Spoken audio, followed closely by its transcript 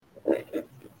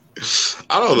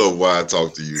I don't know why I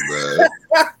talk to you, man.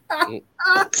 I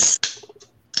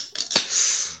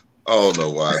don't know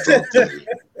why I talk to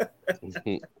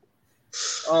you.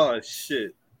 Oh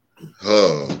shit.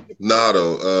 Nah,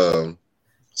 though.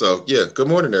 So yeah, good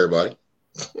morning, everybody.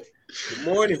 Good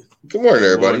morning. Good morning,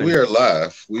 everybody. We are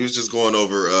live. We was just going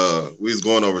over. We was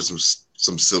going over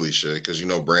some silly shit because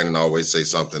Brandon always say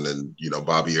something, and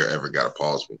Bobby here ever got to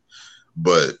pause me.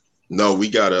 But no, we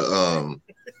got a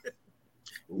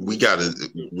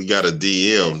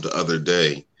DM the other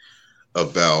day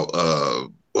about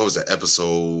what was that,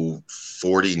 episode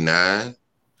 49?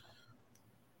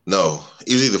 No,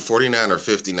 it was either 49 or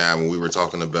 59 when we were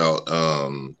talking about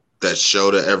that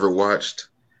show that Ever watched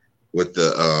with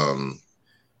the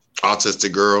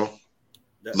autistic girl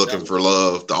looking for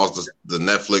love, the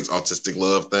Netflix autistic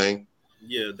love thing.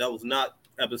 Yeah, that was not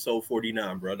episode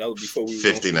 49, bro. That was before we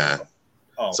 59.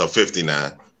 So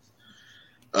 59.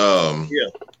 Yeah.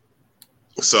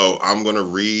 So I'm gonna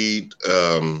read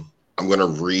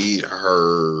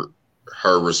her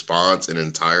response in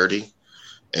entirety,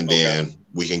 and then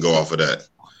we can go off of that.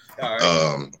 All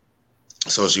right.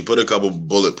 So she put a couple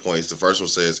bullet points. The first one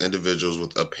says individuals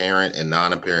with apparent and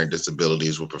non-apparent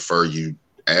disabilities would prefer you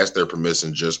ask their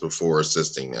permission just before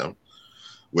assisting them,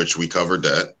 which we covered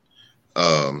that.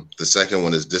 The second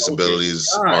one is disabilities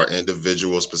are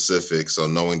individual specific, so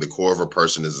knowing the core of a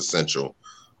person is essential.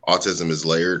 Autism is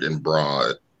layered and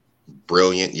broad,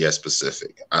 brilliant yet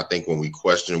specific. I think when we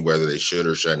question whether they should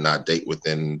or should not date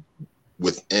within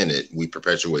it, we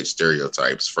perpetuate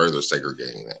stereotypes, further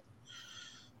segregating that.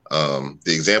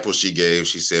 The example she gave,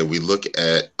 she said, we look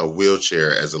at a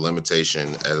wheelchair as a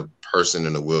limitation. As a person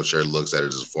in a wheelchair looks at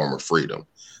it as a form of freedom.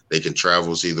 They can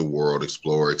travel, see the world,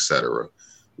 explore, etc.,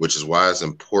 which is why it's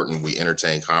important we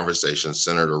entertain conversations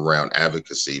centered around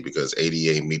advocacy, because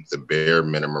ADA meets the bare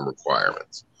minimum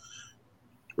requirements.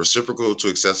 Reciprocal to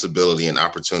accessibility and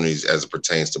opportunities as it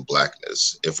pertains to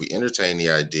Blackness. If we entertain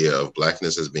the idea of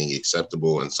Blackness as being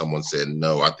acceptable and someone said,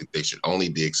 no, I think they should only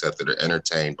be accepted or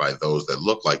entertained by those that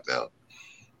look like them,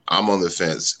 I'm on the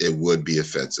fence. It would be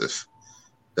offensive.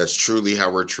 That's truly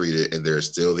how we're treated. And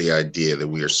there's still the idea that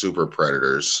we are super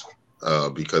predators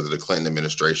because of the Clinton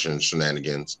administration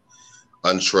shenanigans,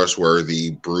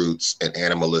 untrustworthy, brutes, and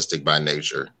animalistic by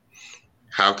nature.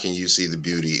 How can you see the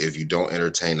beauty if you don't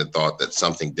entertain the thought that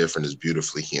something different is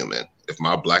beautifully human? If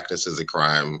my Blackness is a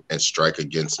crime and strike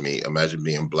against me, imagine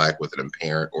being Black with an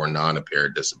apparent or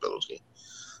non-apparent disability.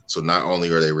 So not only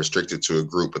are they restricted to a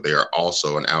group, but they are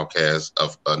also an outcast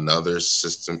of another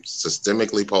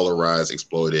systemically polarized,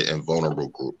 exploited, and vulnerable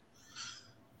group.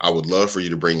 I would love for you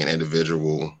to bring an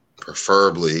individual,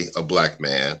 preferably a Black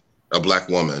man, a Black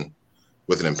woman,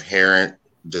 with an apparent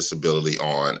disability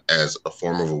on as a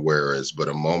form of awareness, but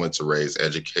a moment to raise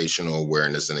educational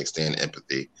awareness and extend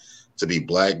empathy. To be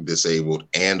Black, disabled,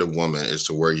 and a woman is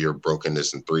to wear your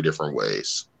brokenness in 3 different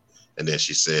ways. And then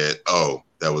she said, oh,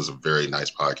 that was a very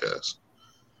nice podcast.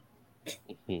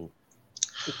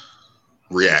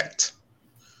 React.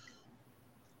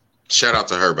 Shout out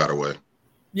to her, by the way.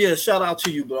 Yeah, shout out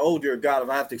to you, but oh dear God, if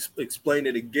I have to explain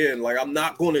it again, like I'm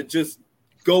not going to just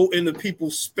go into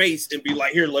people's space and be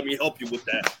like, here, let me help you with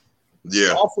that.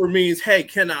 Yeah. Offer means, hey,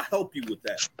 can I help you with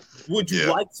that? Would you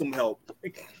like some help?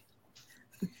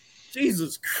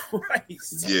 Jesus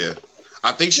Christ. Yeah.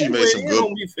 I think she made some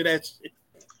good. Me for that shit.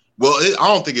 Well, I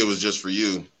don't think it was just for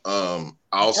you. I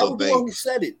also think the one who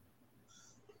said it.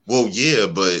 Well, yeah,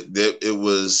 but it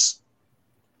was.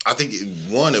 I think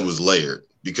it was layered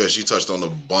because she touched on a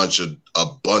bunch of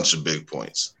big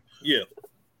points. Yeah.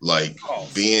 Like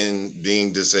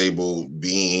being disabled,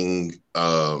 being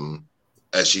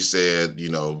as she said,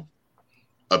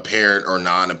 apparent or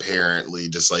non-apparently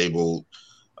disabled,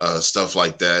 stuff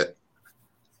like that.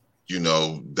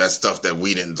 That stuff that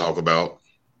we didn't talk about.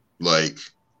 Like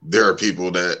there are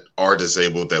people that are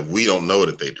disabled that we don't know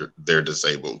that they're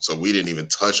disabled, so we didn't even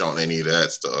touch on any of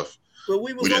that stuff. But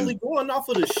we was only going off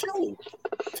of the show.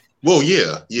 Well,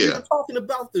 yeah. We were talking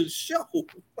about the show.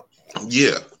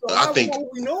 Yeah, so I think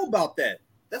we know about that.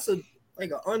 That's an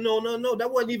unknown.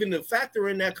 That wasn't even a factor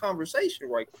in that conversation,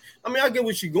 right? I mean, I get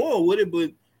what you're going with it,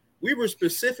 but we were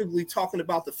specifically talking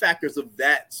about the factors of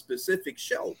that specific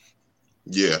show.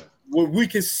 Yeah, where we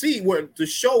can see where the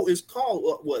show is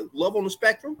called Love on the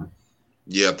Spectrum.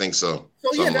 Yeah, I think so.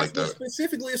 So something that's like what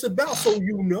specifically it's about. So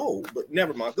but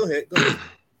never mind. Go ahead.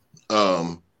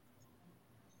 No,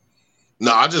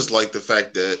 I just like the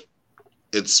fact that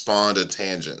it spawned a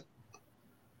tangent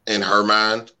in her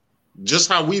mind, just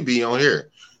how we be on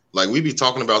here. Like we be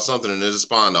talking about something and it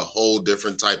spawned a whole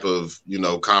different type of,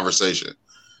 conversation.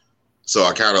 So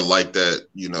I kind of like that,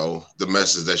 the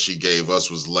message that she gave us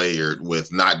was layered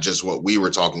with not just what we were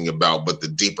talking about, but the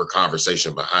deeper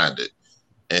conversation behind it.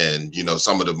 And,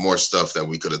 some of the more stuff that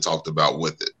we could have talked about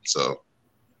with it. So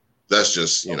that's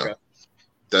just,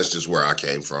 that's just where I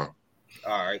came from.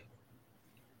 All right.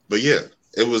 But yeah,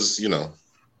 it was,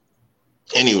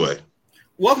 anyway.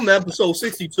 Welcome to episode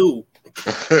 62.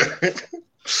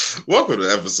 Welcome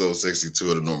to episode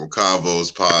 62 of the Normal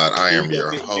Convos Pod. I am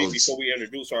your host. Before we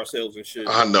introduce ourselves and shit.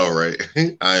 I know, right?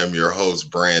 I am your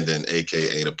host, Brandon,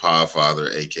 a.k.a. the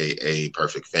Podfather, a.k.a.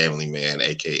 Perfect Family Man,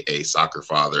 a.k.a. Soccer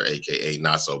Father, a.k.a.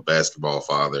 Not So Basketball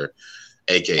Father,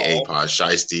 a.k.a. Pod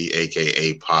Shiesty,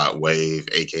 a.k.a. Pod Wave,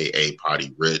 a.k.a.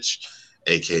 Potty Rich,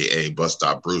 a.k.a. Bus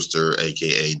Stop Brewster,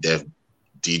 a.k.a. Def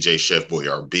DJ Chef Boy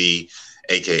RB,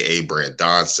 a.k.a.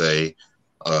 Brandonce,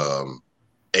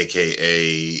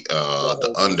 aka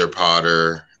the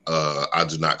Underpotter. I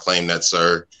do not claim that,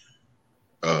 sir.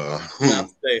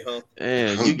 Stay, huh?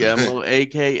 And you got more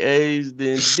AKAs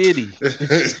than Diddy.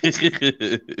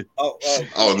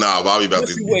 Oh nah, Bobby about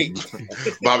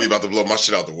to blow my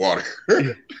shit out the water.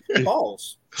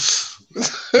 Pause.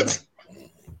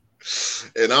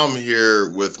 And I'm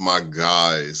here with my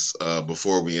guys.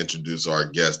 Before we introduce our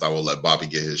guest, I will let Bobby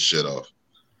get his shit off.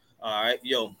 All right,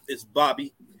 yo, it's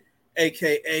Bobby,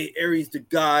 a.k.a. Aries the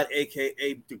God,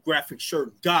 a.k.a. the graphic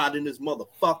shirt God in this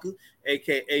motherfucker,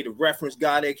 a.k.a. the reference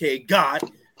God, a.k.a. God,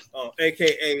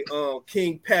 a.k.a.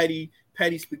 King Patty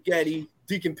Spaghetti,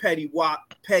 Deacon Patty White,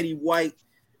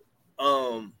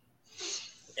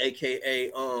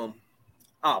 a.k.a.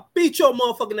 I'll beat your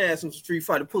motherfucking ass in Street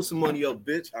Fighter, put some money up,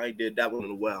 bitch. I ain't did that one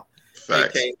in a while.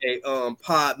 Facts. A.k.a.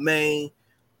 Pod Main,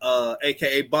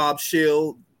 a.k.a. Bob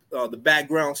Shield, the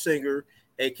background singer,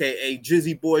 aka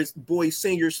Jizzy boy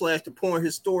singer / the porn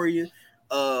historian,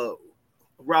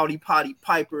 Rowdy Potty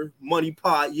Piper, Money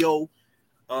Pot Yo,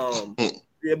 a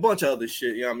bunch of other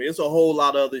shit. You know what I mean? It's a whole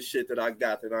lot of other shit that I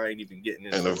got that I ain't even getting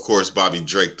into. And of course, Bobby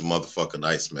Drake, the motherfucking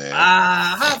Ice Man.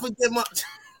 How forget my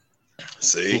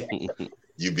See,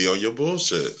 you be on your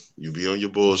bullshit.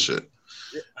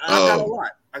 I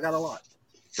got a lot.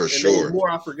 For and sure. More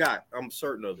I forgot. I'm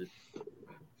certain of it.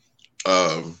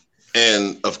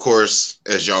 And of course,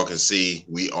 as y'all can see,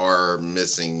 we are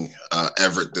missing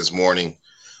Everett this morning.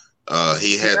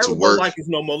 He had Everett to work. Don't like us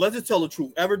no more. Let's just tell the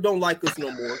truth. Everett don't like us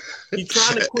no more. He's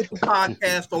trying to quit the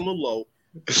podcast on the low.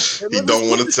 He don't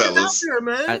want to tell us. There,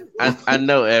 man. I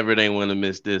know Everett ain't want to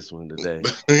miss this one today.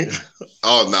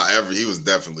 Oh no, Everett, he was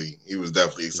definitely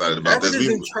excited about Everett this.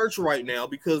 Is in church right now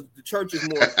because the church is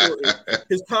more important.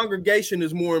 His congregation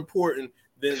is more important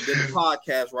than the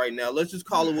podcast right now. Let's just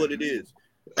call it what it is.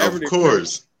 Of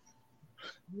course.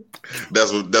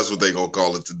 That's what they gonna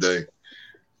call it today.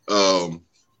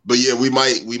 But yeah, we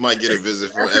might get a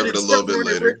visit from Everett a little bit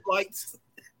later.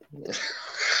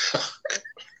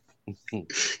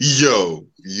 Yo,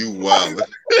 you wild.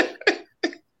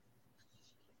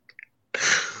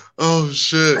 Oh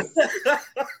shit.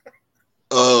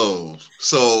 Oh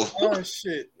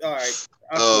shit. All right.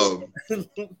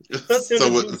 Let's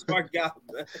introduce our guy,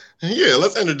 man. Yeah,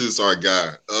 let's introduce our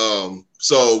guy.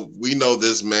 So we know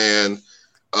this man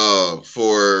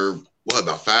for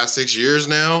about 5-6 years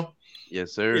now.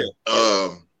 Yes, sir. Yeah.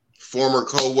 Former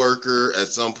co-worker. At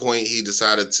some point, he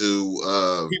decided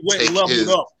to he went and leveled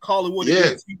up. Call it what it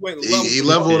is. He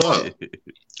leveled up.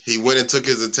 He went and took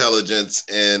his intelligence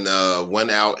and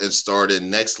went out and started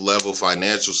Next Level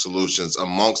Financial Solutions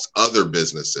amongst other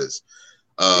businesses.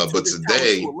 But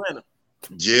today,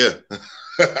 yeah,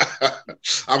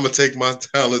 I'm gonna take my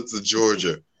talent to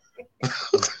Georgia.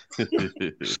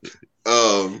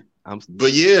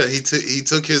 But yeah, he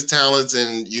took his talents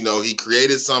and he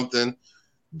created something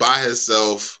by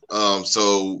himself.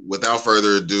 So without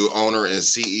further ado, owner and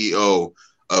CEO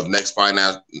of Next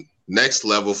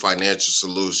Level Financial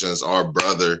Solutions, our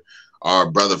brother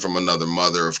from another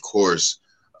mother, of course,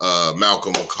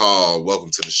 Malcolm McCall.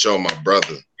 Welcome to the show, my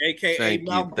brother. AKA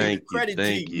Malcolm D, the Credit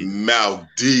G. Mal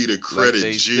D, the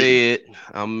Credit G.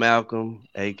 I'm Malcolm,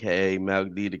 AKA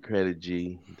Malcolm D, the Credit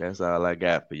G. That's all I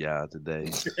got for y'all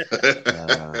today.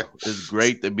 It's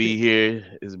great to be here.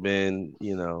 It's been,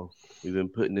 we've been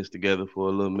putting this together for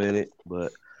a little minute,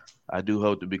 but I do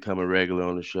hope to become a regular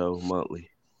on the show monthly.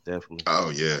 Definitely.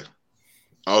 Oh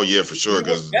yeah, for sure.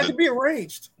 Because that could be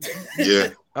arranged. Yeah.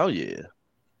 Oh yeah.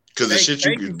 Because the shit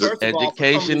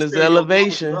education is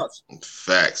elevation.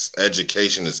 Facts.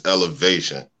 Education is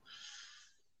elevation.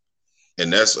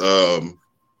 And that's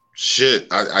shit.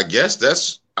 I guess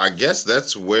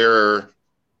that's where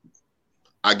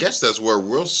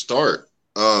we'll start.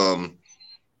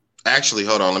 Actually,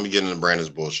 hold on, let me get into Brandon's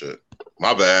bullshit.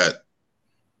 My bad.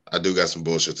 I do got some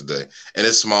bullshit today, and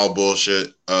it's small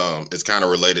bullshit. It's kind of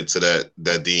related to that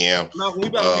DM. No, we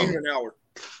about to be here an hour.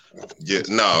 Yeah,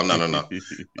 no.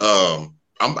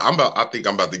 I think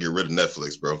I'm about to get rid of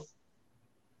Netflix, bro.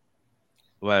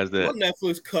 Why is that? What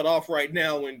Netflix cut off right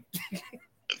now and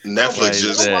Netflix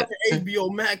just watching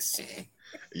HBO Max.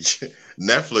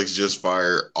 Netflix just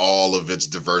fired all of its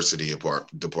diversity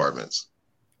departments.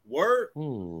 Word?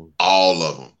 All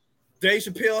of them. Dave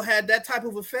Chappelle had that type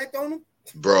of effect on him?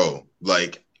 Bro,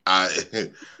 like I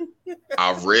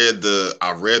read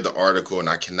the article and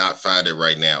I cannot find it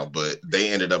right now, but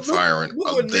they ended up firing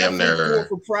damn near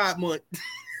for Pride Month.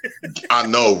 I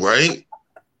know, right?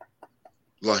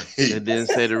 Like it didn't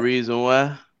say the reason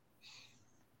why.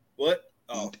 What?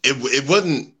 Oh. It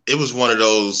wasn't. It was one of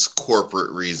those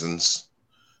corporate reasons,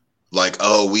 like,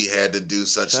 oh, we had to do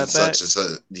such and such and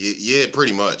such. Yeah,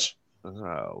 pretty much.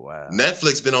 Oh wow.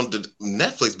 Netflix been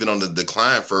on the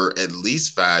decline for at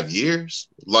least 5 years.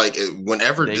 Like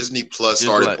whenever Disney Plus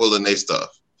started pulling their stuff,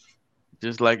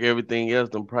 just like everything else,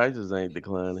 them prices ain't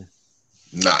declining.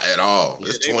 Not at all. Yeah,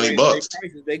 it's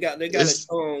 $20. They got to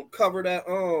cover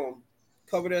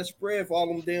that spread for all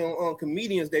them damn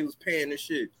comedians they was paying and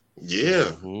shit.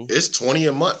 Yeah, It's $20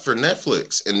 a month for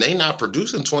Netflix, and they not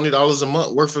producing $20 a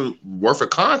month worth of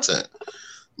content.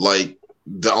 Like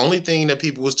the only thing that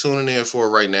people was tuning in for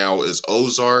right now is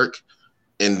Ozark,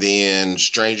 and then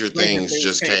Stranger Things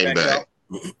just came back.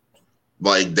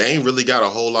 Like they ain't really got a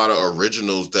whole lot of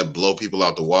originals that blow people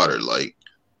out the water. Like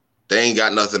they ain't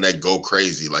got nothing that go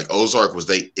crazy. Like Ozark was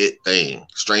they it thing.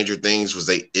 Stranger Things was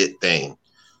they it thing.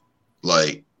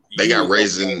 Like they got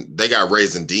Raising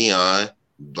Dion.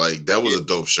 Like that was a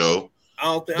dope show.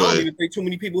 I don't even think too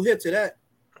many people hit to that.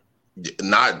 They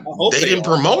didn't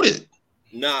promote it.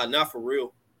 Nah, not for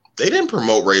real. They didn't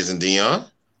promote Raising Dion.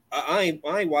 I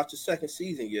ain't watched the second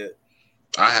season yet.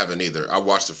 I haven't either. I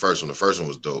watched the first one. The first one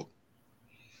was dope.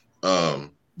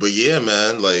 But yeah,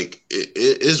 man, like it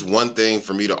is one thing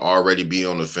for me to already be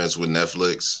on the fence with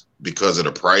Netflix because of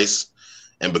the price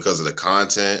and because of the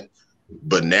content.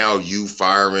 But now you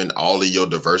firing all of your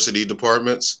diversity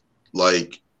departments.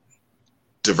 Like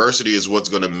diversity is what's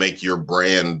going to make your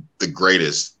brand the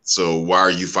greatest. So why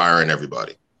are you firing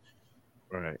everybody?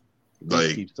 Right.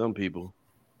 Like keep some people.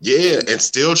 Yeah, and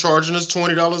still charging us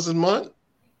 $20 a month?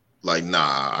 Like,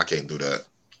 nah, I can't do that.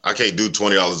 I can't do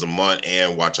 $20 a month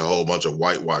and watch a whole bunch of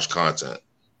whitewash content.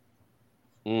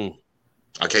 I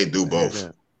can't do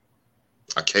both.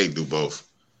 I can't do both.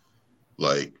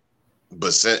 Like,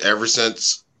 but ever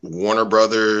since Warner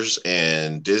Brothers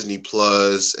and Disney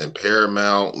Plus and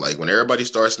Paramount, like when everybody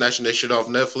started snatching their shit off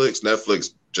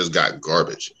Netflix just got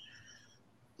garbage.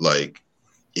 Like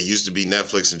it used to be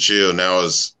Netflix and chill. Now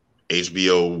it's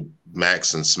HBO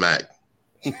Max and smack.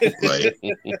 Like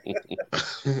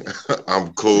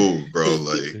I'm cool, bro.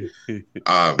 Like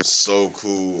I'm so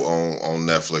cool on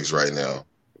Netflix right now.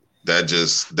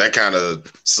 That kind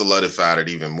of solidified it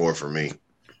even more for me.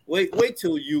 Wait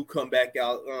till you come back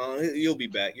out. You'll be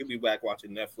back. You'll be back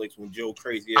watching Netflix when Joe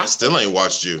Crazy. I still ain't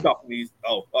watched you.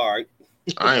 Oh, all right.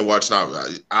 I ain't watched now.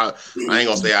 I ain't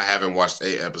gonna say I haven't watched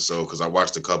a episode because I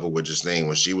watched a couple with Justine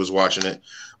when she was watching it,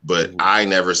 but I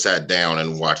never sat down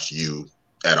and watched you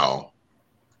at all.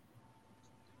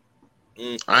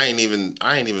 I ain't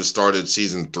even started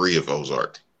season 3 of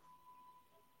Ozark.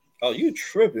 Oh, you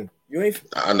tripping? You ain't.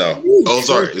 I know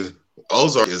Ozark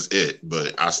is it,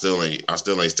 but I still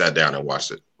ain't sat down and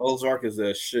watched it. Ozark is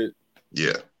that shit.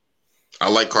 Yeah, I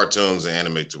like cartoons and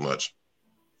anime too much.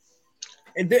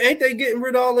 And ain't they getting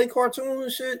rid of all their cartoons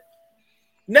and shit?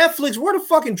 Netflix, where the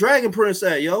fucking Dragon Prince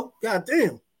at, yo? God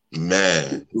damn.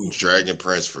 Man, Dragon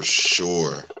Prince for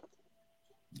sure.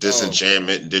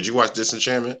 Disenchantment. Did you watch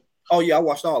Disenchantment? Oh yeah, I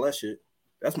watched all that shit.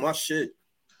 That's my shit.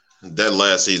 That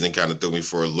last season kind of threw me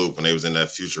for a loop when they was in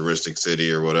that futuristic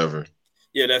city or whatever.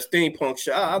 Yeah, that steampunk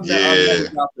shit. I've never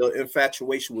got the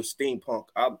infatuation with steampunk.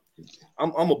 I'm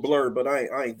a blur, but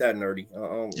I ain't that nerdy.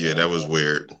 Yeah, that was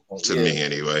weird to me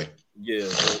anyway. Yeah,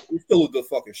 it's still a good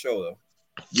fucking show though.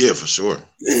 Yeah, for sure.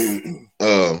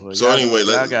 So anyway,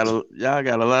 y'all got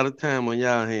a lot of time on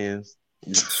y'all hands.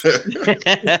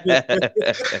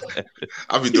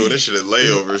 I'll be doing this shit at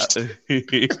layovers.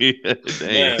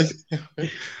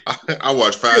 I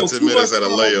watch 5-10 minutes at a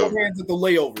layover. Hands at the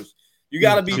layovers. You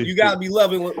gotta be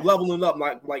leveling up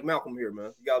like Malcolm here,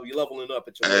 man. You gotta be leveling up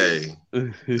at your Hey,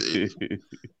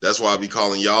 that's why I be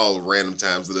calling y'all random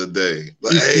times of the day.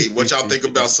 Like, hey, what y'all think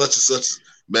about such and such?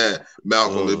 Man,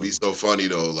 Malcolm, it'd be so funny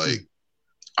though. Like,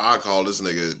 I call this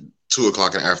nigga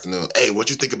 2:00 in the afternoon. Hey, what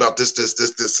you think about this,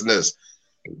 and this?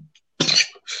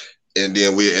 And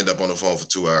then we end up on the phone for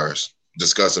 2 hours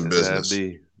discussing business.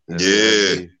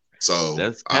 Yeah. So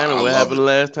That's kind of I what love happened it. the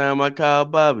last time I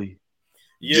called Bobby.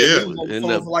 Yeah, we Yeah, was on the End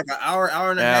phone up for like an hour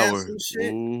and a half, hour. some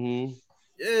shit. Mm-hmm.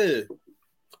 Yeah.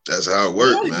 that's how it We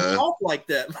worked, don't even man. talk like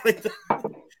that.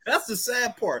 That's the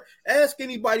sad part. Ask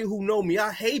anybody who know me.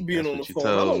 I hate being That's on the what you phone.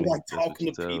 I told don't me. like That's what talking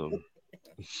you to told people.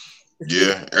 me.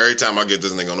 Yeah, every time I get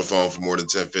this nigga on the phone for more than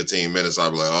 10, 15 minutes,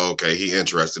 I'll be like, oh, okay, he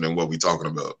interested in what we talking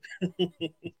about.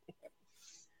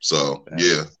 So,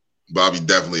 yeah, Bobby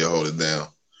definitely hold it down.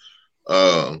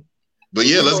 But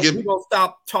yeah, We're gonna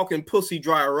stop talking pussy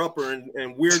dryer upper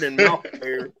and weird and mouth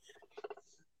player.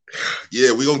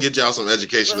 Yeah, we're gonna get y'all some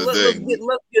education Let's today. get into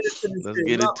this Let's thing.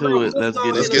 get into it. Let's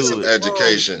get Let's get into some it.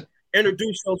 education.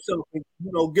 Introduce yourself and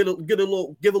give a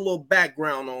little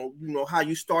background on how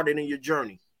you started in your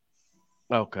journey.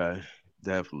 Okay,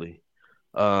 definitely.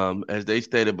 As they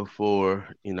stated before,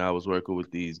 I was working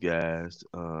with these guys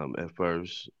at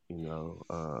first,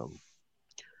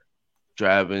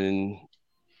 driving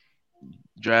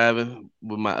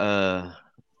with my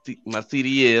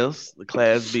CDLs, the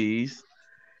Class Bs.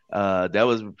 That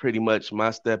was pretty much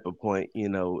my stepping point,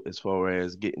 as far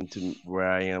as getting to where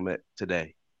I am at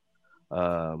today.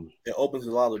 It opens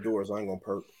a lot of doors. I ain't gonna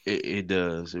perk. It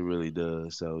does. It really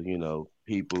does. So,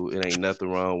 people, it ain't nothing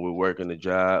wrong with working a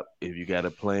job. If you got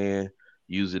a plan,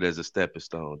 use it as a stepping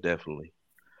stone, definitely.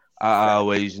 I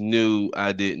always knew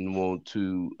I didn't want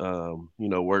to,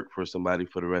 work for somebody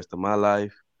for the rest of my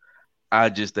life. I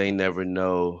just ain't never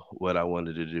know what I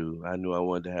wanted to do. I knew I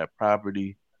wanted to have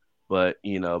property, but,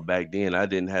 back then I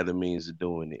didn't have the means of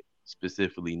doing it,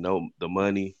 specifically no the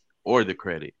money or the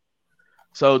credit.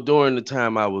 So during the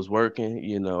time I was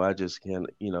working, I just can,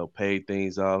 paid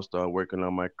things off, started working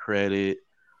on my credit,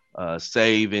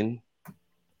 saving.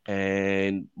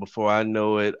 And before I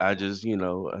know it, I just,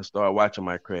 I started watching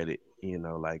my credit.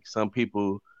 Like some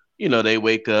people, they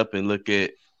wake up and look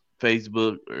at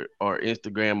Facebook or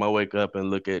Instagram. I wake up and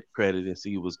look at credit and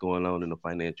see what's going on in the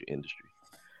financial industry.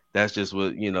 That's just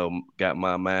what, got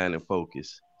my mind and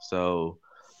focus. So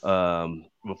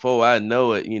before I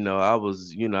know it, I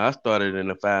was, I started in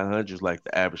the 500s like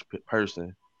the average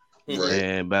person. Right.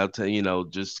 And about to,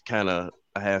 just kind of,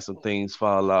 I had some things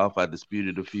fall off. I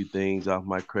disputed a few things off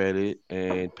my credit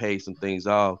and paid some things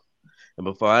off. And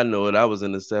before I know it, I was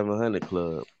in the 700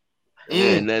 club.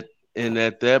 And at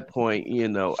that point,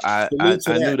 Salute to I knew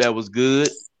that. that was good,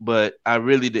 but I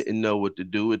really didn't know what to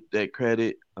do with that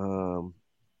credit.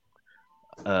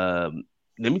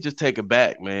 Let me just take it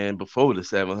back, man. Before the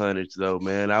 700s, though,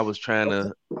 man, I was trying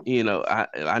to,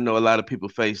 I know a lot of people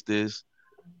face this,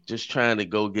 just trying to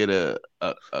go get a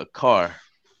car,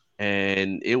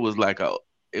 and it was like a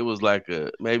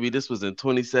maybe this was in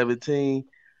 2017,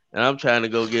 and I'm trying to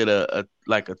go get a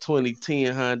like a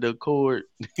 2010 Honda Accord,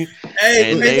 Hey, and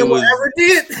ain't they no one was ever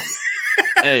did.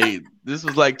 hey, this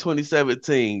was like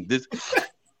 2017.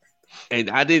 And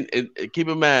I didn't keep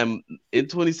in mind in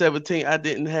 2017 I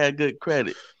didn't have good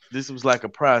credit. This was like a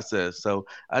process. So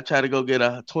I tried to go get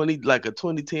a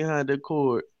 2010 Honda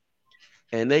Accord,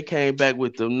 and they came back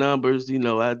with the numbers.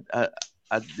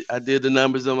 I did the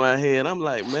numbers in my head. I'm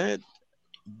like, man,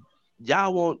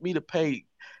 y'all want me to pay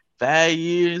 5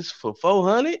 years for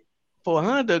 400 for a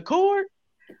Honda Accord?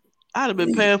 I'd have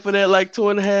been paying for that like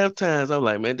 2.5 times. I'm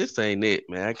like, man, this ain't it,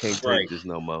 man. I can't Right. take this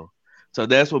no more. So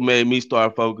that's what made me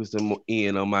start focusing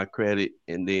in on my credit.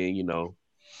 And then, of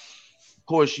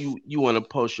course, you want to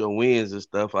post your wins and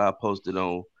stuff. I posted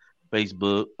on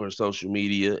Facebook or social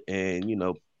media, and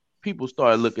people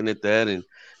started looking at that. And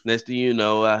next thing you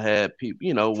know, I had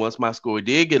people. Once my score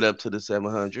did get up to the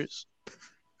 700s,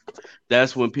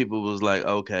 that's when people was like,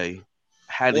 okay,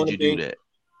 how did you do that?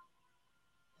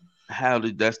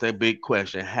 That's that big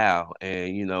question, how?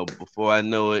 And before I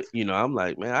know it, I'm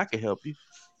like, man, I can help you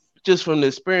just from the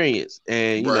experience,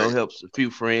 and Right. helps a few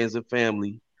friends and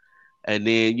family. And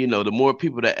then the more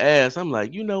people that ask, I'm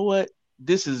like, you know what,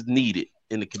 this is needed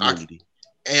in the community.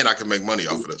 I can make money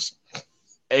off of this.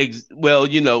 Well,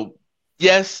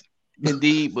 yes,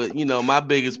 indeed, but my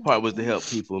biggest part was to help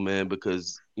people, man,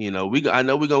 because I know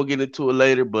we're gonna get into it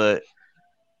later, but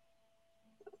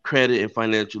credit and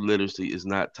financial literacy is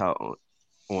not taught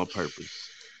on purpose.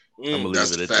 I'm gonna leave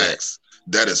That's it at facts.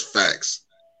 That is facts.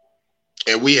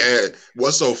 And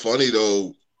what's so funny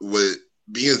though, with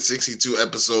being 62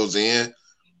 episodes in,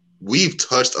 we've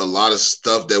touched a lot of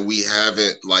stuff that we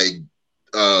haven't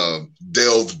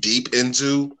delved deep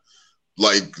into.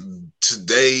 Like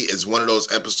today is one of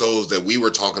those episodes that we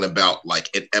were talking about like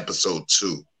in episode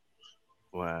 2.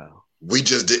 Wow. We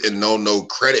just didn't know no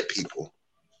credit people.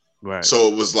 Right. So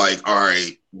it was like, all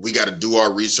right, we got to do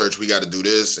our research. We got to do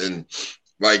this. And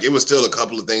Like, it was still a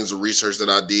couple of things of research that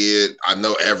I did. I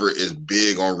know Everett is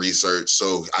big on research,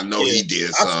 so I know he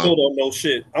did some. I still don't know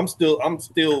shit. I'm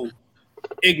still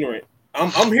ignorant.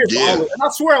 I'm here for all of it. And I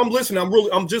swear I'm listening.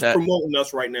 I'm just promoting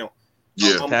us right now.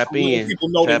 Yeah. Tap in. People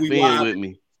know Tap that we in live. with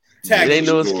me. It Tag ain't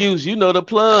no excuse. You know the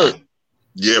plug.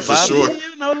 Yeah, for Bobby, sure.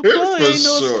 You know the plug. Ain't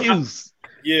no excuse.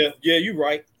 Yeah, you're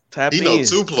right. Tap he in. know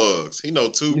 2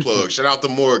 plugs. Shout out to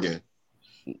Morgan.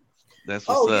 That's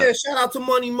what's up. Yeah, shout out to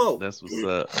Money Mo. That's what's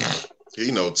up.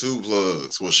 He know 2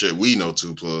 plugs. Well, shit, we know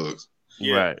 2 plugs.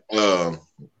 Yeah. Right.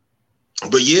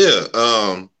 But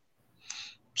yeah,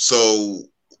 so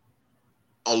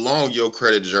along your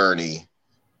credit journey,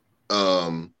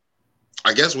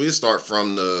 I guess we'll start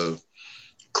from the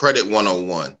credit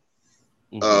 101.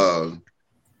 Mm-hmm.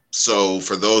 So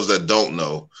for those that don't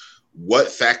know, what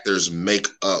factors make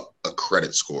up a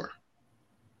credit score?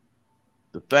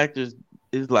 The factors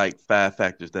is like 5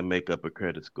 factors that make up a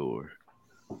credit score.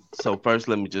 So first,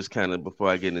 let me just kind of, before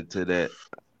I get into that,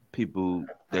 people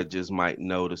that just might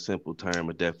know the simple term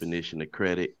or definition of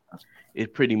credit,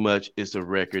 it pretty much is a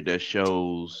record that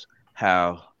shows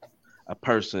how a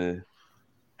person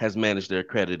has managed their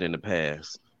credit in the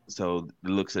past. So it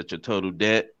looks at your total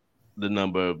debt, the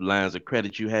number of lines of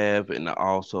credit you have, and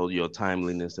also your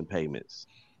timeliness and payments.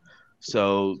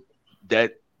 So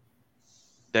that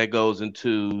goes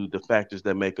into the factors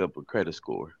that make up a credit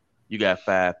score. You got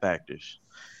 5 factors.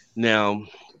 Now,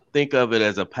 think of it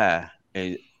as a pie,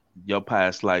 and your pie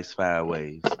is sliced 5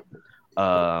 ways.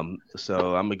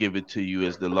 So I'm gonna give it to you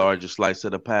as the largest slice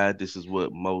of the pie. This is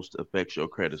what most affects your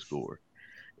credit score.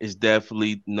 It's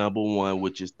definitely number 1,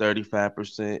 which is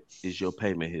 35%, is your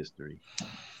payment history.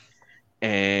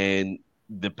 And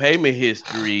the payment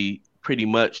history, pretty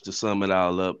much to sum it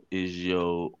all up, is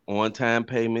your on-time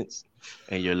payments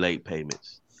and your late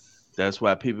payments. That's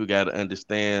why people got to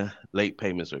understand late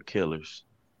payments are killers.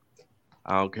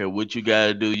 I don't care what you got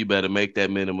to do. You better make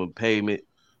that minimum payment.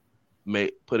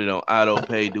 Put it on auto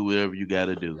pay. Do whatever you got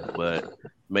to do. But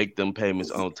make them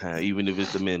payments on time, even if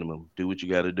it's the minimum. Do what you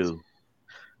got to do.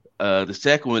 The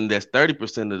second one, that's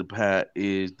 30% of the pie,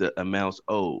 is the amounts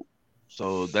owed.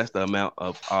 So that's the amount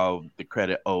of the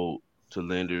credit owed to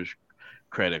lenders,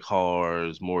 credit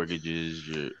cards, mortgages,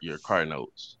 your car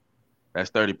notes. That's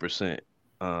 30%.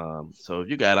 So if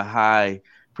you got a high,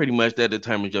 pretty much that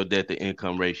determines your debt to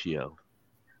income ratio.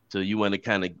 So you want to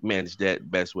kind of manage that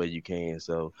best way you can.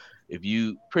 So if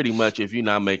you're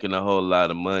not making a whole lot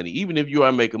of money, even if you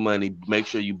are making money, make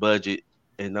sure you budget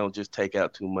and don't just take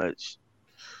out too much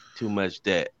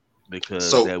debt,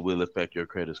 because that will affect your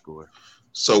credit score.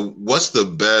 So is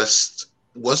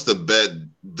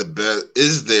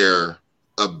there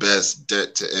a best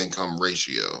debt to income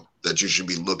ratio that you should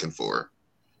be looking for?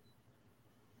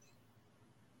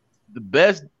 The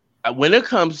best, when it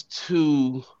comes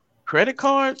to credit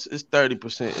cards, is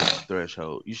 30% is the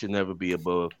threshold. You should never be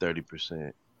above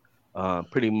 30%.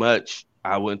 Pretty much,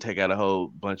 I wouldn't take out a whole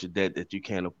bunch of debt that you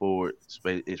can't afford,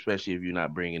 especially if you're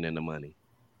not bringing in the money.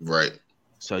 Right.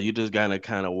 So you just gotta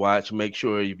kind of watch, make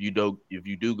sure if you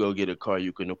do go get a car,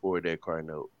 you can afford that car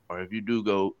note, or if you do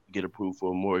go get approved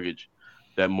for a mortgage,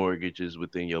 that mortgage is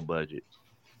within your budget.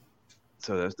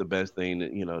 So that's the best thing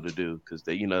to do, because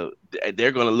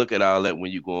they're gonna look at all that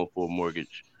when you're going for a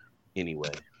mortgage anyway.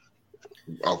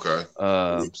 Okay.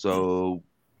 So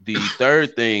the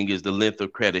third thing is the length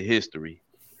of credit history.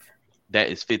 That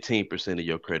is 15% of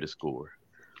your credit score.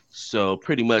 So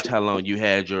pretty much how long you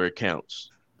had your accounts.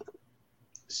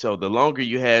 So the longer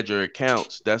you had your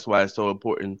accounts, that's why it's so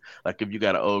important. Like if you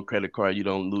got an old credit card you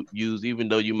don't use, even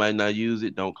though you might not use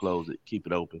it, don't close it. Keep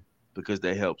it open, because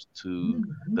that helps to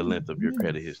the length of your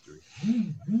credit history.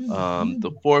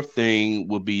 The fourth thing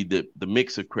will be the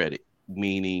mix of credit,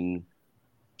 meaning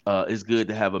it's good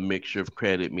to have a mixture of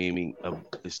credit, meaning of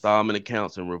installment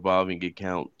accounts and revolving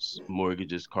accounts,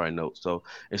 mortgages, car notes. So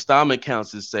installment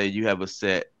accounts is, say you have a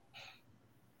set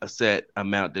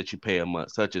amount that you pay a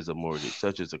month, such as a mortgage,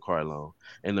 such as a car loan.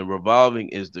 And the revolving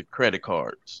is the credit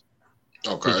cards.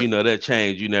 Okay. Because that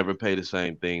change, you never pay the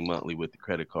same thing monthly with the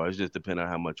credit cards. Just depending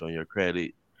on how much on your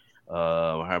credit,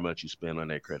 how much you spend on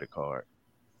that credit card.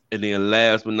 And then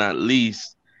last but not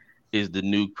least is the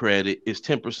new credit. It's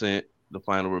 10%. The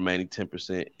final remaining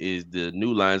 10% is the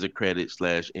new lines of credit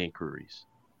 / inquiries.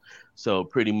 So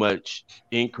pretty much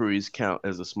inquiries count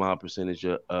as a small percentage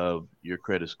of your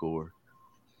credit score.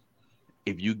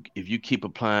 If you keep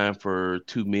applying for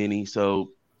too many,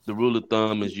 so the rule of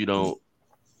thumb is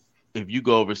if you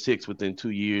go over 6 within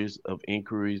 2 years of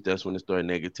inquiries, that's when it starts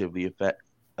negatively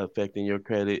affecting your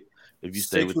credit. If you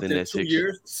stay within that 2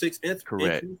 years, 6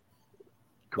 correct.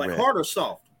 Like hard or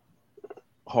soft?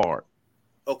 Hard.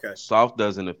 Okay. Soft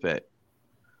doesn't affect.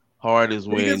 Hard is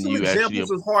Can you give when some you examples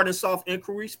actually. of hard and soft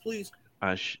inquiries, please?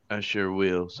 I sure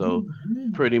will. So,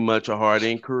 pretty much a hard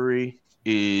inquiry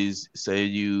is say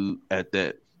you at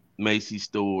that Macy's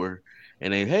store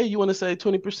and they, hey, you want to save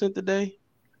 20% today?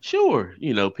 Sure.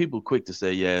 People quick to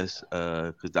say yes,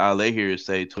 because all they hear is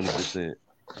say 20%.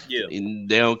 Yeah. And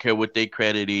they don't care what their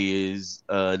credit is.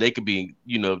 They could be,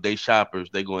 if they shoppers,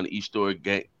 they go in each store,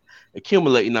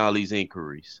 accumulating all these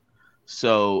inquiries.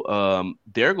 So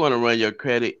they're going to run your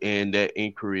credit, and that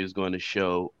inquiry is going to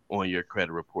show on your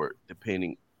credit report.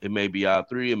 Depending, it may be all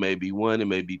three, it may be one, it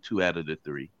may be two out of the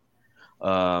three.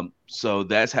 So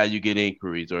that's how you get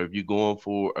inquiries. Or if you're going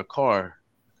for a car,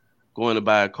 going to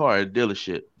buy a car at a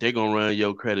dealership, they're gonna run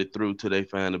your credit through till they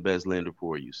find the best lender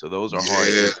for you. So those are hard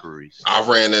inquiries. I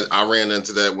ran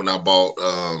into that when I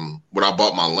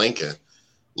bought my Lincoln.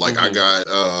 Like I got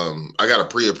a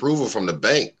pre-approval from the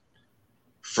bank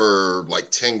for like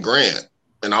 10 grand.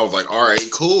 And I was like, all right,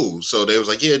 cool. So they was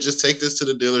like, yeah, just take this to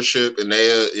the dealership and they,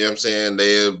 you know what I'm saying,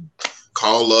 they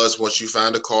call us once you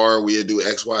find a car, we'll do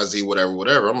XYZ,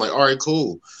 whatever. I'm like, all right,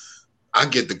 cool. I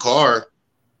get the car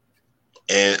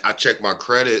and I check my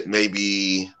credit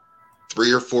maybe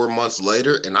 3 or 4 months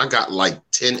later, and I got like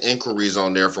 10 inquiries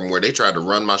on there from where they tried to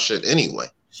run my shit anyway.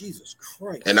 Jesus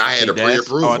Christ. And I had a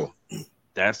pre-approval.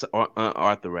 That's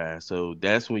unauthorized. So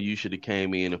that's when you should have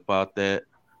came in and fought that.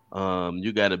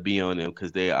 You got to be on them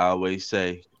because they always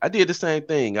say, I did the same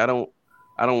thing. I don't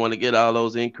want to get all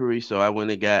those inquiries. So I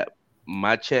went and got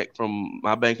my check from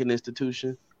my banking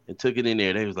institution and took it in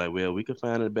there. They was like, well, we could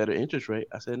find a better interest rate.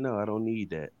 I said, no, I don't need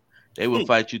that. They will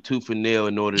fight you tooth and nail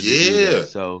in order to do that.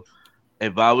 So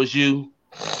if I was you,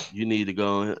 you need to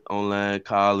go online,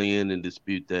 call in, and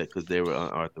dispute that because they were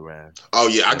unauthorized. Oh,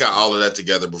 yeah. I got all of that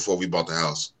together before we bought the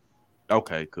house.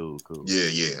 Okay, cool.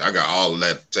 Yeah. I got all of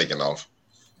that taken off.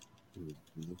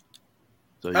 Mm-hmm.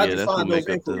 So, how'd you find those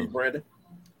inquiries, Brandon?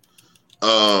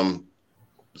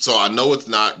 So I know it's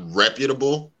not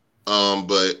reputable,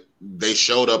 but they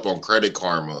showed up on Credit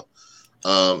Karma.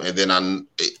 And then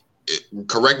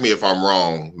correct me if I'm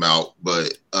wrong, Mal,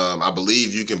 but I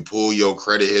believe you can pull your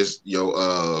credit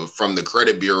from the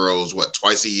credit bureaus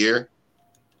twice a year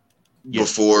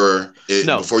before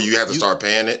you have to start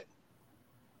paying it.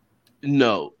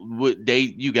 No,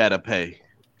 you gotta pay.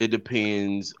 It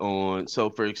depends on. So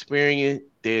for Experian,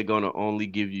 they're gonna only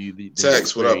give you the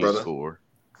Tex, what up, brother? Score.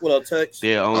 What up, Tex?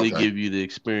 They'll only give you the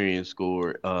Experian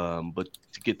score. But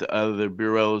to get the other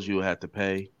bureaus, you'll have to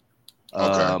pay.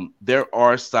 Okay. There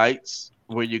are sites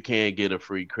where you can get a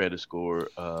free credit score.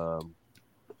 I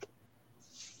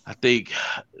think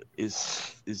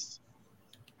it's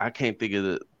I can't think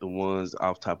of the ones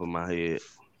off the top of my head.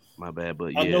 My bad,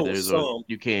 but yeah, you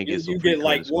can get some. You get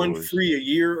like one free a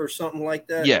year or something like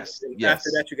that. Yes.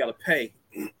 After that, you got to pay.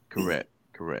 Correct.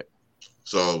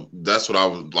 So that's what I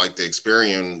would like. The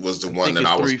Experian was the one that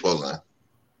I was pulling.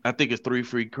 I think it's 3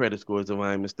 free credit scores if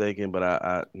I'm mistaken, but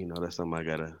I that's something I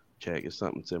gotta check. It's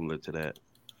something similar to that.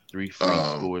 3 free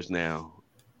scores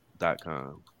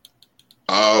now.com.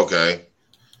 Oh, okay.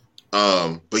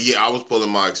 But yeah, I was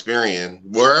pulling my Experian.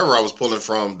 Wherever I was pulling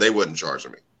from, they wasn't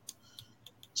charging me.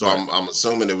 So right. I'm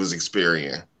assuming it was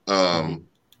Experian.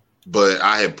 But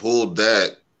I had pulled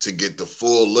that to get the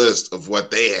full list of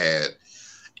what they had.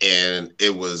 And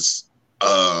it was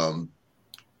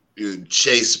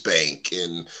Chase Bank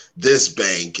and this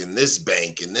bank and this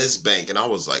bank and this bank. And I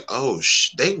was like, oh,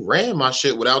 they ran my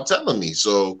shit without telling me.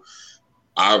 So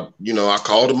I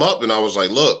called them up and I was like,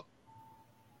 look,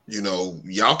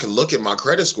 y'all can look at my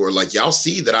credit score. Like, y'all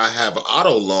see that I have an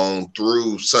auto loan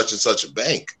through such and such a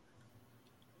bank.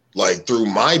 Like, through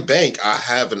my bank, I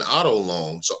have an auto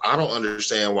loan. So I don't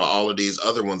understand why all of these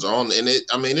other ones are on. And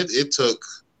it took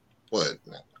what?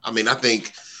 I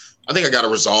think I got it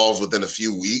resolved within a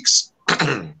few weeks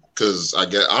because I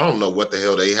don't know what the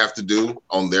hell they have to do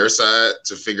on their side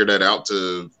to figure that out,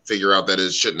 to figure out that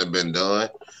it shouldn't have been done.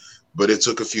 But it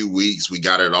took a few weeks. We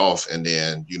got it off. And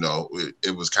then,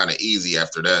 it was kind of easy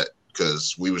after that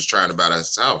because we was trying to buy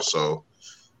this house. So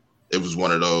it was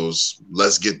one of those,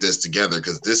 let's get this together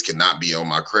because this cannot be on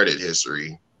my credit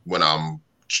history when I'm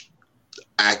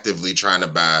actively trying to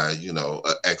buy,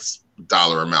 a X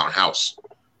dollar amount house.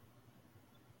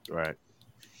 Right.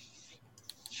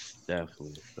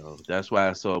 Definitely. So that's why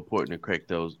it's so important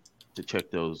to check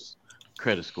those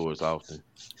credit scores often.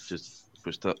 Just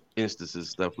for stuff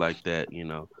like that,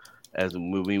 as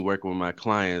when we work with my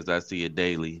clients, I see it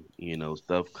daily,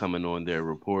 stuff coming on their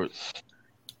reports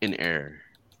in error.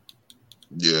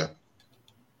 Yeah.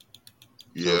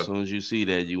 So as soon as you see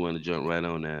that, you want to jump right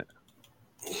on that.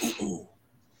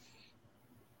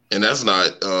 And that's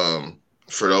not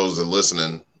for those that are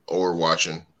listening or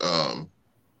watching,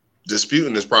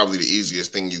 disputing is probably the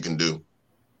easiest thing you can do.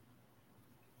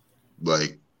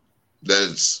 Like,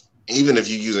 that's even if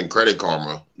you're using Credit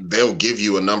Karma, they'll give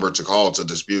you a number to call to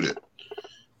dispute it.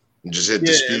 Just hit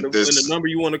dispute and this. And the number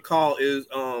you want to call is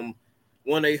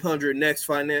 1-800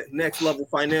 next level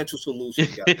financial solution.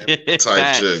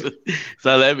 Type shit.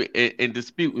 So let me in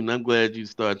disputing. I'm glad you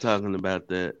started talking about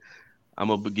that. I'm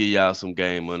gonna give y'all some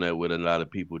game on that. What a lot of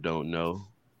people don't know.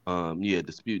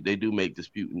 Dispute. They do make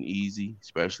disputing easy,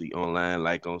 especially online,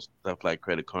 like on stuff like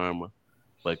Credit Karma.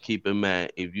 But keep in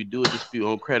mind, if you do a dispute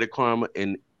on Credit Karma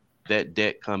and that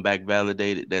debt come back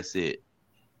validated, that's it.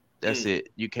 That's it.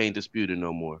 You can't dispute it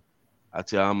no more. I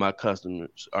tell all my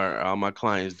customers or all my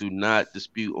clients, do not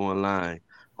dispute online.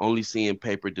 Only seeing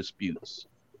paper disputes,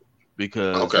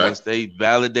 because once they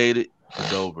validate it,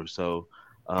 it's over. So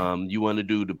you want to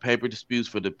do the paper disputes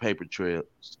for the paper trail,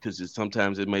 because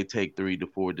sometimes it may take 3 to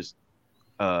 4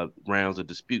 rounds of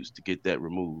disputes to get that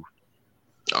removed.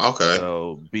 Okay.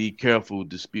 So be careful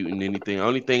disputing anything.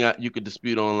 Only thing you could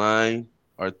dispute online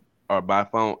or by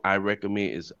phone, I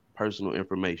recommend, is personal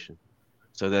information.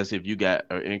 So that's if you got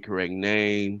an incorrect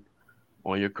name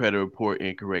on your credit report,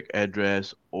 incorrect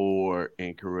address, or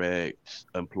incorrect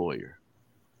employer.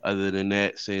 Other than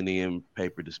that, send in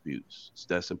paper disputes.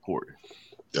 That's important.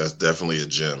 That's definitely a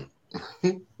gem.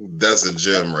 That's a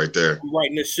gem right there. I'm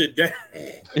writing this shit down.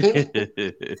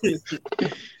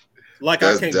 Like,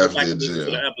 that's I can't go back and listen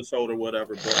to the episode or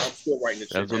whatever, but I'm still writing this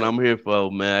shit down. That's what I'm here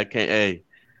for, man. I can't. Hey,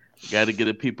 got to get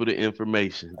the people the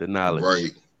information, the knowledge.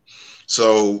 Right.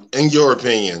 So, in your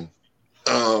opinion,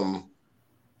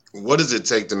 what does it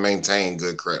take to maintain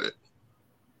good credit?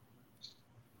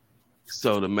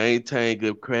 So, to maintain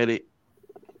good credit,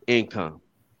 income.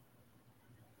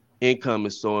 Income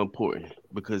is so important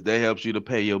because that helps you to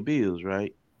pay your bills,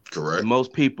 right? Correct. And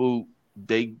most people,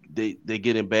 they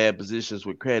get in bad positions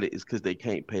with credit is because they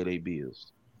can't pay their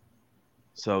bills.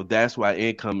 So that's why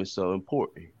income is so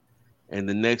important. And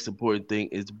the next important thing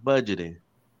is budgeting.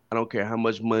 I don't care how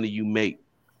much money you make.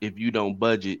 If you don't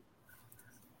budget,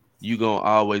 you're going to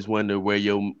always wonder where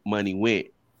your money went.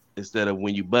 Instead of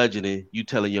when you budgeting, you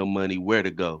telling your money where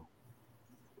to go.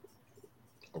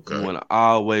 Okay. You want to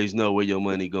always know where your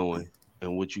money going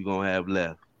and what you're going to have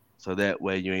left. So that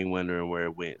way you ain't wondering where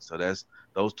it went. So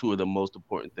those two are the most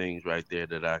important things right there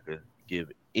that I could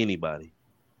give anybody.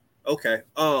 Okay.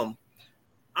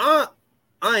 I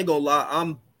ain't gonna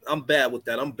lie. I'm bad with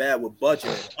that. I'm bad with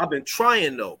budgeting. I've been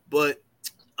trying though, but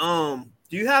do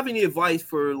you have any advice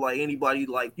for like anybody,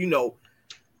 like,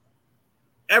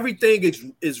 everything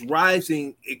is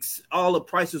rising, all the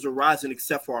prices are rising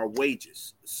except for our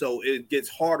wages. So it gets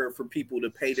harder for people to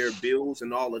pay their bills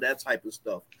and all of that type of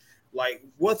stuff. Like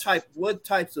what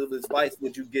types of advice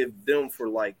would you give them for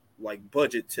like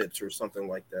budget tips or something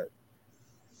like that?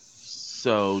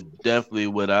 So definitely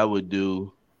what I would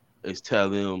do is tell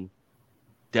them,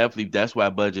 definitely that's why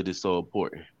budget is so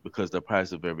important, because the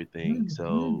price of everything.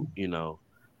 So,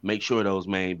 make sure those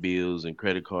main bills and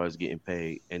credit cards getting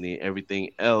paid. And then everything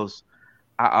else,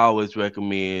 I always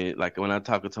recommend, like when I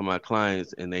talk to my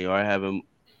clients and they are having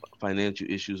financial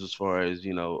issues as far as,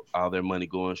 all their money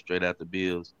going straight out the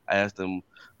bills, I ask them,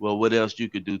 well, what else you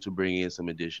could do to bring in some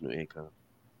additional income?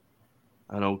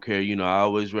 I don't care. I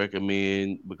always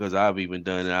recommend, because I've even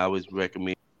done it, I always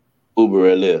recommend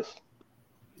Uber or Lyft.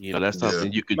 That's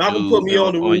something you could do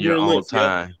on your own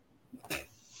time.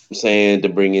 I'm saying to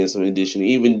bring in some additional,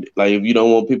 even like if you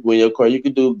don't want people in your car, you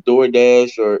could do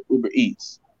DoorDash or Uber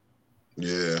Eats.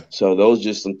 Yeah. So those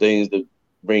just some things that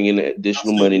bring in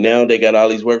additional money. Now they got all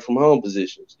these work from home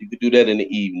positions. You could do that in the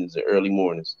evenings or early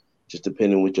mornings, just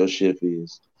depending on what your shift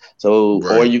is. So,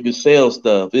 right. Or you could sell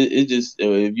stuff. It just,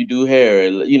 if you do hair,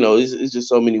 it's just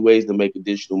so many ways to make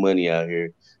additional money out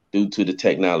here due to the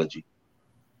technology.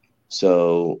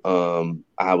 So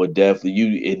I would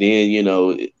definitely, and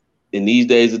then, in these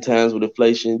days of times with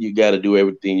inflation, you got to do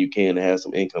everything you can to have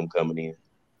some income coming in.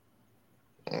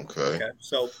 Okay.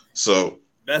 So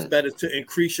that's better to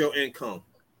increase your income.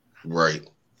 Right.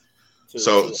 To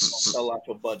sell out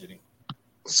your budgeting.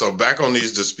 So back on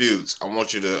these disputes, I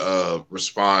want you to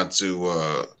respond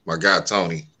to my guy,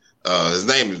 Tony. His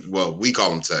name is, we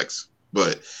call him Tex,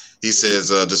 but he says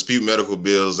dispute medical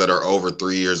bills that are over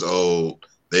 3 years old.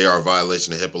 They are a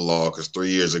violation of HIPAA law because 3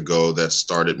 years ago that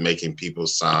started making people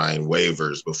sign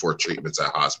waivers before treatments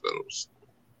at hospitals.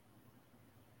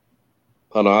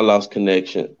 Hold on, I lost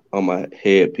connection on my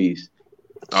headpiece.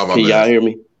 Oh, my Can y'all hear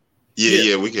me?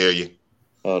 Yeah, we can hear you.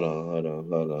 Hold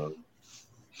on.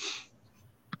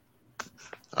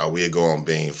 We'll go on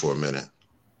Bing for a minute.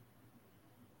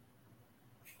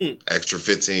 Extra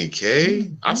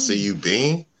 15K. I see you,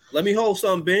 Bean. Let me hold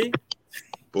something, Bean.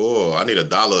 Boy, I need $1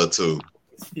 or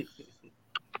 $2.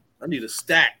 I need a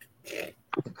stack.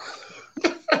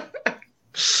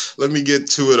 Let me get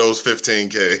 2 of those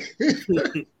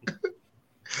 15K.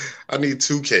 I need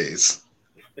 2Ks.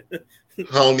 I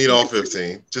don't need all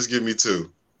 15. Just give me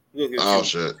 2. Oh,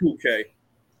 shit. 2K.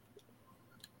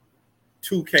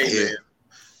 2K, Yeah. man.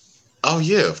 Oh,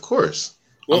 yeah, of course.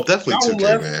 Well, I'm definitely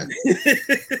 2K, man.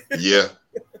 Yeah.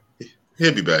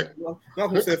 He'll be back.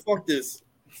 Malcolm said, fuck this.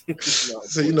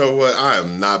 So you know what? I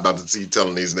am not about to see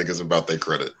telling these niggas about their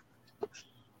credit.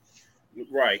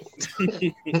 Right.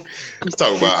 Let's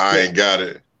talk about I ain't got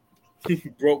it.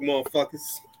 Broke motherfuckers.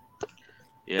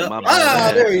 Yeah, my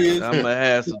bad. There he is. I'm gonna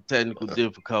have some technical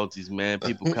difficulties, man.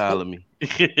 People calling me.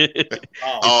 It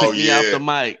Oh, took me off the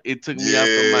mic. It took me off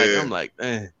the mic. I'm like,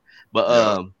 But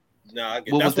I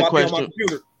get what was the question? On my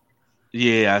computer.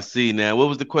 Yeah, I see now. What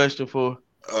was the question for?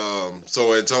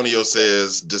 So Antonio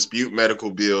says dispute medical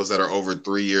bills that are over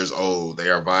 3 years old. They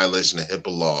are a violation of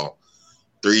HIPAA law.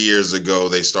 3 years ago,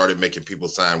 they started making people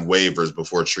sign waivers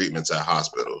before treatments at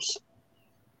hospitals.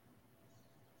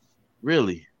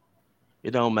 Really?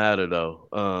 It don't matter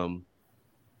though.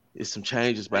 It's some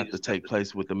changes about to take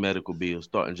place with the medical bills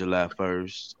starting July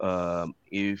 1st.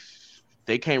 If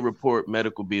they can't report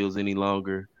medical bills any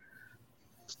longer,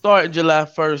 starting July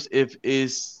 1st, if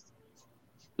it's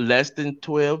less than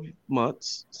 12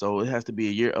 months, so it has to be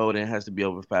a year old and it has to be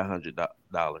over $500.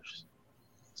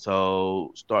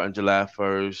 So starting July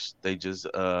 1st, they just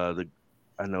I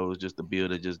know it was just a bill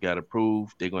that just got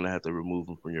approved. They're gonna have to remove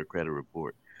them from your credit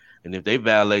report. And if they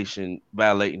violating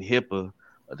HIPAA,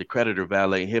 the creditor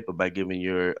violating HIPAA by giving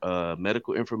your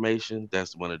medical information,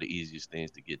 that's one of the easiest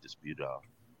things to get disputed off.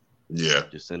 Yeah.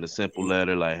 Just send a simple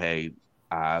letter like, hey,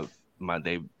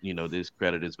 this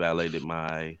creditor's violated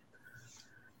my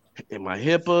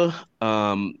HIPAA.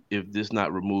 If this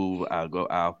not removed,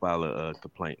 I'll file a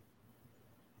complaint.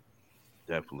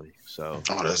 Definitely. So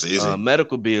that's easy.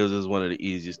 Medical bills is one of the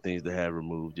easiest things to have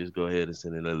removed. Just go ahead and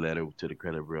send in a letter to the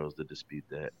credit bureaus to dispute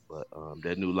that. But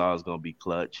that new law is gonna be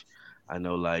clutch. I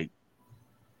know, like,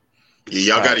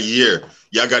 yeah, y'all got a year.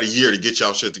 Y'all got a year to get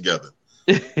y'all shit together.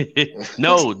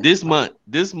 No, this month.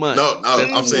 No,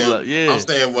 I'm saying, I'm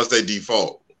saying once they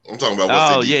default. I'm talking about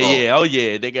once they default. Oh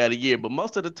yeah, they got a year. But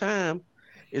most of the time,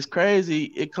 it's crazy.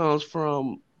 It comes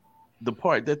from the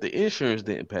part that the insurance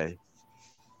didn't pay.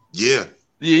 Yeah.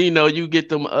 You know, you get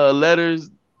them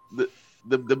letters,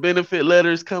 the benefit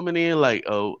letters coming in like,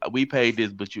 oh, we paid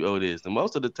this, but you owe this. And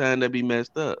most of the time, they be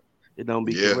messed up. It don't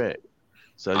be correct.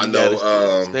 So you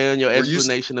gotta stay on your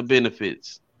explanation of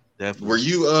benefits. Definitely.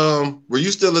 Were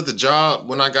you still at the job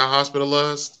when I got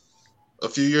hospitalized a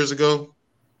few years ago?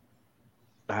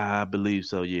 I believe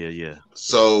so. Yeah.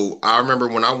 So I remember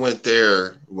when I went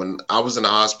there, when I was in the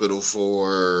hospital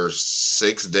for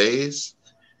 6 days,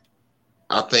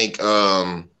 I think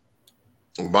my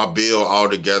bill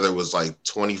altogether was like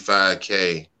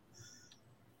 $25K.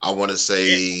 I want to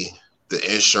say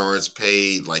the insurance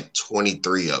paid like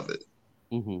 23 of it.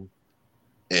 Mm-hmm.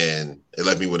 And it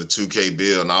left me with a $2K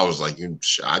bill, and I was like,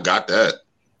 I got that.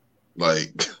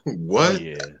 Like, what?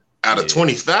 Yeah. Out of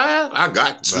 25, I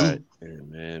got 2. Right. Yeah,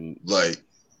 man. Like,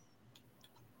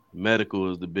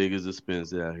 medical is the biggest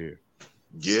expense out here.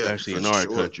 Yeah, especially in our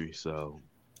country. So,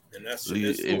 and that's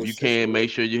if you can, make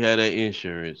sure you have that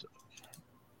insurance.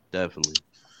 Definitely.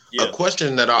 Yeah. A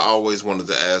question that I always wanted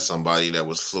to ask somebody that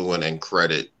was fluent in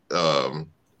credit,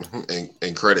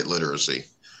 in credit literacy.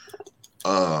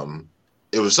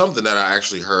 It was something that I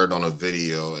actually heard on a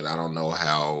video, and I don't know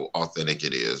how authentic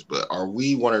it is, but are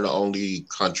we one of the only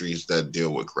countries that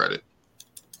deal with credit?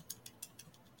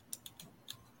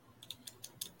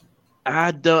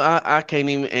 I can't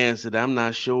even answer that. I'm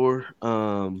not sure.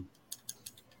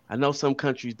 I know some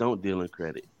countries don't deal in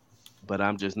credit, but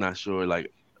I'm just not sure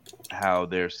like how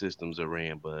their systems are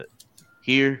ran. But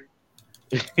here,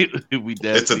 we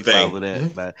definitely follow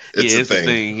that. But it's a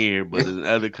thing here. But in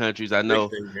other countries, I know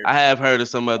I have heard of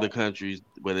some other countries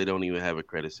where they don't even have a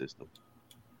credit system.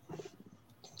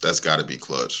 That's got to be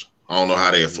clutch. I don't know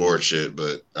how they afford shit,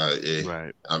 but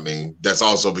right. I mean, that's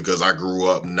also because I grew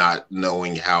up not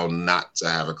knowing how not to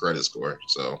have a credit score.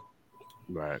 So,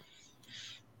 right.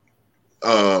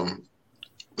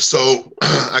 So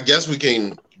I guess we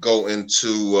can go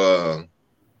into.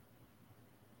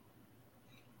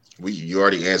 You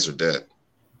already answered that.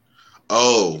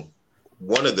 Oh,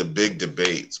 one of the big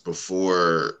debates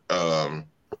before.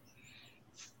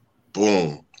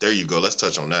 Boom. There you go. Let's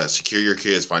touch on that. Secure your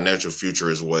kids' financial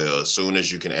future as well. As soon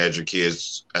as you can add your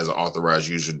kids as an authorized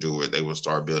user doer, they will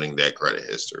start building that credit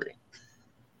history.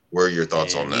 What are your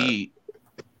thoughts on that?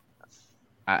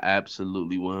 I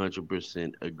absolutely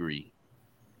 100% agree.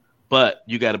 But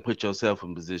you got to put yourself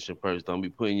in position first. Don't be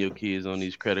putting your kids on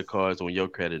these credit cards when your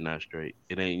credit not straight.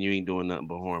 You ain't doing nothing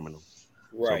but harming them.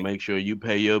 Right. So make sure you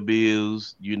pay your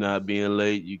bills. You're not being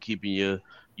late. You keeping your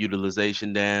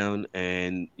utilization down.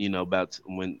 And about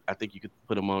when I think you could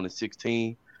put them on at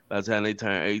 16. By the time they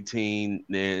turn 18,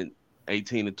 then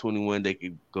 18 to 21, they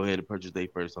could go ahead and purchase their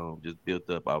first home, just built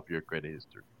up off your credit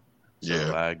history. So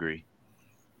yeah, I agree.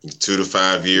 2 to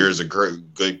 5 years of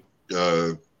good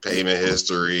payment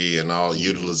history and all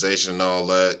utilization and all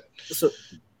that. So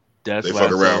that's why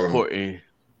it's so important.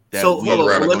 So hold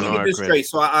on, let me get this straight.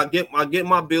 So I get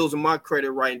my bills and my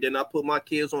credit right, and then I put my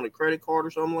kids on a credit card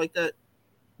or something like that.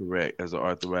 Correct. As an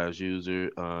authorized user,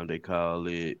 they call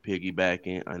it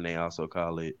piggybacking, and they also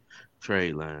call it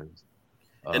trade lines.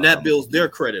 And that builds their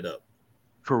credit up.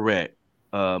 Correct.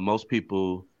 Most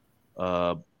people,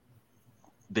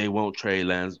 they want trade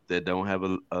lines that don't have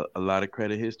a lot of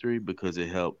credit history because it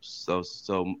helps. So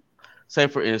say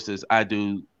for instance, I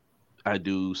do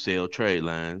sell trade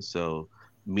lines. So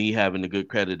me having the good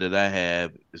credit that I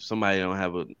have, if somebody don't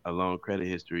have a long credit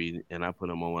history and I put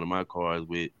them on one of my cards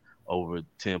with over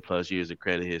 10 plus years of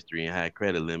credit history and high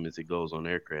credit limits, it goes on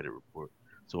their credit report.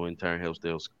 So in turn helps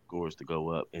their scores to go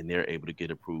up and they're able to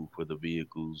get approved for the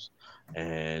vehicles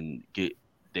and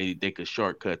they could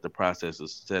shortcut the process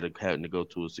instead of having to go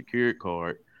to a secured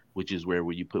card, which is where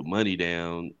you put money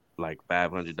down, like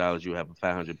 $500, you have a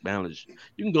 $500 balance.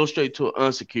 You can go straight to an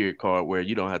unsecured card where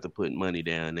you don't have to put money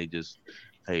down. They just,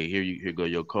 hey, here go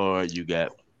your card. You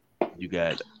got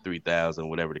 3,000,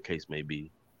 whatever the case may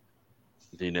be.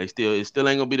 Then it still ain't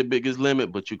gonna be the biggest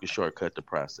limit, but you can shortcut the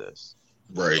process.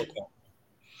 Right. Okay.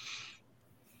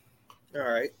 All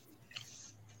right.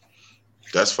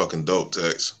 That's fucking dope,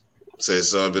 Tex.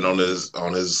 Says been on his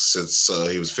since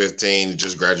he was 15.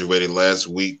 Just graduated last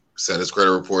week. Set his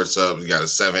credit reports up. He got a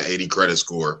 780 credit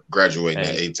score. Graduating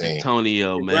at 18.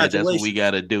 Antonio, man, that's what we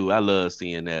gotta do. I love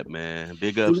seeing that, man.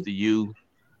 Big ups to you.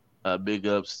 Big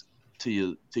ups to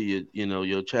your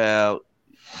your child.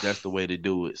 That's the way to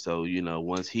do it. So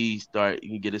once he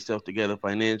can get himself together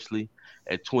financially.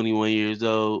 At 21 years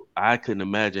old, I couldn't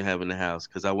imagine having a house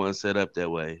because I wasn't set up that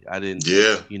way. I didn't.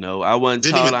 Yeah. I wasn't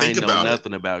taught. I didn't know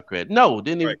nothing about credit. No,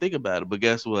 didn't even think about it. But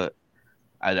guess what?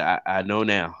 I know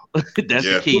now. That's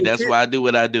the key. That's why I do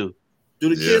what I do.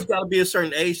 Do the kids got to be a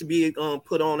certain age to be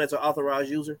put on as an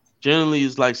authorized user? Generally,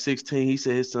 it's like 16. He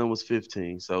said his son was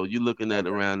 15. So you're looking at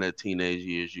around that teenage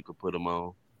years, you could put them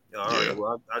on. All right.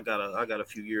 Well, I got a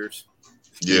few years.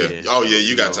 Yeah. Oh yeah,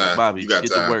 you got time. Bobby, you got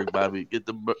get time. to work, Bobby. Get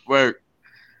to work.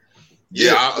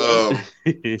 Yeah,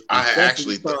 I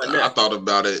actually I thought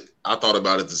about it. I thought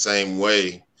about it the same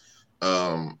way.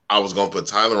 I was gonna put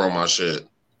Tyler on my shit,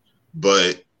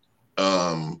 but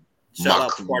shout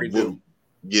out to Partyville.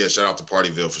 Yeah, shout out to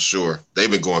Partyville for sure. They've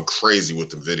been going crazy with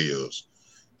the videos.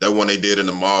 That one they did in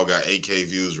the mall got 8K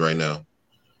views right now.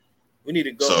 We need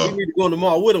to go. We need to go in the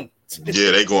mall with them.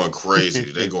 Yeah, they going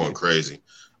crazy. They going crazy.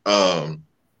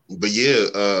 But yeah,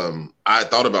 I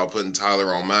thought about putting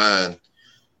Tyler on mine.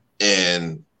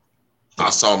 And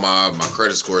I saw my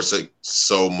credit score take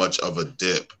so much of a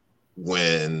dip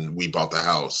when we bought the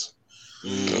house.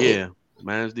 Yeah,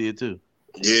 mine did too.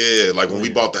 Yeah, like when we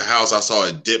bought the house, I saw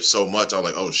it dip so much. I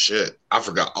was like, oh shit, I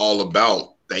forgot all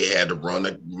about they had to run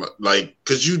like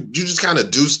because you just kind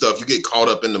of do stuff. You get caught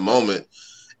up in the moment,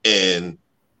 and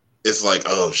it's like,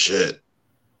 oh shit,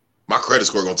 my credit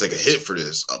score gonna take a hit for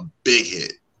this, a big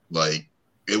hit. Like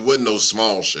it wasn't no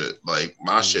small shit. Like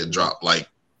my shit dropped like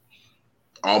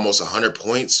almost 100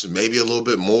 points, maybe a little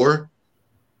bit more,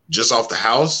 just off the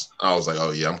house. I was like, oh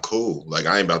yeah, I'm cool. Like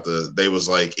I ain't about to. They was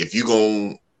like, if you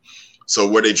gon', so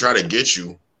where they try to get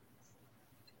you,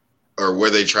 or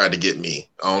where they tried to get me.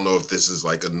 I don't know if this is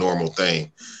like a normal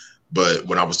thing, but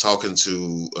when I was talking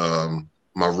to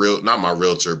not my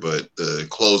realtor, but the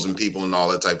closing people and all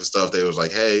that type of stuff, they was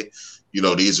like, hey,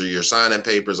 these are your signing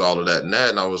papers, all of that and that.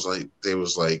 And I was like, they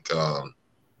was like,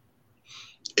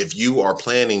 if you are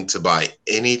planning to buy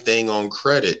anything on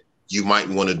credit, you might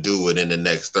want to do it in the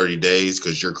next 30 days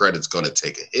because your credit's going to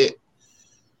take a hit.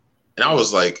 And I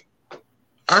was like,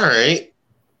 all right,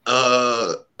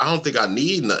 I don't think I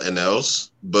need nothing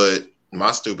else, but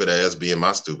my stupid ass being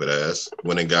my stupid ass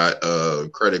when it got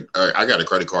credit. I got a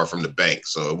credit card from the bank,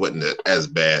 so it wasn't as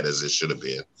bad as it should have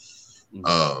been.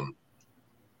 Mm-hmm.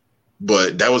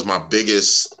 But that was my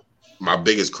biggest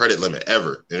credit limit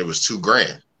ever, and it was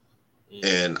 $2,000.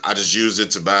 And I just used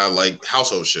it to buy like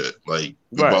household shit. Like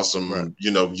we bought some,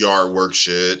 yard work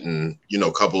shit and,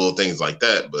 a couple of things like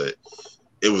that. But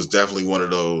it was definitely one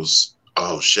of those,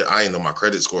 oh shit, I didn't know my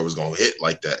credit score was gonna hit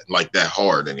like that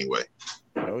hard anyway.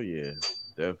 Oh yeah,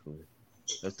 definitely.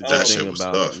 That's the That good shit thing was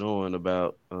about tough. knowing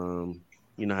about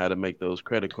how to make those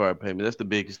credit card payments. That's the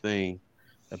biggest thing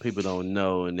that people don't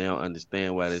know and they don't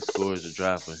understand why their scores are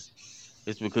dropping.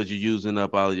 It's because you're using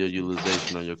up all of your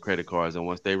utilization on your credit cards, and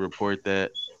once they report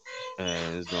that,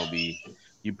 it's gonna be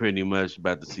you pretty much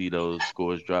about to see those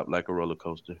scores drop like a roller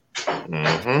coaster.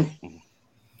 Mm-hmm.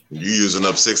 You using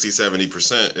up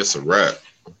 60-70%, it's a wrap.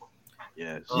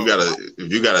 Yes.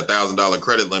 If you got $1,000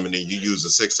 credit limit and you use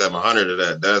a 600-700 of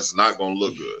that, that's not gonna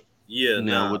look good. Yeah,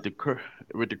 Now nah. with the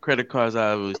credit cards,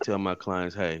 I always tell my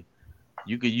clients, hey,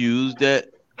 you could use that.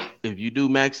 If you do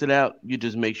max it out, you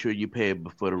just make sure you pay it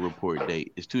before the report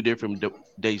date. It's two different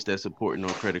dates that's important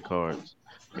on credit cards.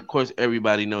 Of course,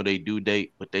 everybody know they due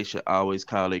date, but they should always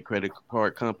call their credit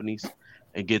card companies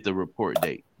and get the report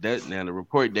date. That now the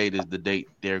report date is the date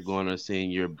they're going to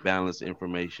send your balance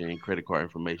information and credit card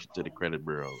information to the credit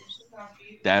bureaus.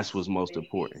 That's what's most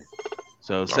important.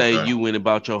 So say Okay. you went and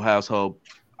bought your household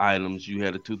items, you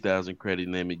had a 2,000 credit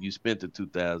limit, you spent the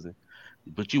 2,000,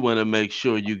 but you want to make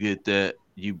sure you get that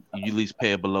you at least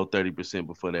pay it below 30%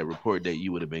 before that report date,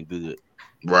 you would have been good.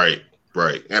 Right.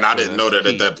 And I So didn't that's know the that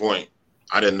at key. that point.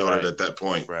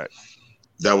 Right. Right.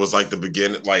 That was like the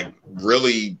beginning. Like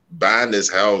really buying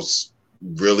this house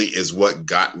really is what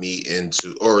got me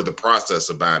into, or the process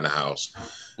of buying the house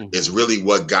is really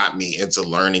what got me into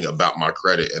learning about my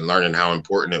credit and learning how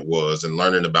important it was and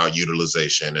learning about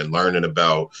utilization and learning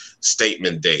about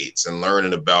statement dates and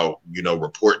learning about,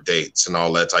 report dates and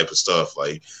all that type of stuff.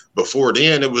 Like before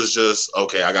then it was just,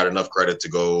 okay, I got enough credit to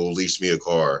go lease me a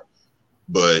car,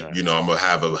 but Right. I'm gonna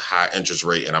have a high interest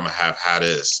rate and I'm gonna have high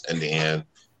this. And then,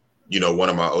 one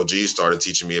of my OGs started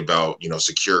teaching me about,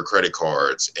 secure credit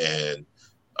cards and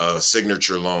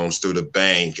signature loans through the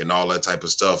bank and all that type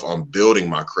of stuff on building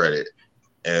my credit.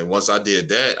 And once I did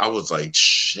that, I was like,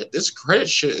 shit, this credit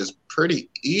shit is pretty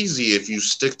easy if you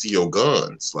stick to your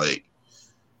guns. Like,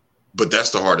 but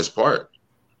that's the hardest part.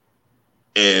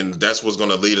 And that's what's going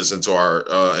to lead us into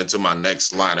into my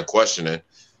next line of questioning.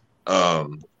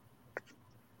 Because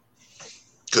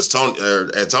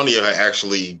Antonio had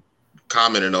actually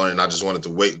commented on it, and I just wanted to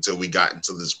wait until we got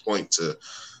into this point to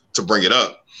bring it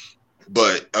up.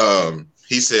 But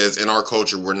he says, in our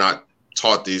culture, we're not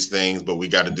taught these things, but we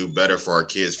got to do better for our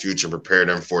kids' future, prepare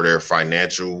them for their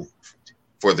financial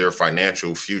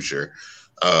future,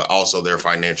 also their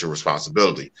financial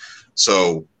responsibility.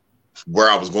 So where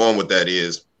I was going with that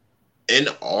is, in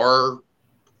our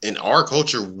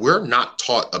culture, we're not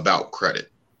taught about credit.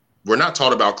 We're not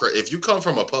taught about credit. If you come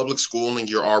from a public schooling,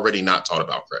 you're already not taught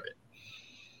about credit.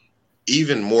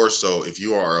 Even more so, if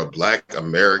you are a Black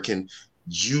American,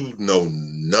 you know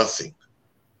nothing,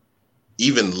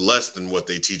 even less than what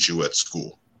they teach you at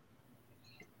school.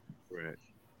 Right.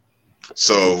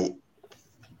 So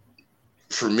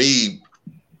for me,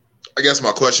 I guess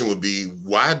my question would be,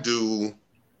 why do,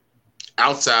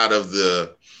 outside of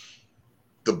the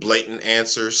blatant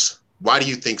answers, why do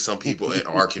you think some people in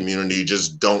our community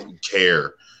just don't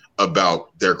care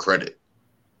about their credit?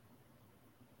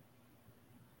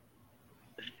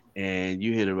 And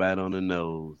you hit it right on the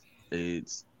nose.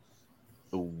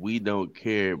 We don't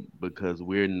care because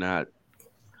we're not.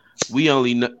 We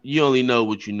only know you only know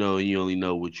what you know, and you only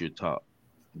know what you're taught.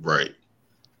 Right.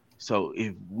 So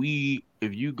if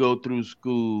you go through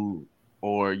school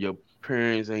or your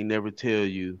parents ain't never tell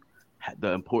you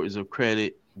the importance of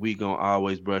credit, we gonna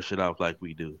always brush it off like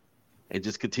we do, and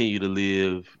just continue to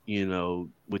live,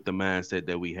 with the mindset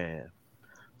that we have.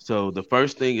 So the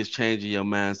first thing is changing your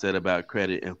mindset about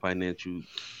credit and financial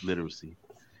literacy.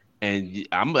 And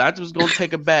I just gonna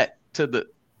take it back to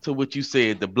what you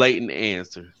said, the blatant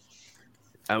answer.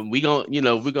 And we're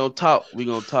gonna talk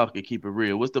and keep it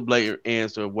real. What's the blatant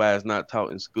answer of why it's not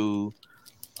taught in school?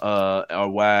 Or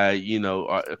why,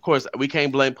 of course we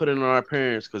can't put it on our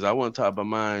parents, because I want to talk about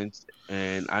mine,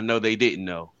 and I know they didn't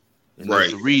know. And Right.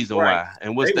 There's the reason why.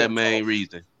 And what's that main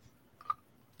reason?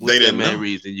 What's They that didn't main know.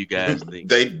 reason you guys think?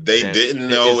 They didn't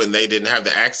know, and they didn't have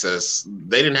the access.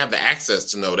 They didn't have the access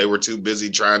to know. They were too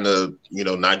busy trying to,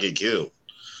 not get killed.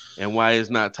 And why it's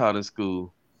not taught in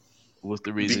school? What's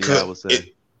the reason y'all would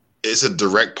say? It's a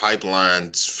direct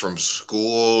pipeline from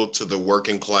school to the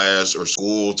working class or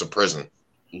school to prison.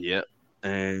 Yep.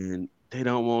 And they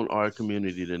don't want our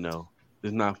community to know.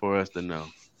 It's not for us to know.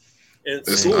 And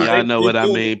y'all know what I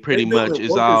mean. Pretty much,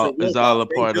 it's all a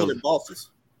part of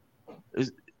bosses.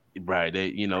 Right,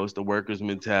 it's the workers'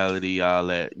 mentality, all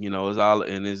that. It's all,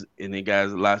 and it got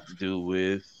a lot to do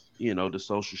with the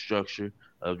social structure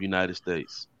of the United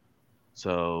States.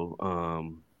 So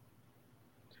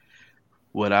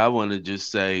What I want to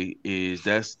just say is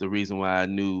that's the reason why I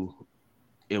knew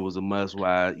it was a must.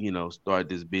 Why start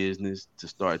this business to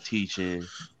start teaching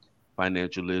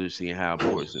financial literacy and how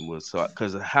important it was. So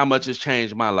because of how much has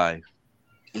changed my life.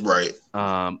 Right.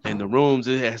 And the rooms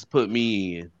it has put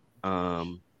me in. Yeah,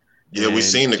 we've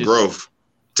seen the just, growth.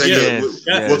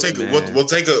 We'll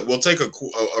take a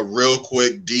real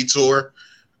quick detour.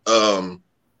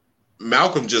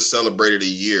 Malcolm just celebrated a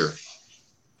year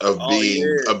of being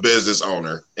a business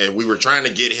owner, and we were trying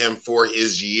to get him for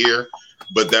his year,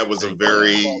 but that was a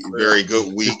very, very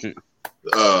good week.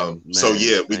 So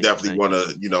yeah, we definitely want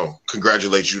to,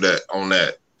 congratulate you on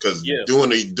that, because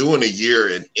doing a year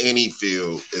in any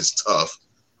field is tough.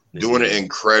 Doing it in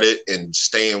credit and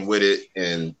staying with it,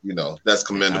 and that's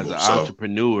commendable. As an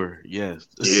entrepreneur, yes.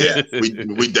 Yeah,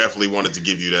 we definitely wanted to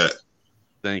give you that.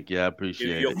 Thank you, I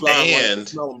appreciate it.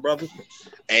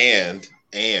 And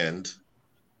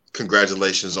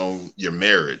congratulations on your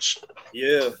marriage.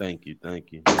 Yeah, thank you.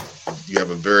 You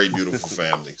have a very beautiful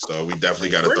family, so we definitely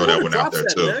got to throw that one out there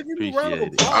too.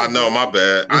 Appreciate it. I know, my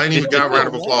bad. I ain't even got a round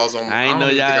of applause on. I ain't know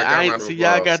y'all.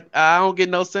 I don't get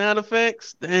no sound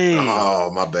effects. Dang.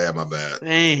 Oh, my bad.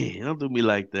 Dang, don't do me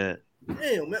like that.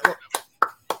 Damn, man.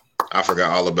 I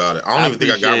forgot all about it. I don't even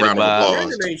think I got a round of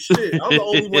applause. Ain't shit. I'm the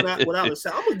only one without a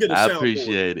sound. I'm gonna get a sound. I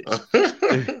appreciate it.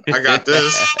 I got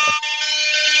this.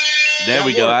 There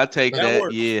we go. I take that.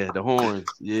 Works. Yeah, the horns.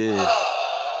 Yeah.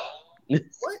 I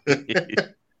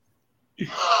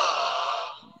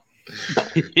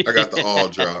got the all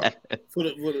drop. For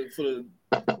the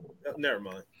never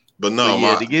mind. But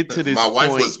no, to get to this my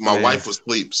wife was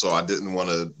asleep, so I didn't want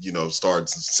to, start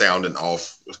sounding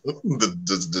off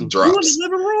the drops. You in the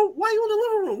living room? Why you in the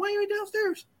living room? Why you ain't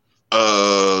downstairs?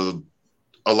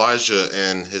 Elijah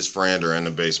and his friend are in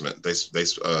the basement. They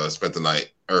spent the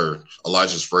night, or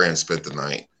Elijah's friend spent the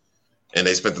night, and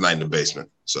they spent the night in the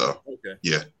basement. So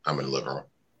yeah, I'm in the living room.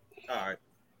 All right.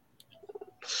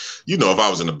 If I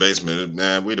was in the basement,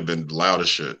 man, we'd have been loud as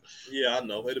shit. Yeah, I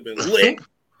know. It'd have been lit.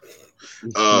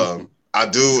 I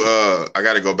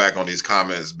got to go back on these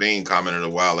comments. Bean commented a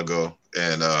while ago,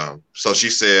 and so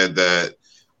she said that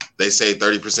they say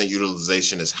 30%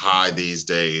 utilization is high these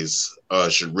days.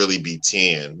 Should really be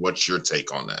 10. What's your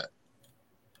take on that?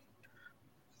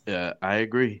 Yeah, I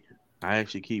agree. I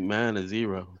actually keep mine at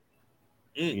 0.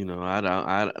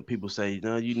 People say,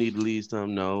 you need to leave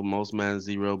some. No, most mine is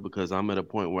 0 because I'm at a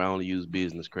point where I only use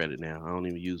business credit now. I don't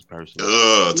even use personal.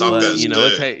 Hold on.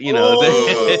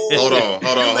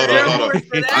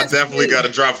 I definitely got to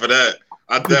drop for that.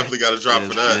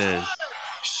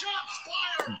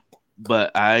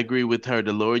 But I agree with her.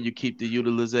 The lower you keep the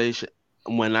utilization,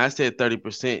 when I said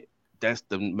 30%, that's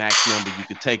the max number you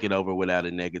could take it over without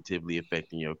it negatively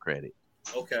affecting your credit.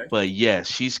 Okay. But yes,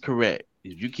 she's correct.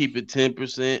 If you keep it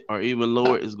 10% or even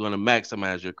lower, it's going to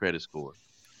maximize your credit score.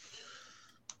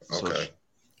 Okay. So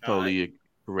totally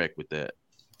correct with that.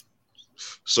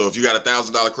 So if you got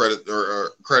 $1,000 credit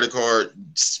or credit card,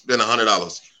 spend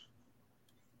 $100.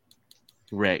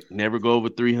 Correct. Never go over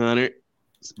 300.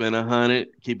 Spend 100.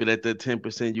 Keep it at that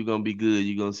 10%. You're gonna be good.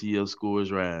 You're gonna see your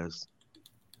scores rise.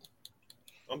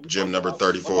 Gym number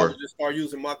 34. I'm just start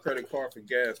using my credit card for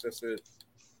gas. That's it.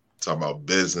 Talking about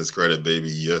business credit,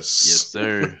 baby. Yes,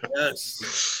 sir.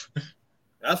 Yes.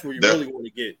 That's where you really want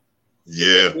to get.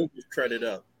 Yeah. Business credit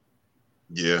up.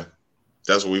 Yeah.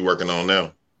 That's what we're working on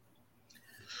now.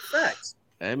 Facts.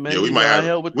 Hey, man, yeah, we might have.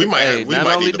 Not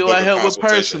only do I help with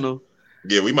personal.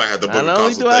 Yeah, we might have to book a consultation. Not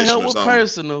only do I help with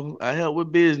personal, I help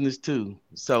with business too.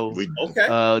 So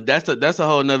that's a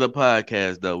whole nother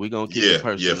podcast though. We're gonna keep it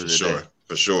personal. Yeah,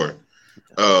 for sure.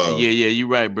 You're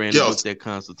right, Brandon. With that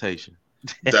consultation.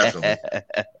 Definitely.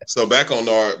 So back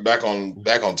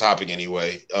on topic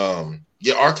anyway.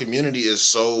 Our community is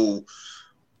so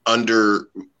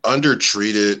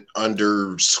undertreated,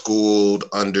 under-schooled,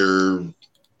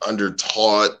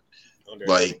 under-taught.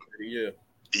 Like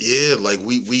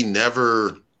we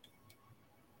never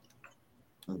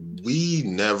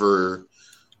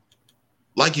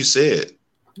like you said,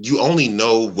 you only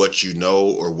know what you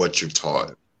know or what you're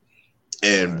taught.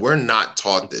 And we're not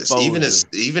taught this. Even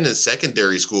in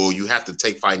secondary school, you have to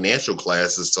take financial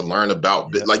classes to learn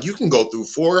about like you can go through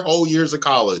 4 whole years of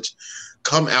college,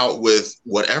 come out with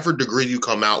whatever degree you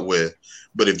come out with.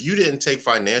 But if you didn't take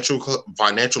financial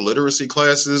literacy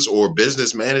classes or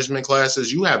business management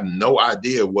classes, you have no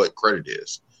idea what credit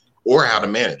is or how to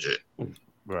manage it.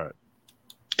 Right.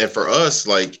 And for us,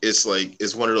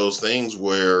 it's one of those things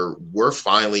where we're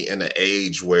finally in an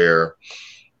age where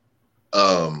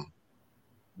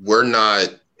we're not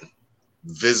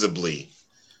visibly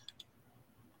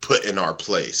put in our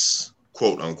place,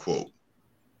 quote unquote.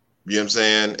 You know what I'm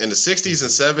saying? In the 60s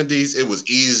and 70s, it was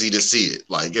easy to see it.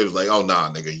 Like, it was like, oh,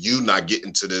 nah, nigga, you not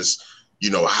getting to this,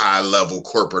 high level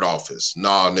corporate office.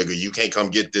 Nah, nigga, you can't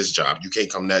come get this job. You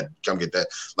can't come get that.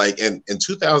 Like, in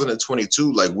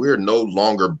 2022, like, we're no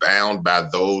longer bound by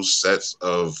those sets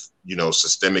of,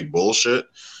 systemic bullshit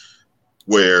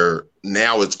where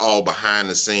now it's all behind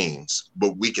the scenes,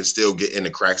 but we can still get in the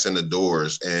cracks in the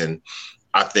doors. And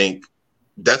I think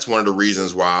that's one of the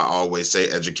reasons why I always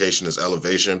say education is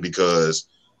elevation, because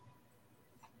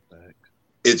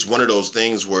it's one of those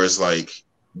things where it's like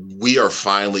we are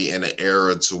finally in an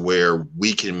era to where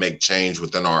we can make change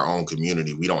within our own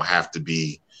community. We don't have to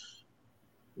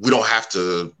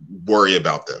worry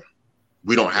about them.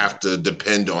 We don't have to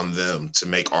depend on them to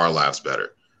make our lives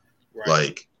better. Right.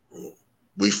 Like,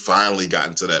 we finally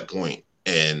gotten to that point,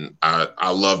 and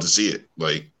I love to see it.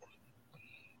 Like,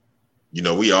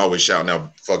 we always shouting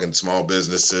out fucking small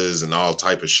businesses and all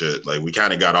type of shit. Like, we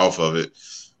kind of got off of it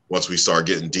once we start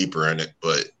getting deeper in it,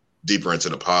 but deeper into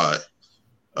the pod.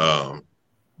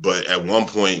 But at one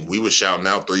point we was shouting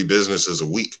out 3 businesses a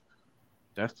week.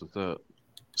 That's what's up.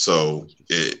 So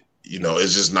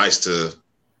it's just nice to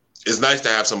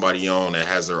have somebody on that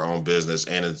has their own business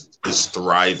and is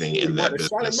thriving in that business.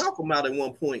 Shouted Malcolm out at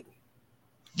one point.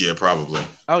 Yeah, probably.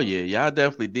 Oh yeah, y'all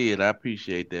definitely did. I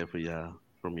appreciate that from y'all.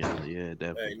 Yeah,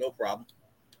 definitely. Hey, no problem.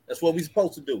 That's what we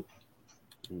supposed to do.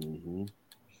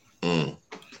 Mm-hmm.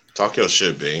 Talk your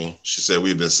shit, Bean. She said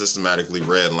we've been systematically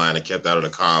redlined and kept out of the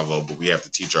convo, but we have to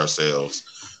teach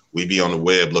ourselves. We be on the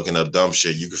web looking up dumb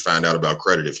shit. You can find out about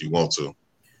credit if you want to.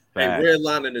 Hey,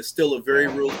 redlining is still a very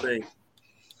real thing.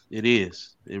 It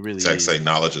is. It really is. Say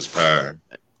knowledge is power.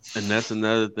 And that's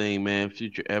another thing, man.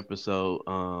 Future episode.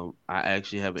 I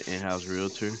actually have an in-house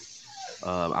realtor.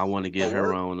 I want to get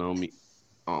her on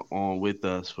with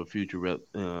us for future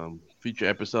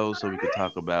episodes, so we could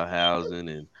talk about housing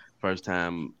and first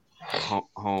time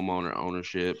homeowner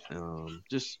ownership.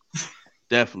 Just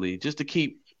definitely just to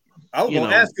keep. I was going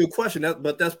to ask you a question,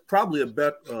 but that's probably a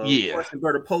better question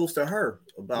better posed to her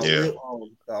about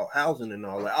housing and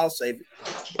all that. I'll save it.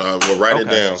 Well, write it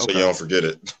down so you don't forget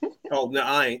it. Oh no,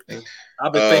 I ain't.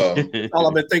 I've been all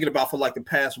I've been thinking about for like the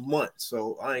past month,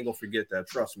 so I ain't gonna forget that.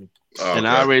 Trust me. Okay. And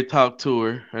I already talked to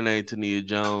her. Her name Tania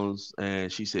Jones, and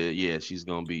she said, "Yeah, she's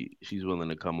willing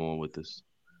to come on with us."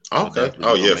 Okay.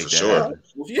 Oh yeah, for sure.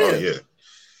 Yeah.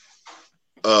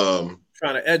 Oh yeah.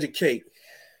 Trying to educate.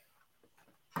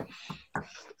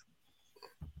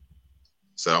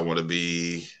 So I want to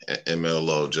be an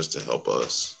MLO just to help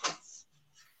us.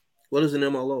 What is an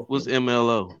MLO? What's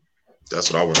MLO?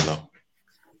 That's what I want to know.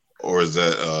 Or is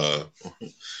that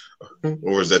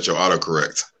your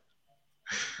autocorrect?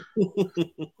 Don't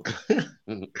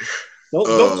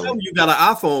tell me you got an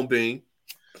iPhone, Bean.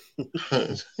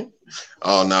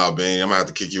 Oh no, Bean! I'm gonna have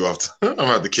to kick you off. I'm gonna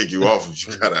have to kick you off if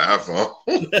you got an iPhone.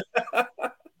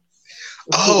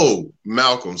 Oh,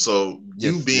 Malcolm. So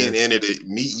you being in it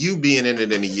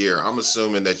in a year, I'm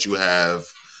assuming that you have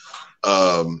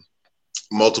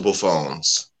multiple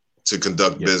phones to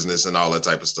conduct business and all that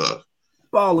type of stuff.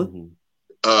 Balling.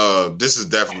 This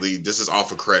is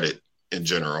off of credit in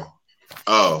general.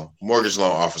 Oh, mortgage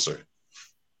loan officer.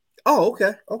 Oh,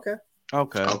 okay.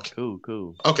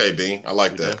 Cool. Okay, Bean, I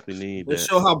like that. Definitely need that.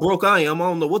 Show how broke I am. I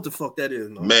don't know what the fuck that is.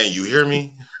 No. Man, you hear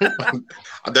me? I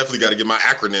definitely got to get my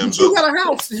acronyms. You got a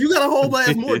house. You got a whole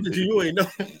ass mortgage. You ain't know.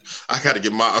 I got to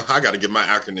get my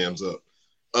acronyms up.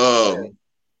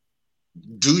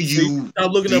 Do you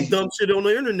stop looking up dumb shit on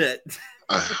the internet?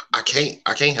 I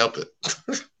can't help it.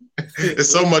 It's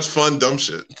so much fun, dumb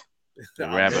shit.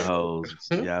 Rabbit holes.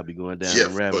 Y'all be going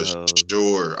down rabbit holes.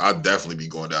 Sure, I'll definitely be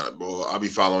going down it, boy. I'll be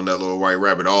following that little white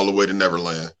rabbit all the way to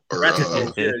Neverland. Or, ratchet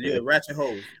holes. Yeah, ratchet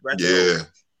holes. Ratchet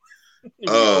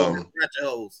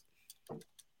holes.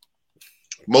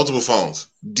 Multiple phones.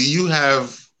 Do you like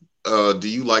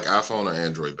iPhone or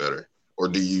Android better? Or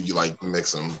do you like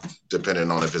mix them depending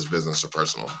on if it's business or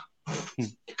personal?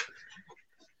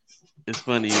 It's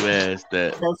funny you asked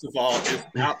that. First of all, it's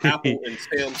Apple and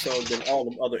Samsung than all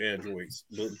them other Androids.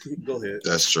 But go ahead.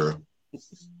 That's true.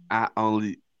 I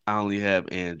only have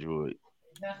Android.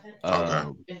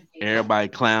 Everybody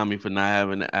clown me for not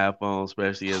having an iPhone,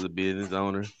 especially as a business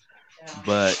owner.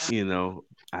 But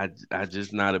I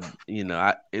just not a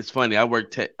it's funny. I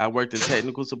worked in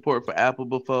technical support for Apple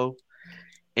before,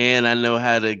 and I know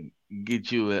how to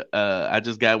get you I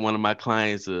just got one of my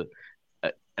clients a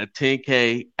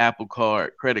 $10K Apple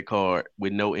credit card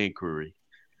with no inquiry,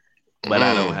 but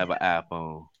I don't have an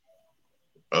iPhone.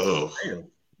 Oh.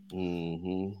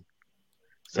 Mm-hmm.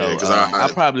 So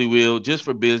I probably will, just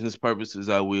for business purposes.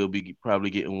 I will be probably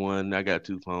getting one. I got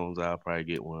 2 phones. I'll probably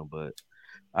get one, but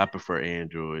I prefer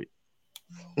Android.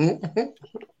 I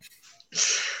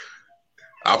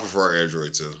prefer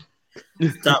Android too.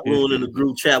 Stop ruining the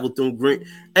group chat with them green.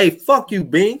 Hey, fuck you,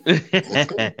 Bing.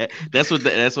 That's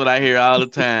what I hear all the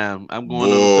time. I'm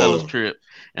going on a fellas trip,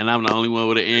 and I'm the only one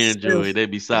with an Android. They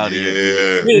be salty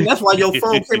at me. Man, that's why your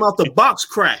phone came out the box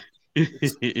crack.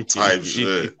 Type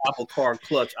shit. Apple Card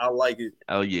clutch. I like it.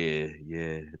 Oh yeah,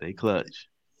 they clutch.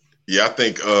 Yeah, I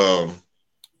think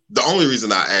the only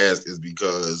reason I asked is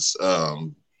because I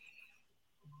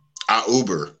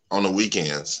Uber on the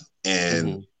weekends,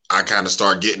 and I kind of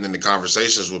start getting into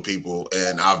conversations with people,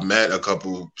 and I've met a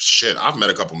couple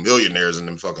millionaires in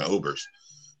them fucking Ubers.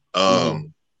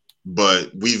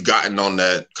 But we've gotten on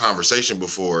that conversation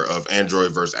before of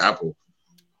Android versus Apple,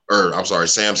 or I'm sorry,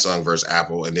 Samsung versus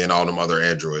Apple, and then all them other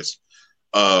Androids.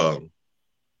 But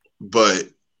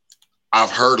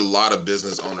I've heard a lot of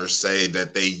business owners say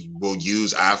that they will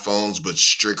use iPhones, but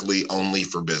strictly only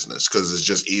for business because it's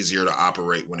just easier to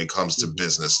operate when it comes to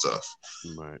business stuff.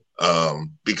 Right.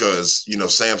 Because, you know,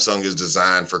 Samsung is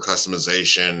designed for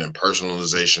customization and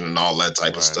personalization and all that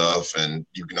type of stuff. And,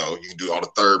 you know, you can do all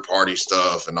the third party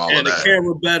stuff and all of that. And the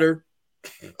camera better.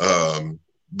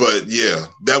 But yeah,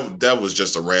 that was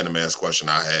just a random ass question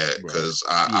I had because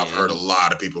I've heard a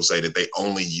lot of people say that they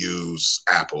only use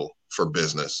Apple for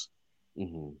business.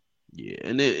 Yeah,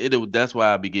 and it that's why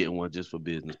I'll be getting one just for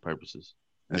business purposes.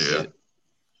 That's it.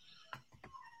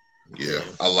 Yeah,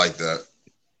 I like that.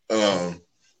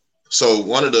 So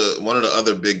one of the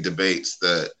other big debates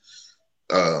that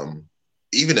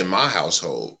even in my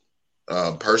household,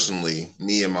 personally,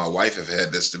 me and my wife have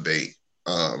had this debate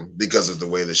because of the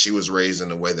way that she was raised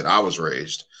and the way that I was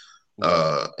raised.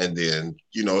 And then,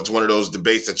 you know, it's one of those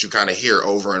debates that you kind of hear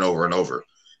over and over and over.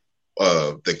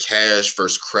 The cash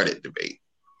versus credit debate,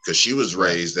 because she was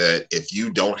raised that if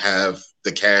you don't have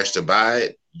the cash to buy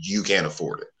it, you can't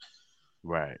afford it.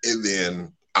 Right. And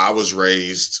then I was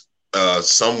raised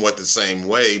somewhat the same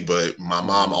way, but my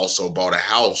mom also bought a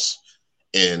house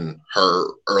in her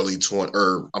her late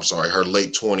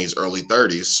 20s, early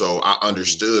 30s. So I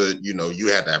understood, you know, you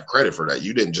had to have credit for that.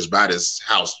 You didn't just buy this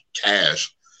house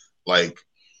cash.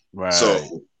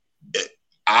 So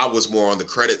I was more on the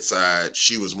credit side.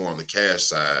 She was more on the cash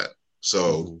side.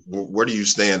 So where do you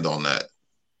stand on that?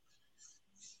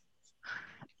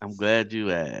 I'm glad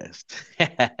you asked.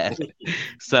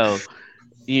 So,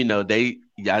 you know,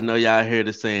 I know y'all hear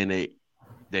the saying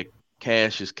that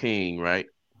cash is king, right?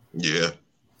 Yeah.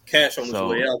 Cash on his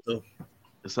way out though.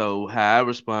 So how I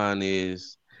respond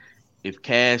is, if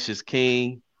cash is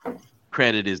king,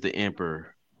 credit is the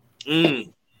emperor.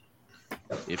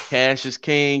 If cash is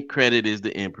king, credit is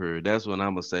the emperor. That's what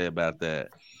I'm gonna say about that.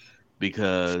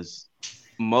 Because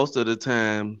most of the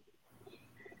time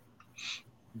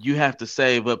you have to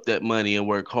save up that money and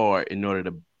work hard in order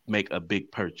to make a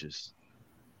big purchase.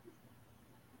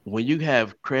 When you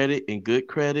have credit and good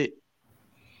credit,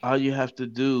 all you have to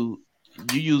do,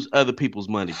 you use other people's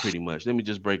money pretty much. Let me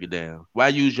just break it down. Why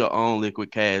use your own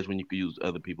liquid cash when you can use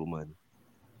other people's money?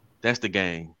 That's the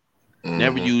game.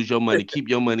 Never use your money. Keep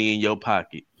your money in your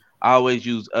pocket. Always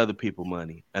use other people's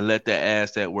money and let that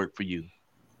asset work for you.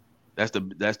 That's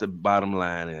the bottom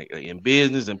line in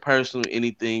business and personal,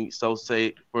 anything. So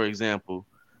say, for example,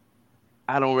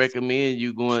 I don't recommend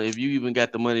you going, if you even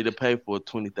got the money to pay for a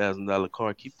 $20,000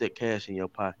 car, keep that cash in your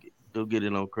pocket. Go get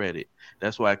it on credit.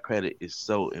 That's why credit is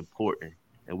so important.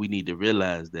 And we need to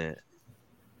realize that.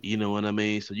 You know what I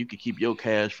mean? So you can keep your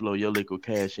cash flow, your liquid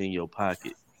cash in your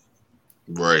pocket.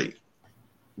 Right.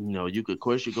 You know, of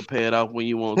course you can pay it off when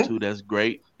you want to. That's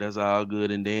great. That's all good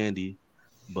and dandy.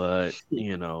 But,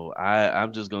 you know,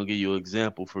 I'm just going to give you an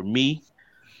example. For me,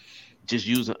 just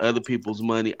using other people's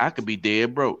money, I could be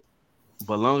dead broke.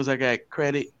 But as long as I got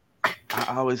credit,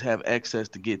 I always have access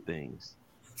to get things.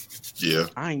 Yeah.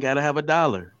 I ain't got to have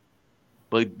 $1.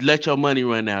 But let your money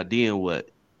run out, then what?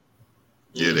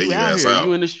 Yeah, they out here.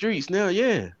 You in the streets now,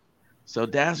 yeah. So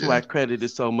that's why credit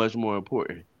is so much more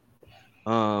important.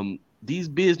 These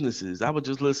businesses, I was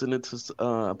just listening to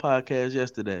a podcast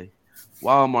yesterday.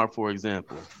 Walmart, for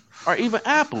example, or even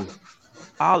Apple,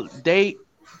 they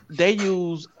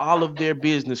use all of their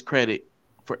business credit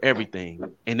for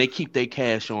everything, and they keep their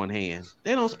cash on hand.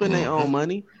 They don't spend their own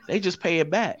money; they just pay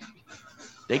it back.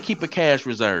 They keep a cash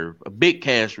reserve, a big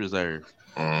cash reserve.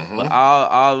 But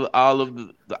all of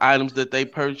the items that they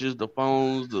purchase, the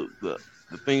phones, the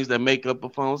things that make up the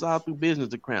phones, all through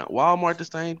business account. Walmart, the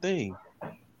same thing,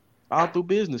 all through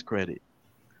business credit.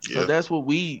 So that's what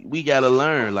we gotta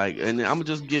learn. Like, and I'm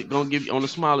just gonna give you on a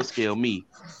smaller scale. Me,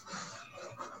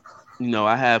 you know,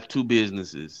 I have 2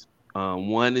 businesses.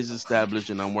 One is established,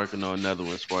 and I'm working on another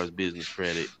one as far as business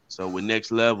credit. So with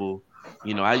Next Level,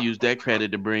 I use that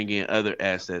credit to bring in other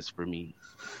assets for me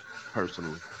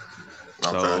personally.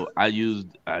 Okay. So I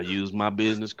used my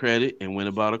business credit and went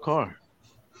and bought a car,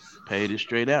 paid it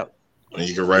straight out. And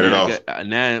you can write it off. I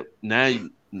now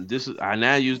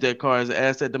use that car as an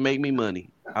asset to make me money.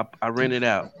 I rent it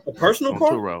out. A personal on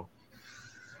car? Turo.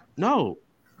 No,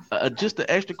 just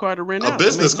the extra car to rent A out.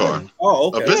 business car. Money. Oh,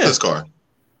 okay. A business car.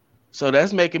 So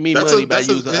that's making me money by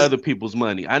using other people's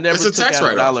money. I never took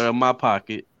out a dollar in my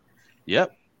pocket.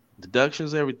 Yep.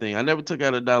 Deductions, everything. I never took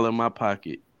out a dollar in my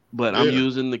pocket, but I'm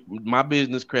using my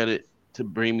business credit to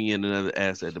bring me in another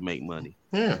asset to make money.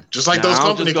 Yeah, just like those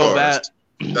company cars.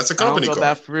 That's a company car. I don't go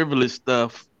buy frivolous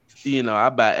stuff. I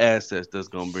buy assets that's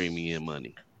gonna bring me in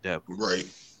money. Definitely. Right.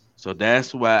 So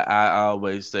that's why I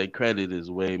always say credit is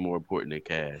way more important than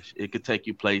cash. It could take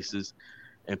you places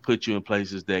and put you in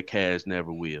places that cash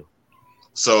never will.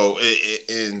 So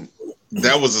and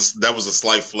that was a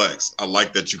slight flex. I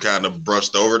like that you kind of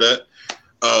brushed over that.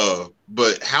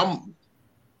 But how,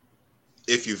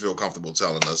 if you feel comfortable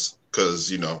telling us,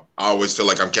 because I always feel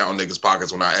like I'm counting niggas'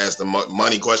 pockets when I ask them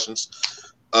money questions.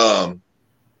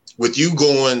 With you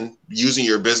using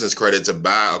your business credit to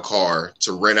buy a car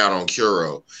to rent out on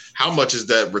Turo, how much is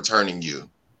that returning you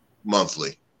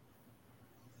monthly?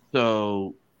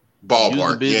 So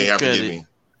ballpark, you ain't have to give me.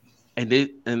 And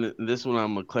this one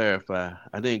I'm gonna clarify.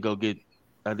 I didn't go get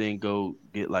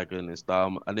like an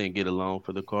installment. I didn't get a loan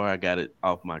for the car. I got it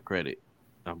off my credit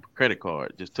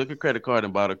card. Just took a credit card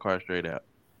and bought a car straight out.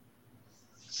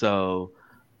 So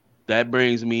that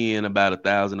brings me in about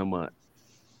 $1,000 a month.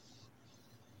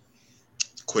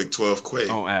 Quick 12 quick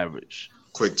on average.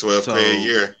 Quick 12 a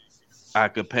year. I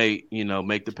could pay,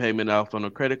 make the payment off on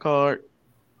a credit card,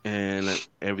 and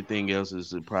everything else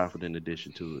is a profit in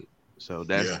addition to it. So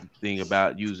that's the thing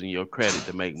about using your credit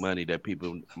to make money that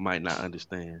people might not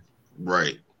understand.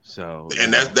 Right. So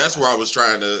and that's where I was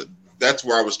trying to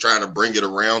bring it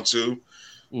around to.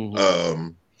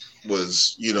 Mm-hmm.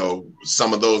 Was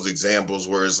some of those examples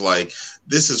where it's like,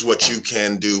 this is what you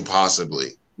can do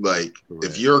possibly. Like, correct.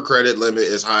 If your credit limit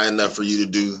is high enough for you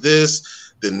to do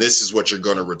this, then this is what you're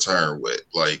going to return with.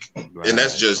 Like, right. And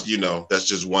that's just, that's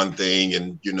just one thing.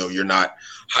 And, you're not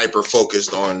hyper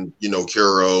focused on,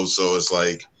 Turo. So it's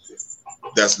like,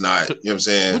 that's not, you know what I'm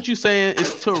saying? What you saying?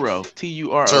 It's Turo,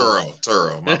 Turo.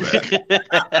 Turo, my bad.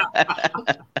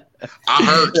 I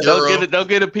heard Turo. Don't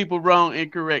get the people wrong,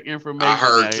 incorrect information. I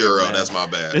heard Turo. That's my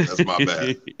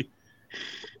bad.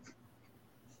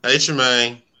 Hey,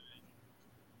 Tremaine.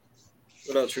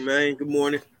 What up, Tremaine? Good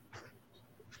morning.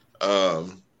 What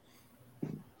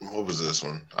was this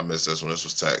one? I missed this one. This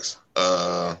was text.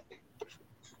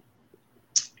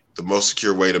 The most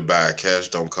secure way to buy cash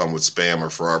don't come with spam or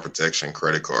fraud protection.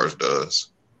 Credit cards does.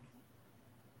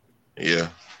 Yeah,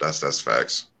 that's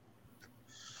facts.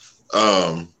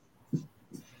 We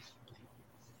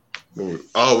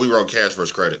wrote cash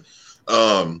versus credit.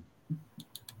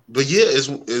 But yeah, it's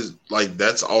like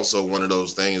that's also one of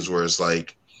those things where it's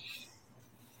like,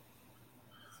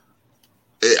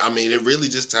 it really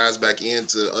just ties back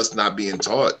into us not being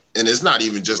taught, and it's not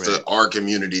even just our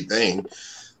community thing.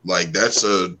 Like that's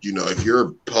if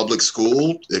you're public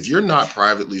school, if you're not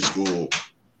privately schooled.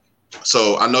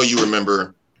 So I know you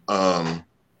remember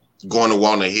going to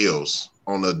Walnut Hills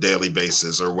on a daily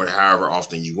basis or however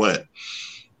often you went.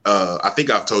 I think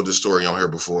I've told this story on here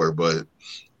before, but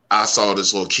I saw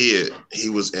this little kid. He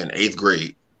was in 8th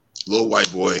grade, little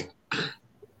white boy,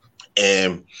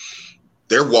 and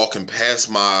they're walking past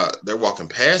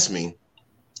me,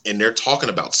 and they're talking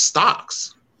about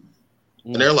stocks.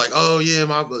 And they're like, "Oh yeah,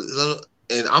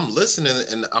 and I'm listening,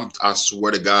 and I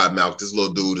swear to God, Malk, this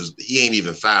little dude he ain't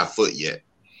even 5 foot yet.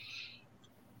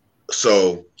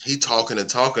 So he talking,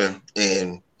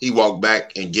 and he walked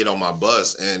back and get on my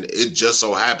bus, and it just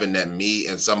so happened that me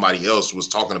and somebody else was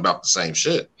talking about the same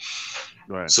shit.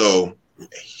 Right. So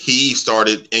he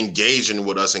started engaging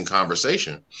with us in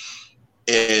conversation,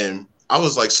 and I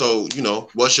was like, "So,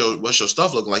 what's your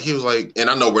stuff looking like?" He was like, and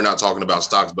I know we're not talking about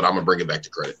stocks, but I'm gonna bring it back to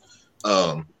credit.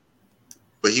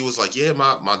 But he was like, "Yeah,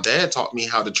 my dad taught me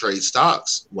how to trade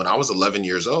stocks when I was 11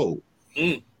 years old."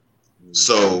 Mm.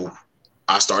 So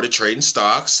I started trading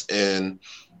stocks, and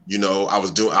I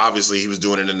was doing. Obviously, he was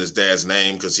doing it in his dad's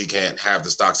name because he can't have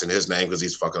the stocks in his name because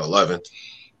he's fucking 11.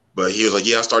 But he was like,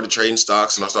 "Yeah, I started trading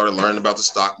stocks, and I started learning about the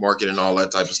stock market and all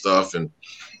that type of stuff." And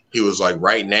he was like,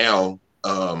 "Right now,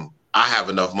 I have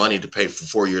enough money to pay for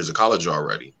 4 years of college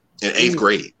already in 8th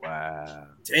grade." Wow.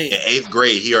 Damn. In 8th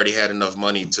grade, he already had enough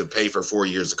money to pay for 4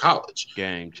 years of college.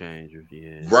 Game changer,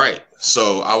 yeah. Right.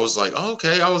 So I was like, oh,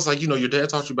 okay. I was like, your dad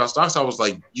taught you about stocks. I was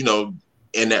like,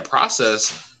 in that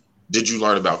process, did you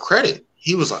learn about credit?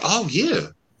 He was like, oh yeah.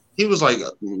 He was like,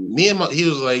 he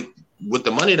was like, with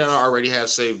the money that I already have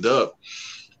saved up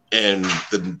and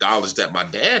the knowledge that my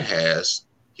dad has,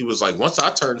 he was like, once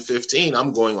I turn 15,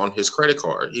 I'm going on his credit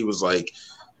card. He was like,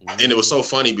 and it was so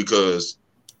funny because,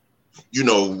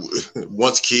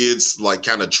 once kids like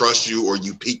kind of trust you or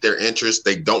you pique their interest,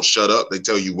 they don't shut up. They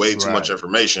tell you way too much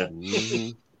information.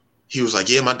 Mm-hmm. He was like,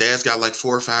 yeah, my dad's got like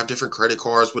 4 or 5 different credit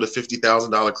cards with a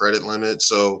 $50,000 credit limit.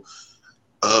 So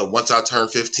once I turn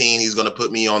 15, he's going to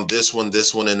put me on this one,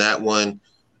 and that one.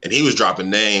 And he was dropping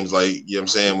names like, you know what I'm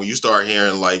saying? When you start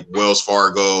hearing like Wells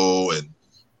Fargo and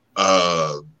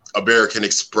American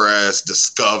Express,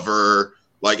 Discover,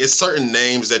 like it's certain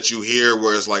names that you hear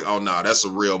where it's like, oh, no, that's a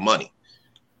real money.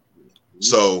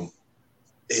 So,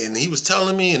 and he was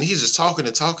telling me, and he's just talking,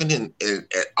 and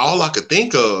all I could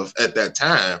think of at that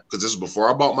time, because this was before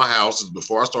I bought my house, this was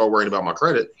before I started worrying about my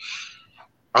credit,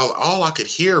 all I could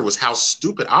hear was how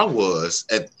stupid I was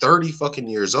at 30 fucking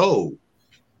years old.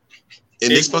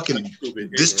 And this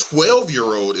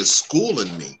 12-year-old is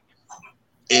schooling me.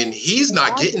 And he's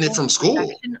not getting it from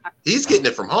school. He's getting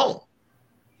it from home.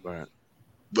 Right.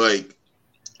 Like,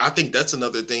 I think that's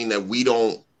another thing that we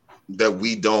don't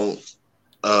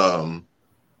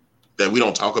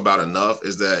talk about enough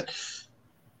is that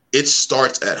it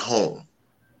starts at home.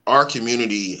 Our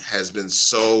community has been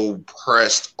so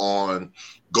pressed on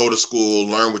go to school,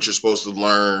 learn what you're supposed to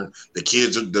learn. The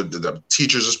kids, the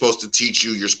teachers are supposed to teach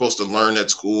you. You're supposed to learn at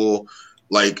school.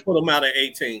 Like, put them out at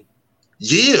 18.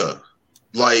 Yeah.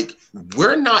 Like,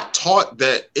 we're not taught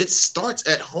that it starts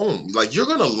at home. Like, you're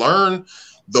going to learn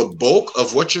the bulk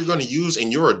of what you're going to use in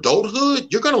your adulthood.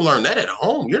 You're going to learn that at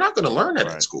home. You're not going to learn that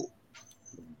at school.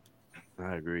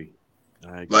 I agree.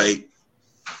 Like,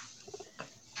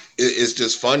 it's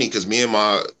just funny because me and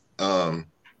my,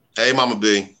 hey, Mama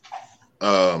B,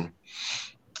 but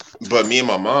me and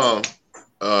my mom,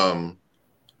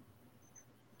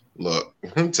 look,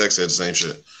 Tex said the same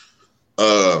shit.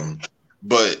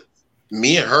 But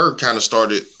me and her kind of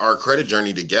started our credit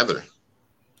journey together.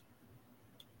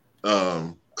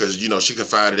 Because, she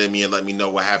confided in me and let me know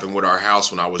what happened with our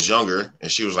house when I was younger.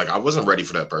 And she was like, I wasn't ready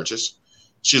for that purchase.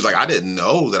 She was like, I didn't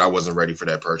know that I wasn't ready for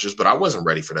that purchase, but I wasn't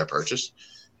ready for that purchase.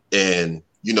 And,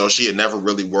 she had never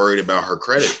really worried about her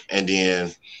credit. And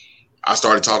then I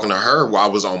started talking to her while I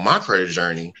was on my credit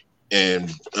journey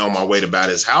and on my way to buy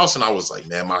this house. And I was like,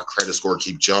 man, my credit score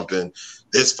keep jumping.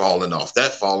 This falling off,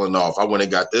 that falling off. I went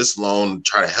and got this loan to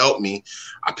try to help me.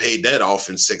 I paid that off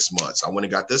in 6 months. I went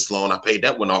and got this loan. I paid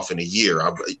that one off in a year.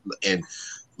 And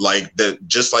like that,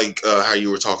 just like how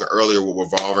you were talking earlier with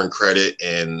revolving credit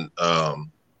and the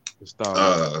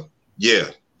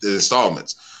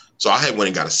installments. So I had went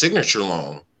and got a signature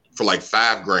loan for like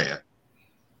 $5,000.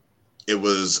 It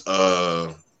was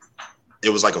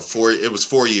like 4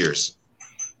 years.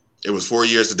 It was 4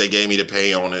 years that they gave me to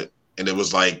pay on it. And it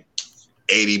was like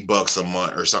 $80 a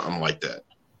month or something like that.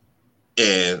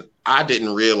 And I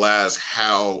didn't realize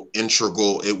how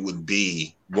integral it would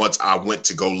be once I went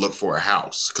to go look for a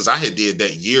house. Because I had did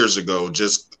that years ago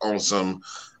just on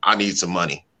I need some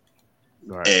money.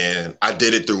 Right. And I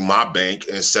did it through my bank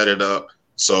and set it up.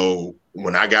 So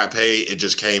when I got paid, it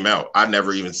just came out. I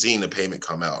never even seen the payment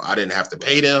come out. I didn't have to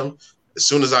pay them. As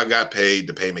soon as I got paid,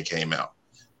 the payment came out.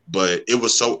 But it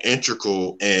was so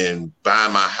integral in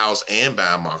buying my house and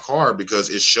buying my car because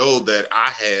it showed that I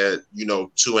had,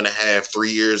 2.5,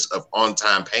 3 years of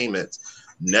on-time payments,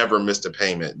 never missed a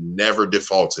payment, never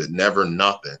defaulted, never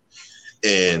nothing.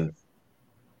 And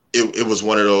it was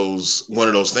one of those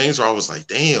things where I was like,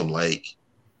 damn, like,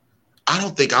 I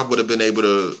don't think I would have been able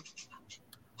to.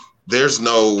 There's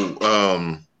no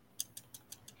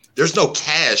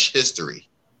cash history.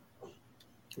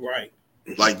 Right.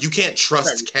 Like, you can't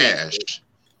trust cash.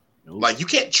 Like, you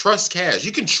can't trust cash.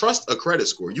 You can trust a credit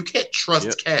score. You can't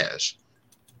trust cash.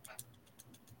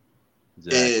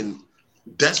 Exactly. And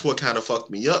that's what kind of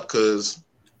fucked me up because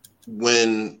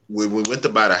when we went to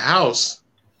buy the house,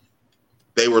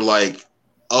 they were like,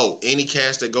 oh, any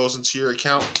cash that goes into your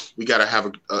account, we got to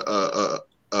have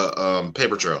a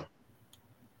paper trail.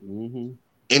 Mm-hmm.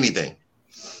 Anything.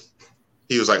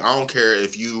 He was like, I don't care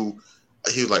if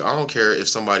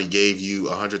somebody gave you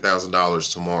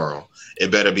 $100,000 tomorrow.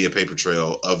 It better be a paper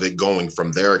trail of it going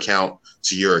from their account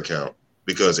to your account.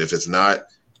 Because if it's not,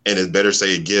 and it better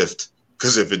say a gift,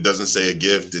 because if it doesn't say a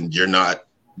gift, then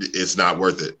it's not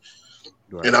worth it.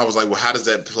 Right. And I was like, well, how does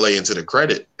that play into the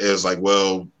credit? It was like,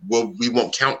 well, we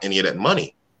won't count any of that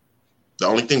money. The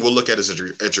only thing we'll look at is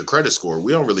at your credit score.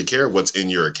 We don't really care what's in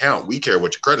your account. We care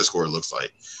what your credit score looks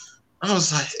like. I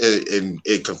was like,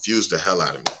 it confused the hell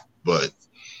out of me. But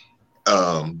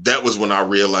that was when I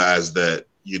realized that,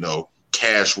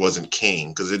 cash wasn't king,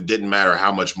 because it didn't matter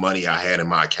how much money I had in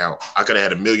my account. I could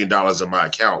have had $1 million in my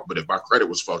account, but if my credit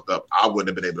was fucked up, I wouldn't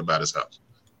have been able to buy this house.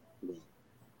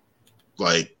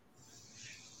 Like,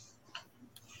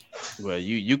 well,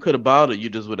 you could have bought it. You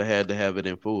just would have had to have it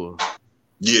in full.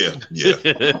 Yeah. You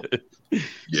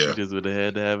just would have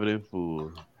had to have it in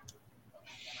full.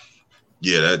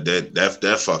 Yeah,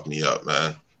 that fucked me up,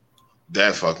 man.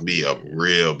 That fucked me up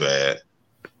real bad.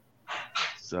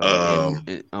 So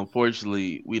and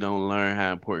unfortunately, we don't learn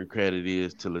how important credit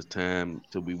is till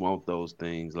we want those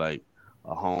things like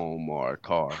a home or a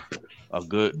car. A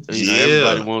good,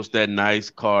 everybody wants that nice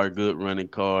car, good running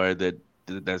car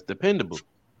that's dependable.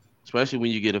 Especially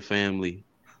when you get a family,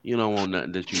 you don't want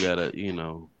nothing that you gotta,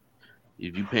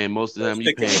 if you paying most of the time,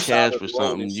 you paying cash for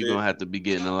something, you're gonna have to be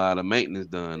getting a lot of maintenance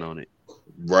done on it.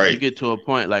 Right. You get to a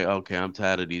point like, okay, I'm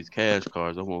tired of these cash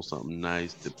cars. I want something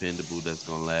nice, dependable, that's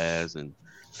gonna last, and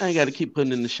I ain't got to keep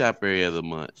putting in the shop every other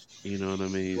month. You know what I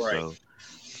mean? Right. So,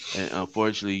 and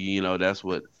unfortunately, that's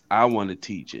what I want to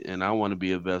teach it, and I want to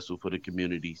be a vessel for the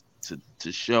community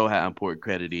to show how important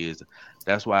credit is.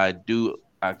 That's why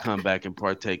I come back and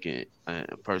partake in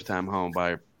first time home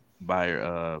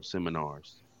buyer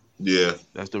seminars. Yeah,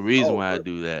 that's the reason why I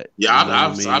do that. Yeah,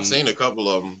 I've seen a couple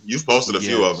of them. You've posted a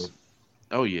few of them.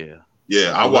 Oh yeah,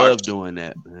 yeah. I love doing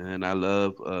that, man. I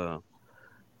love.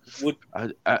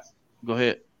 Go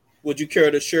ahead. Would you care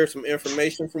to share some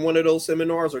information from one of those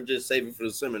seminars, or just save it for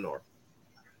the seminar?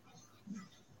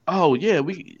 Oh yeah,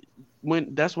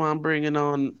 that's why I'm bringing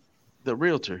on the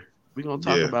realtor. We're gonna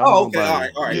talk about. Oh,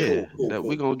 okay, all right. Yeah, cool.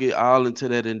 We're gonna get all into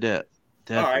that in depth.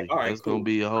 Definitely. All right. That's gonna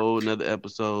be a whole another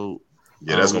episode.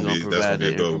 Yeah, that's gonna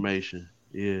be information.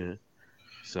 Yeah.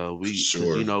 So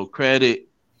credit,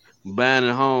 buying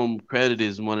a home, credit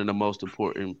is one of the most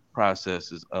important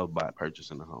processes of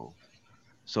purchasing a home.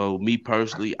 So me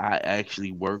personally, I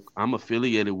actually I'm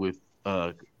affiliated with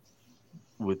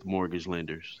mortgage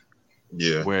lenders.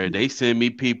 Yeah. Where they send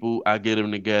me people, I get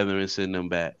them together and send them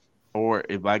back. Or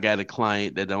if I got a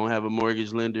client that don't have a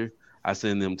mortgage lender, I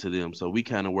send them to them. So we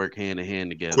kind of work hand in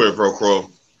hand together. Quid pro quo.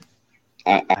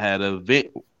 I had an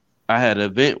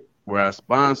event where I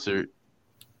sponsored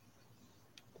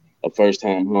a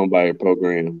first-time home buyer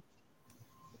program.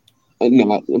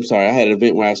 No, I'm sorry. I had an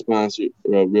event where I sponsored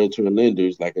realtor and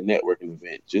lenders, like a networking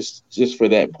event, just for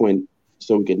that point,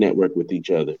 so we can network with each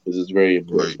other, because it's very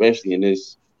important, especially in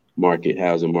this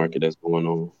housing market that's going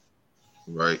on.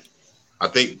 Right. I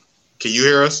think. Can you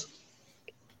hear us?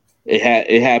 It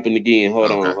happened again. Hold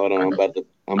on. I'm about to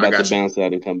bounce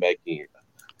out and come back in.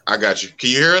 I got you. Can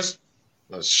you hear us?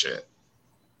 Oh shit.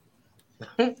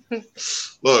 Look,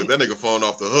 that nigga phone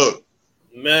off the hook.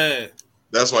 Man.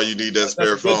 That's why you need that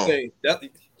spare phone.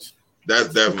 That's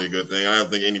definitely a good thing. I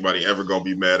don't think anybody ever gonna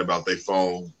be mad about their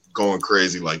phone going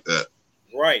crazy like that.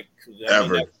 Right.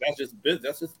 Ever. That's just business.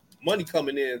 That's just money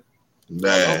coming in.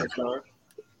 Man.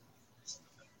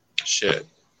 Shit.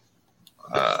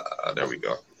 There we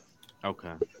go.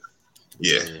 Okay.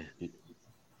 Yeah.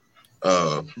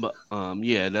 But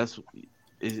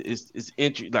it's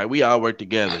interesting. Like, we all work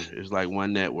together. It's like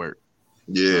one network.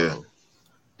 Yeah. So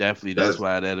definitely, that's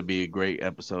why that'll be a great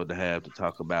episode to have to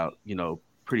talk about.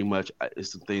 Pretty much,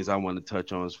 it's some things I want to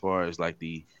touch on as far as like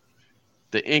the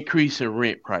increase in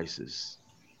rent prices.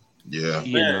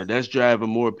 Yeah. That's driving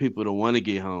more people to want to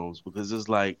get homes, because it's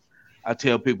like, I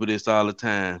tell people this all the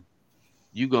time.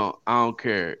 I don't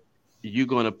care. You're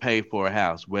going to pay for a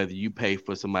house, whether you pay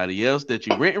for somebody else that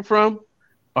you're renting from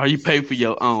or you pay for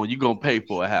your own, you're going to pay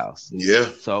for a house. Yeah.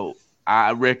 So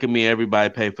I recommend everybody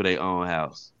pay for their own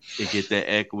house and get that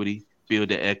equity, build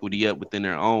that equity up within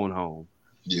their own home.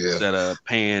 Yeah. Instead of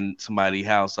paying somebody's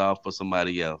house off for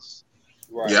somebody else.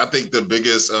 Right. Yeah, I think the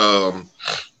biggest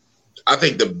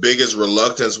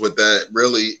reluctance with that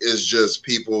really is just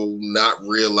people not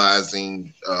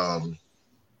realizing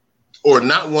or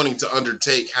not wanting to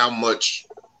undertake how much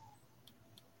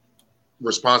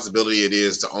responsibility it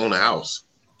is to own a house.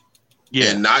 Yeah,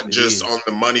 and not just on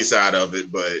the money side of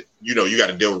it, but you got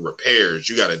to deal with repairs,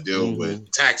 you got to deal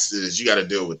with taxes, you got to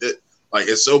deal with it. Like,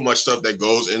 it's so much stuff that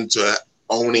goes into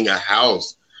owning a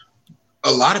house.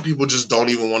 A lot of people just don't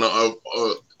even want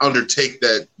to undertake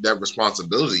that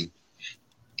responsibility.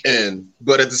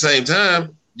 But at the same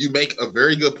time, you make a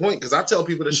very good point, because I tell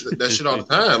people that shit all the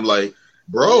time. Like,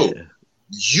 bro,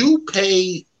 you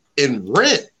pay in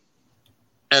rent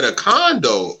at a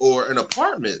condo or an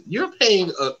apartment. You're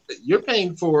paying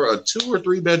for a 2 or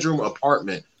 3 bedroom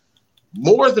apartment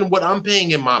more than what I'm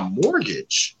paying in my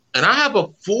mortgage, and I have a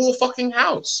full fucking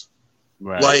house.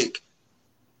 Right. Like,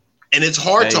 and it's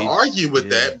hard to argue with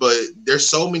that, but there's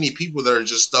so many people that are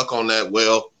just stuck on that.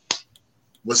 Well,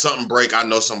 when something break, I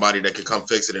know somebody that could come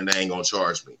fix it, and they ain't gonna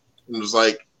charge me. And it was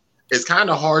like, it's kind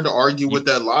of hard to argue with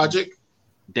that logic.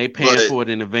 They paying for it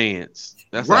in advance.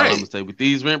 That's all I'm gonna say. With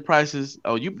these rent prices,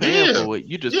 you paying for it.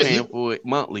 You just paying for it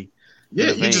monthly.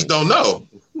 Yeah, you just don't know.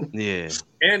 Yeah.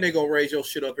 And they gonna raise your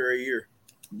shit up every year.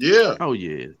 Yeah. Oh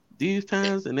yeah. These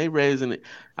times, and they raising it.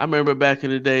 I remember back in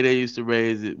the day, they used to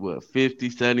raise it $50,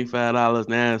 $75.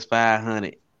 Now it's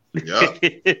 $500. Yeah.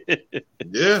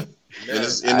 Yeah. And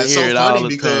it's I so hear it funny all the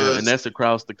because time, and that's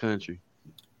across the country.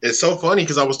 It's so funny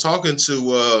because I was talking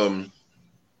to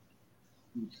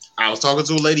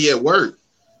a lady at work,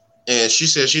 and she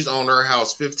said she's owned her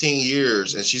house 15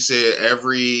 years, and she said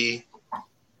every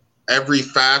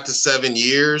 5 to 7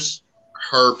 years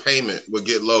her payment would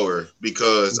get lower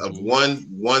because of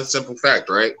one simple fact,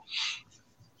 right?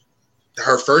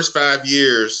 Her first 5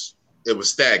 years it was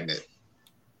stagnant,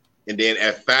 and then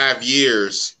at 5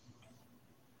 years,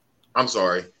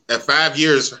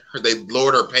 they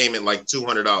lowered her payment like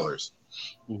 $200.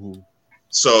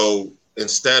 So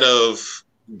instead of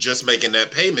just making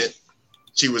that payment,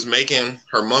 she was making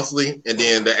her monthly, and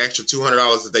then the extra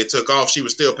 $200 that they took off, she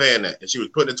was still paying that, and she was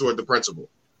putting it toward the principal.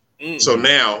 So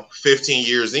now, 15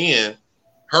 years in,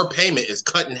 her payment is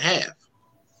cut in half.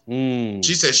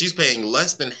 She said she's paying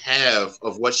less than half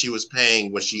of what she was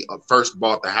paying when she first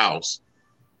bought the house,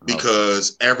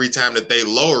 because every time that they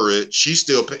lower it, she's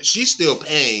still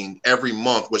paying every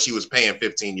month what she was paying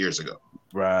 15 years ago.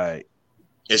 Right.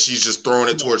 And she's just throwing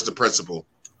it towards the principal.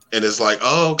 And it's like,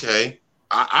 oh, okay,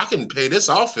 I can pay this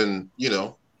off in,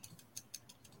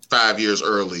 5 years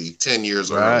early, 10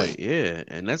 years early. Yeah.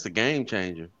 And that's a game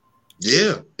changer.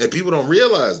 Yeah. And people don't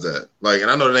realize that. Like,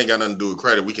 and I know it ain't got nothing to do with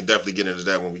credit. We can definitely get into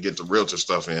that when we get the realtor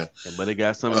stuff in. But it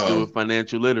got something to do with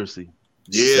financial literacy.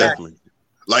 Yeah. Definitely.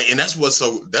 Like, and that's what's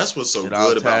so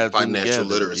good about financial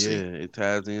literacy. Yeah, it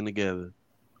ties in together.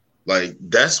 Like,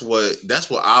 that's what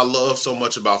I love so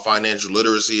much about financial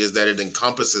literacy, is that it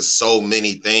encompasses so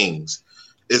many things.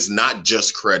 It's not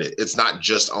just credit. It's not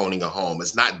just owning a home.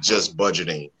 It's not just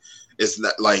budgeting. It's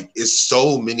not like, it's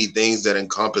so many things that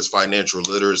encompass financial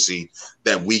literacy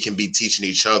that we can be teaching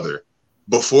each other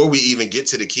before we even get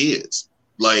to the kids.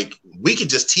 Like, we can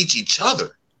just teach each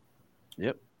other.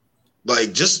 Yep.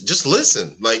 Like, just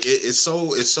listen. Like, it's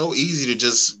so easy to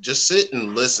just sit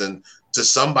and listen to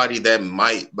somebody that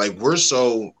might, like,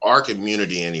 our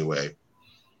community anyway,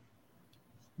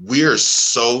 we're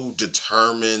so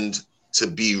determined to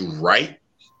be right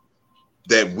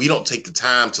that we don't take the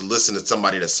time to listen to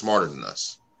somebody that's smarter than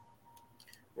us.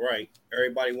 Right.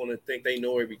 Everybody want to think they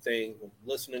know everything,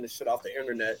 listening to shit off the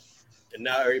internet, and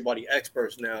now everybody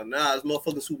experts now. Nah, it's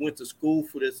motherfuckers who went to school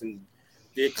for this and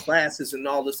did classes and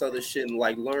all this other shit and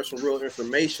like learn some real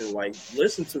information. Like,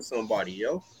 listen to somebody,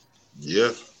 yo.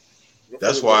 Yeah.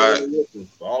 That's why,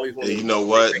 you know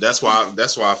what? That's why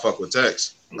I fuck with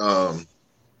Tex.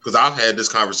 Because I've had this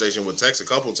conversation with Tex a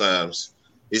couple times.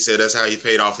 He said that's how he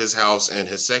paid off his house and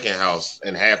his second house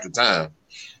in half the time.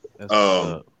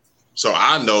 So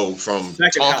I know from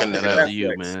talking to him. Shout out to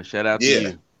you, man. Shout out to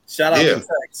you. Shout out to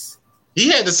Tex.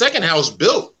 He had the second house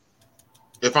built,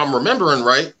 if I'm remembering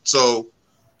right. So,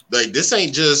 like, this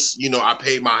ain't just, I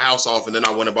paid my house off and then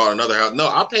I went and bought another house. No,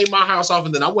 I paid my house off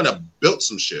and then I went and built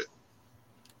some shit.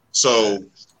 So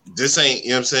this ain't, you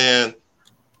know what I'm saying?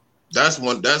 That's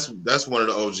one of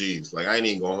the OGs. Like, I ain't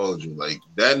even gonna hold you. Like,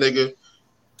 that nigga,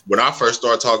 when I first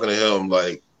started talking to him,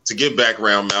 like, to get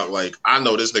background out, like, I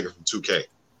know this nigga from 2K,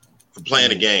 from playing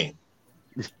the game.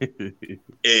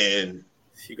 And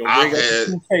I've had,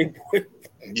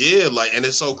 yeah, like, and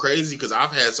it's so crazy because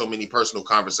I've had so many personal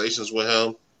conversations with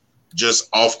him just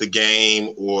off the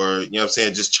game, or, you know what I'm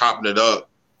saying, just chopping it up,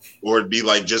 or it'd be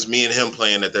like just me and him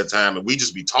playing at that time, and we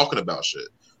just be talking about shit.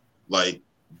 Like,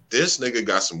 this nigga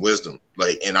got some wisdom.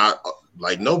 Like, and I,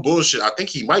 like, no bullshit, I think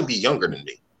he might be younger than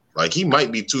me. Like, he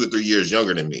might be 2 or 3 years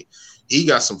younger than me. He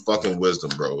got some fucking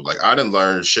wisdom, bro. Like, I done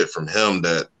learned shit from him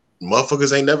that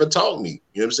motherfuckers ain't never taught me.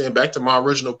 You know what I'm saying? Back to my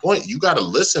original point, you got to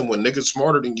listen when niggas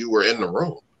smarter than you are in the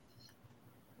room.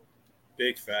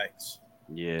 Big facts.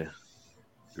 Yeah.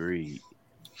 Agreed.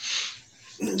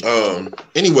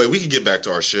 Anyway, we can get back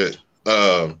to our shit.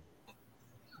 Fucking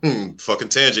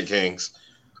Tangent Kings.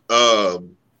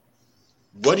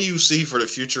 What do you see for the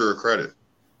future of credit?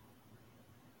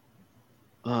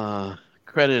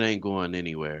 Credit ain't going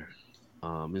anywhere.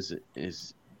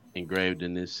 It's engraved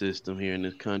in this system here in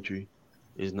this country.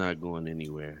 It's not going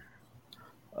anywhere.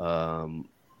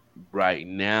 right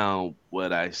now,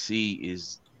 what I see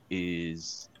is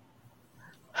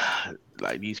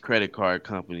like these credit card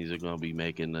companies are gonna be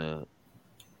making a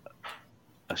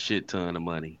shit ton of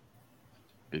money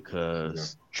Yeah.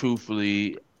 because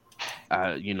truthfully,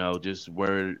 just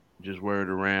word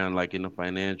around like in the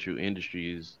financial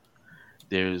industries,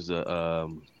 there's a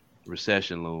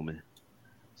recession looming.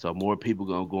 So more people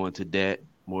gonna go into debt.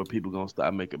 More people gonna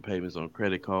start making payments on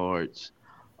credit cards.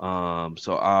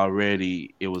 So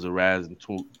already it was a rise in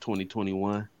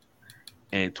 2021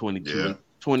 and Yeah.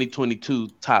 2022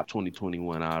 top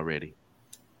 2021 already.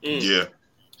 Mm. Yeah.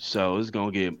 So it's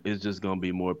just gonna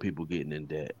be more people getting in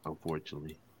debt,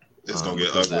 unfortunately. It's gonna get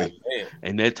Because ugly. Man.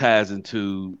 and that ties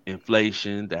into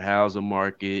inflation, the housing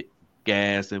market,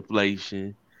 gas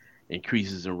inflation,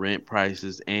 increases in rent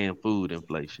prices, and food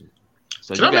inflation.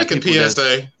 So Can you I got make a people that's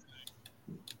PSA?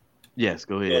 yes,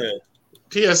 go Go ahead.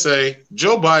 ahead. PSA.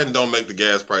 Joe Biden don't make the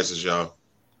gas prices, y'all.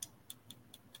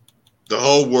 The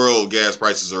whole world gas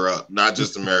prices are up, not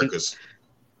just America's.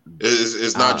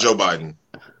 It's not Uh, Joe Biden.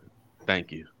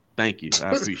 thank you. Thank you.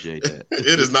 I appreciate that.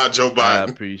 It is not Joe I Biden. Like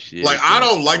appreciate I that.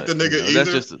 don't like But the nigga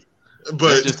that's either, that's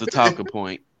but just a talking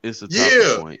point. It's a talking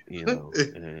yeah, point,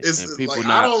 it's and like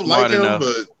I don't like him,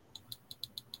 but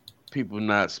people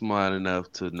not smart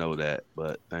enough to know that.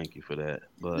 But thank you for that.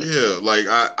 But yeah, like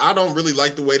I don't really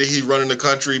like the way that he's running the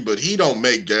country, but he don't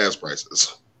make gas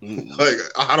prices. mm, Like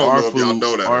I don't know if y'all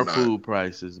know that or our not. food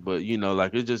prices, but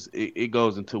like it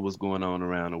goes into what's going on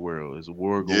around the world. There's a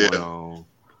war going Yeah,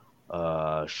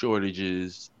 on,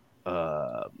 shortages,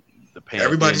 uh, the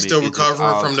everybody's pandemic. still It just recovering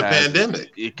all from the ties into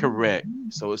pandemic. it. Correct.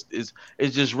 So it's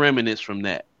just remnants from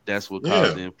that. That's what caused Yeah,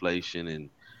 the inflation, and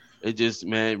it just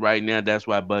man right now that's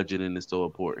why budgeting is so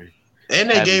important. and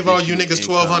they Having gave all you additional niggas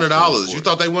twelve income hundred is so dollars. You important.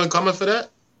 thought they wasn't coming for that?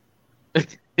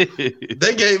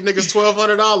 They gave niggas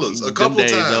 $1,200 a Them couple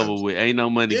days over times. with. Ain't no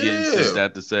money getting Yeah, sent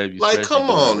out to save you, like especially come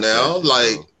during a on now. recession.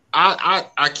 Like So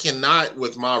I cannot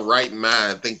with my right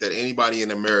mind think that anybody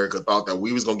in America thought that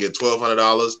we was gonna get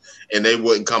 $1,200 and they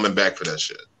wasn't coming back for that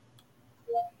shit.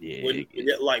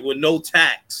 yeah, Like with no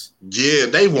tax, Yeah,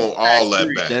 they want tax all that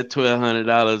free. back. that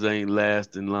 $1,200 ain't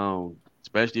lasting long.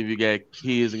 Especially if you got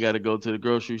kids and got to go to the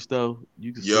grocery store,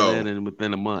 you can send that Yo, in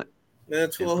within a month. Man,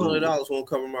 And $1,200 won't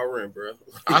cover my rent, bro.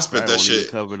 I spent probably that won't even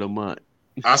shit. cover the month.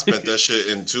 I spent that shit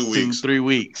in 2 weeks. 2 3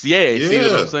 weeks. Yeah, see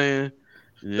what I'm Yeah, saying?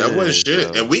 that wasn't Yeah. shit.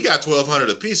 And So we got 1,200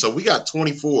 apiece, so we got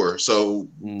 24. So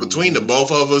between the hmm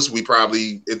both of us,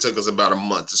 it took us about a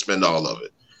month to spend all of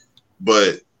it.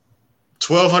 But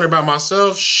 1,200 by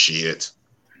myself, shit.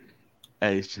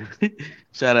 hey,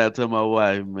 shout out to my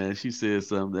wife, man. She said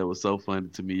something that was so funny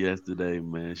to me yesterday,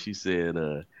 man. She said,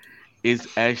 it's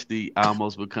actually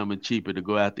almost becoming cheaper to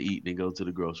go out to eat than go to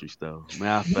the grocery store. Man,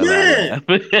 I fell out Man,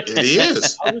 laughing. It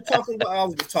is. I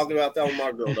was just talking about that with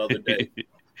my girl the other day.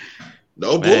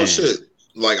 No Man, bullshit.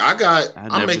 Like I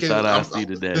I'm never making, thought I'd see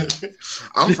the day.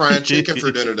 I'm frying chicken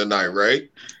for dinner tonight, right?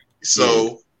 Yeah.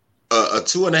 So a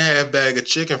 2.5 bag of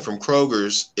chicken from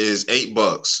Kroger's is $8,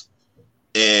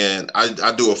 and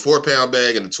I do a 4 pound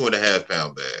bag and a 2.5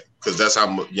 pound bag because that's how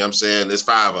you know what I'm saying. There's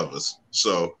 5 of us,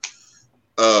 so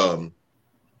um,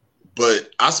 but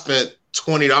I spent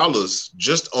 $20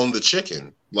 just on the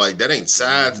chicken. Like that ain't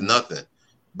sides, hmm nothing,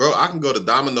 bro. I can go to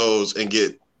Domino's and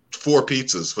get 4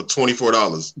 pizzas for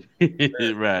 $24.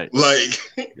 Right. Like,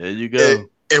 There you and, go.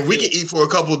 and we can eat for a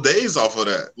couple of days off of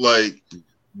that. Like,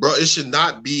 bro, it should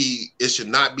not be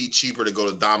cheaper to go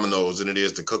to Domino's than it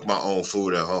is to cook my own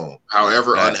food at home.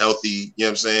 However unhealthy, Facts. you know what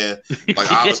I'm saying?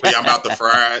 Like, obviously, I'm about to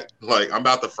fry it. Like, I'm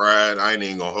about to fry it. I ain't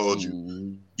even gonna hold you.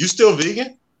 Mhm. You still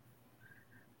vegan?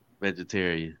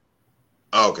 Vegetarian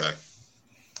Okay.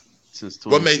 since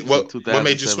What 20 made since what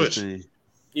made you switch? 2017.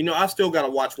 You know, I still gotta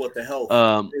watch What the Health.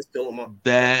 Um, It's still on my.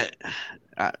 that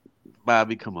I,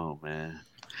 Bobby, come on, man.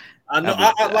 I know.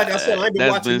 I've been Like I said, I ain't been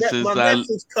that's watching been that. My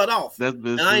since Netflix cut off, that's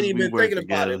been and I ain't since even we been worked thinking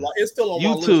about it. together. Like it's still on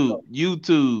my list YouTube, though.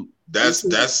 YouTube, That's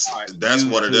YouTube. that's All right. that's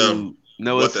one of them. YouTube.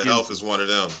 No What the health is excuses. one of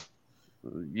them.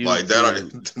 Like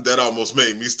YouTube. that almost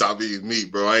made me stop eating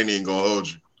meat, bro. I ain't even gonna hold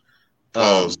you.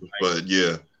 Pause. Um, But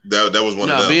yeah, that was one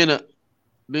of no, them.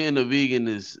 being a vegan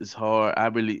is hard.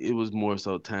 It was more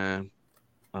so time.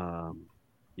 Um,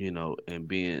 and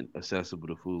being accessible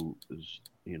to food is,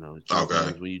 Okay.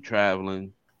 sometimes when you're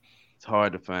traveling, it's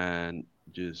hard to find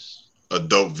just, A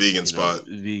dope vegan spot.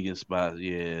 vegan spots.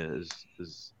 Yeah,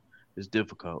 it's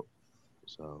difficult.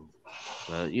 So,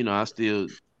 but I still only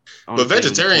But thing with the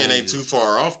vegetarian change ain't too is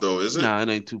far off though, is it? no, it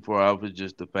ain't too far off. It's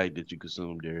just the fact that you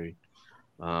consume dairy.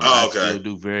 I Oh, still okay.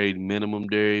 do very minimum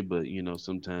dairy, but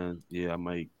sometimes I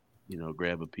might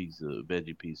grab a piece of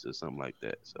veggie pizza or something like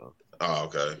that. So Oh,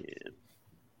 okay. yeah,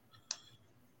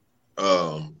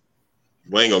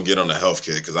 We ain't gonna get on the health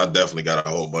kick because I definitely got a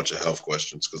whole bunch of health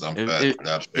questions because I'm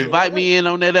fat. Invite me in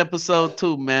on that episode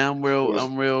too, man.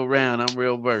 I'm real round. I'm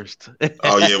real versed.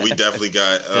 Oh yeah, we definitely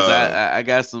got.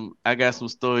 Because I got some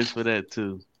stories for that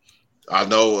too. I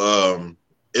know.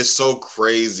 It's so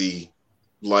crazy,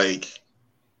 like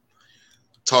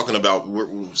talking about.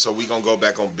 So we gonna go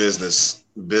back on business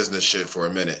shit for a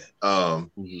minute.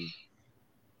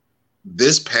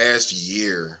 This past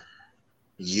year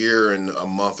and a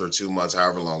month or 2 months,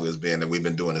 however long it's been that we've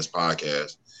been doing this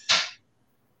podcast,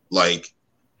 like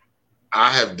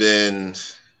I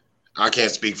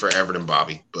can't speak for Everett and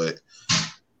Bobby, but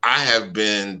I have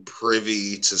been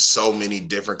privy to so many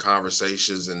different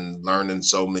conversations and learning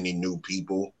so many new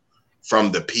people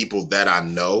from the people that I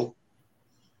know.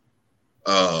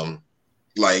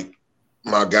 Like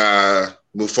my guy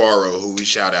Mufaro, who we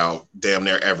shout out damn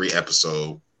near every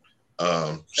episode.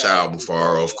 Shout out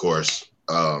Mufaro, of course.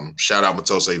 Shout out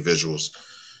Matose Visuals.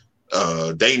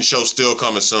 Dating show still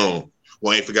coming soon.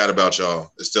 We ain't forgot about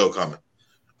y'all. It's still coming.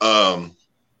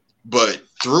 But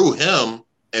through him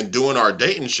and doing our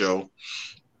dating show,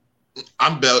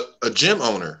 I'm a gym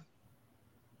owner.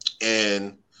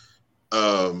 And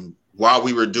while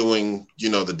we were doing,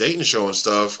 the dating show and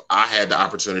stuff, I had the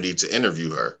opportunity to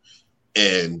interview her.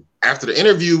 And after the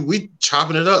interview, we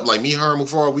chopping it up. Like me, her, and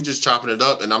Mufaro, we just chopping it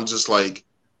up. And I'm just like,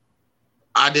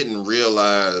 I didn't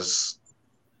realize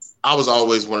I was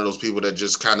always one of those people that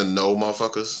just kind of know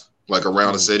motherfuckers, like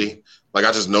around the city. Like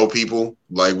I just know people,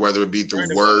 like whether it be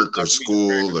through work or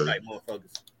school or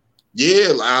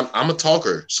yeah, I'm a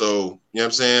talker. So, you know what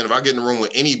I'm saying? If I get in the room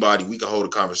with anybody, we can hold a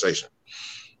conversation.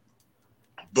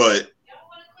 But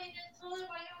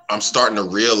I'm starting to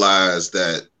realize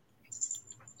that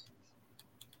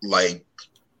like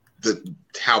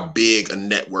how big a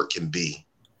network can be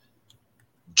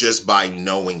just by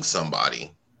knowing somebody.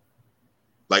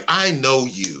 Like I know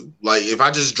you. Like if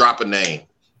I just drop a name,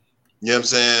 you know what I'm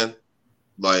saying?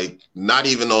 Like not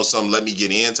even on some let me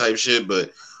get in type shit,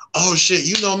 but oh shit,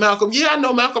 you know Malcolm? Yeah, I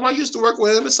know Malcolm. I used to work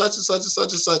with him and such and such and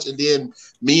such and such. And then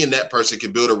me and that person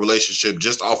can build a relationship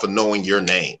just off of knowing your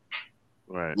name.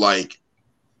 Right. Like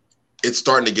it's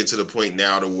starting to get to the point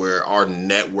now to where our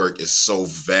network is so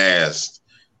vast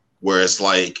where it's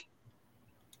like,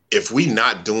 if we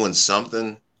not doing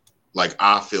something, like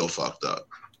I feel fucked up.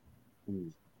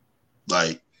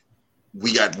 Like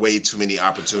we got way too many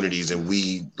opportunities and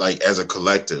we like as a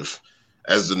collective,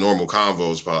 as the Normal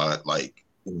Convos pod, like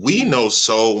we know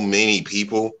so many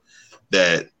people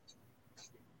that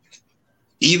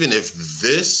even if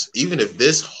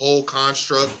this whole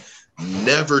construct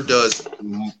never does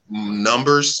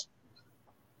numbers,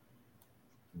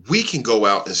 we can go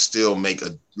out and still make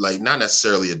not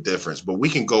necessarily a difference, but we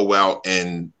can go out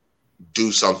and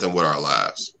do something with our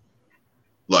lives.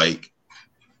 Like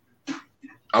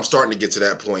I'm starting to get to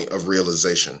that point of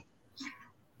realization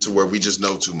to where we just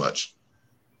know too much.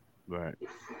 Right.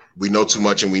 We know too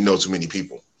much and we know too many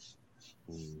people.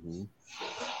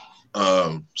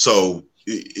 So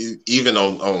even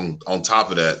on top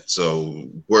of that, so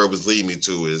where it was leading me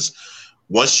to is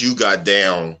once you got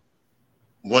down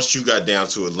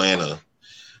to Atlanta,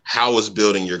 how was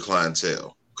building your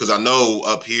clientele? Because I know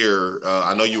up here,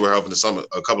 I know you were helping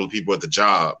a couple of people at the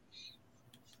job.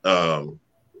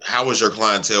 How was your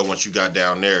clientele once you got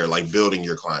down there, like building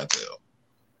your clientele?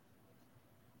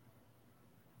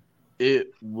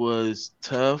 It was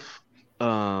tough.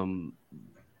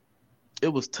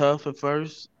 It was tough at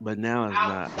first, but now it's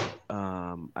not.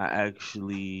 I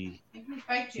actually,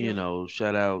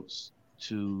 shout outs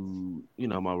to,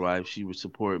 my wife. She would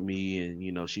support me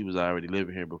and, she was already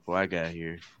living here before I got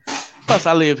here. Plus,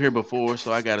 I lived here before,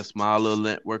 so I got a small little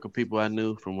network of people I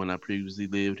knew from when I previously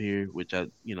lived here, which I,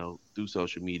 through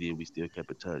social media, we still kept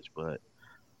in touch. But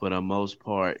for the most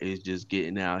part, it's just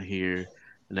getting out here.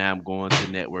 Now I'm going to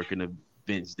networking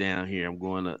events down here. I'm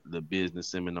going to the business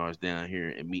seminars down here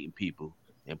and meeting people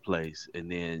in place.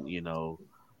 And then,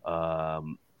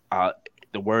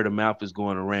 the word of mouth is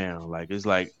going around. Like, it's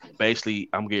like basically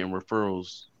I'm getting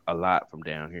referrals a lot from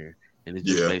down here. And it's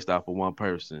just based off of one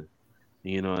person.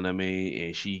 You know what I mean?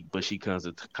 And she comes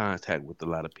into contact with a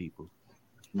lot of people.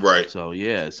 Right. So,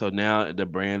 yeah. So now the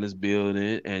brand is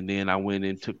building. And then I went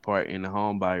and took part in the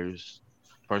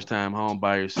first time home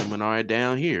buyers seminar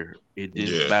down here. It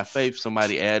did by faith.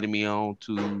 Somebody added me on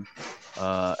to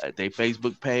their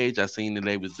Facebook page. I seen that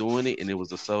they was doing it and it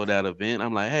was a sold out event.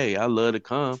 I'm like, hey, I love to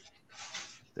come.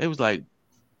 They was like,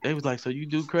 so you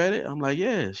do credit? I'm like,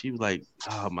 yeah. She was like,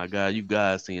 oh my God, you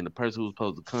guys seeing the person who was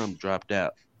supposed to come dropped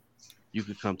out. You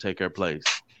could come take her place.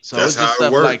 So that's it's just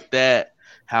stuff like that,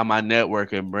 how my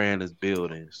network and brand is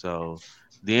building. So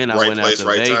Then I Right went out place, to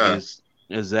right time. Vegas.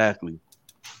 Exactly.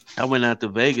 I went out to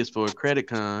Vegas for a credit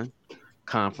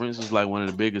conference. It's like one of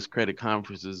the biggest credit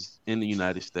conferences in the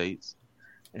United States.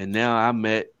 And now I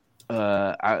met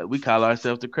we call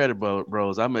ourselves the credit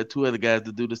bros. I met two other guys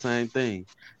that do the same thing.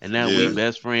 And now we Yeah.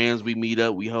 best friends. We meet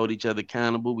up, we hold each other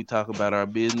accountable, we talk about our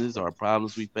business, our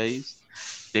problems we face.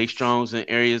 They strongs in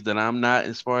areas that I'm not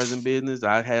as far as in business.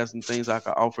 I have some things I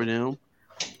can offer them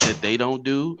that they don't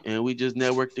do, and we just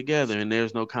network together and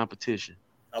there's no competition.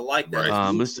 I like that.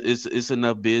 Right. It's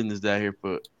enough business out here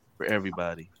for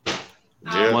everybody.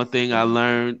 Yeah. One thing I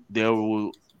learned, there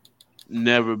will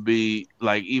never be,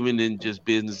 like, even in just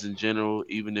business in general,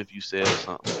 even if you sell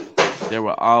something, there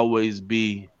will always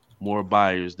be more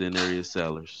buyers than there is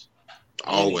sellers.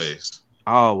 Always.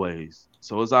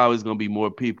 So it's always gonna be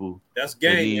more people That's that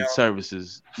gang, need y'all.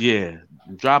 services. Yeah,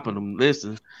 I'm dropping them.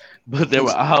 Listen, but there will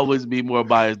always be more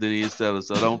buyers than there is sellers.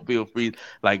 So don't feel free,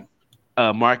 like,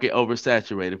 market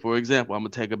oversaturated. For example, I'm gonna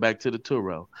take it back to the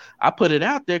Turo. I put it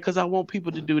out there because I want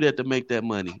people to do that to make that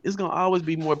money. It's gonna always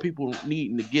be more people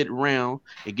needing to get around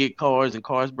and get cars, and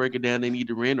cars breaking down. They need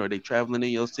to rent, or they traveling in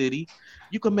your city.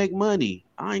 You can make money.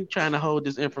 I ain't trying to hold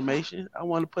this information. I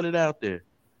want to put it out there.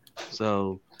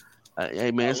 So,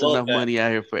 hey man, I it's love enough that. money out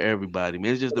here for everybody,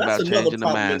 man. It's just Well, that's about another changing the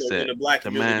problem in mindset. the black The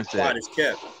community. Quiet mindset. is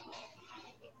kept.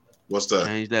 What's that?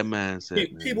 Change that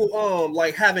mindset, man. People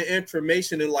like having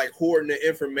information and like hoarding the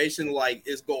information like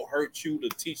it's gonna hurt you to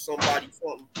teach somebody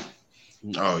something.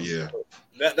 Oh yeah.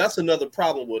 That's another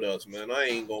problem with us, man. I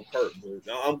ain't gonna perk, but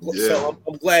Yeah.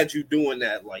 I'm glad you're doing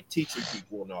that, like teaching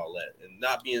people and all that, and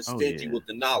not being Oh, stingy yeah. with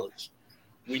the knowledge.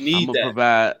 We I'm need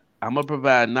gonna that.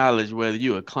 provide knowledge whether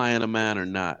you a client of mine or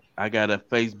not. I got a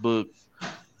Facebook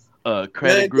credit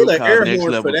Man, get group an called air Next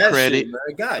horn for Level that Credit. shit,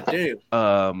 man. God damn.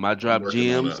 I I'm drop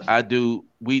working on gems. that.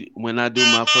 When I do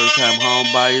my first time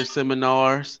home buyer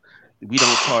seminars, we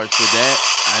don't charge for that.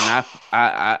 And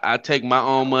I take my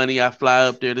own money, I fly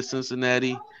up there to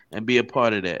Cincinnati and be a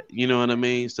part of that. You know what I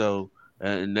mean? So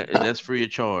that's free of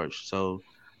charge. So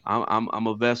I'm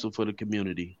a vessel for the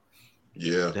community.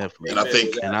 Yeah. Definitely. And I Amen to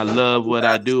think And that, I man. love You what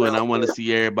I have to do, and I sound want to good.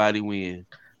 see everybody win.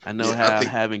 I know yeah, I how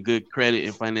think having good credit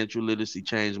and financial literacy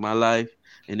changed my life,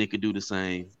 and it could do the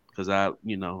same. Because I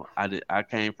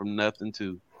came from nothing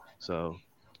too. So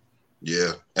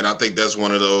yeah. And I think that's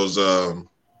one of those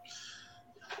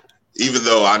even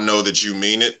though I know that you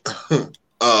mean it,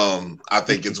 I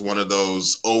think it's one of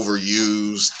those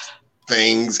overused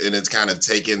things, and it's kind of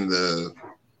taking the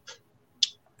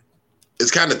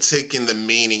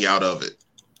meaning out of it.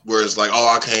 Where it's like, oh,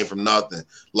 I came from nothing.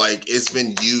 Like, it's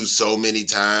been used so many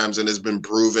times, and it's been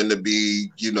proven to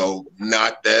be,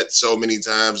 not that so many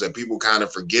times that people kind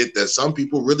of forget that some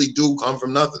people really do come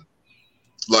from nothing.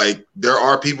 Like, there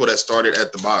are people that started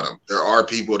at the bottom. There are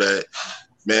people that,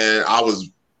 man, I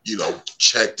was,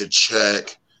 check to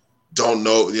check, don't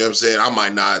know, you know what I'm saying? I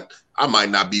might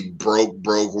not be broke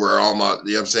where all my,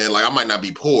 you know what I'm saying? Like, I might not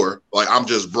be poor. Like, I'm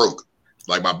just broke.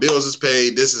 Like, my bills is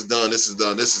paid, this is done,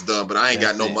 but I ain't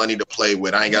got no money to play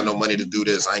with. I ain't got no money to do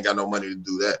this. I ain't got no money to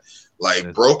do that.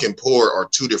 Like, broke and poor are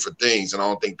two different things. And I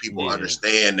don't think people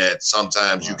understand that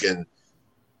sometimes you can,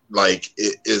 like,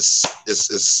 it's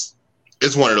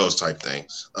one of those type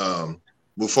things.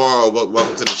 Mufaro,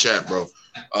 welcome to the chat, bro.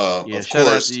 Of shout out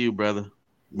course, to you, brother.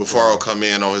 Mufaro come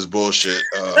in on his bullshit.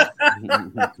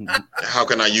 How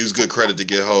can I use good credit to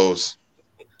get hoes?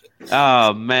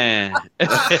 Oh man. Hey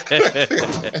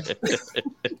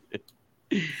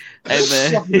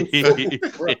man.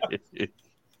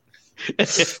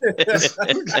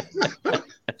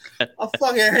 I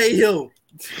fucking hate you.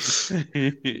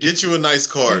 Get you a nice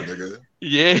car, nigga.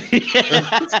 Yeah.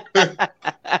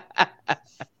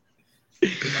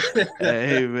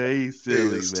 Hey man, he's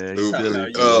silly, man. He's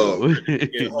silly.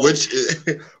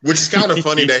 Which is kind of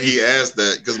funny that he asked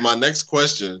that, because my next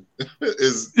question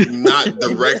is not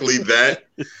directly that,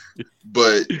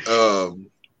 but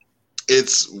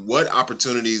it's what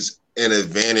opportunities and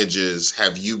advantages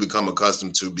have you become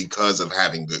accustomed to because of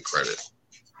having good credit?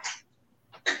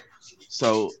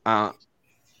 So I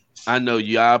know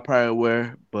y'all probably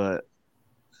aware, but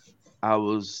I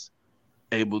was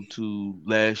able to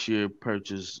last year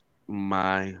purchase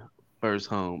my first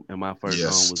home, and my first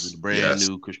home was a brand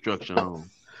new construction home.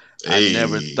 Hey. I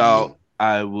never thought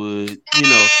I would,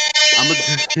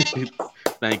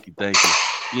 thank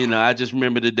you. I just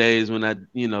remember the days when I,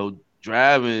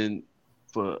 driving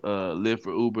for Lyft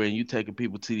for Uber, and you taking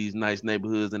people to these nice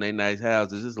neighborhoods and they nice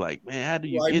houses. It's like, man, how do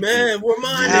you get this? Where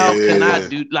mine? How can I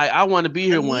do? Like, I want to be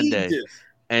here one day. This.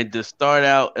 And to start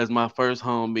out as my first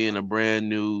home being a brand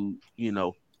new,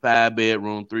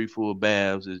 5-bedroom, 3 full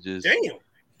baths is just,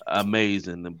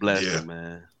 amazing, the blessing, Yeah.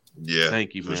 man. Yeah.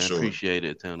 Thank you, for man. sure. Appreciate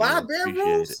it, Tony. 5 Appreciate it.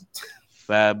 bedrooms.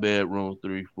 5 bedrooms,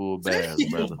 3 full baths,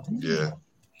 brother. Yeah.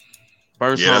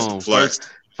 First Yeah, that's a home, flex.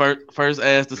 first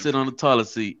ass to sit on the toilet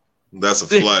seat. That's a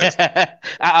flex. I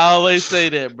always say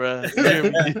that, bro. You hear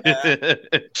me?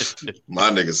 My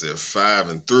nigga said 5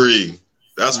 and 3.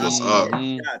 That's what's up.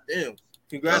 Mhm. God damn. That's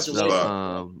Congratulations. what's So,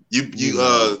 up. you You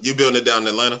know. you building it down in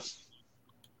Atlanta?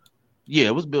 Yeah,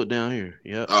 it was built down here.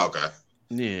 Yep. Oh, okay.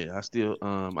 Yeah, I still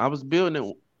I was building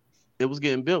it. It was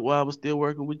getting built while I was still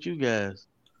working with you guys.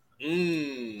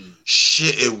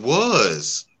 Shit, it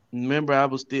was. Remember, I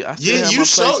still Yeah, had you my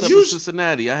place showed up you in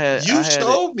Cincinnati. I had it.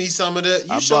 showed me some of that.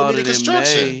 I You showed bought me the it in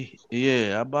construction. May.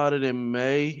 Yeah, I bought it in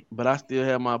May, but I still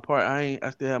had my part. I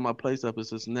still had my place up in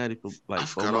Cincinnati for I like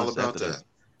 4 forgot all months about after that.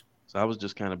 So I was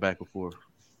just kind of back and forth,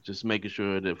 just making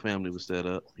sure that family was set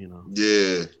up. You know.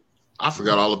 Yeah, I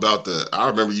forgot all about that. I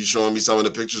remember you showing me some of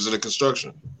the pictures of the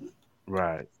construction.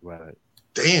 Right.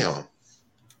 Damn,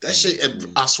 that shit.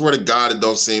 I swear to God, it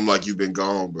don't seem like you've been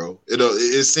gone, bro.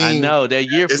 It seemed. I know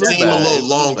that year It flew seemed by. a It little flew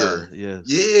longer. by. Yes.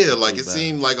 Yeah, like flew it by.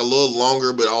 seemed like a little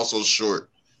longer, but also short.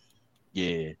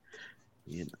 Yeah.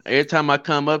 You know, every time I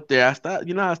come up there, I stop.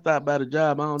 You know, I stop by the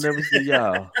job. I don't never see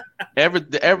y'all.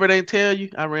 Everett ain't tell you.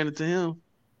 I ran into him.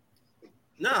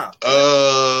 Nah.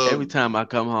 Every time I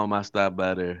come home, I stop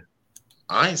by there.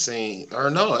 I ain't seen or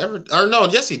no.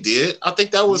 Yes, he did. I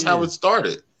think that was how it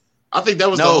started. I think that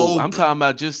was the whole. I'm talking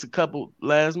about just a couple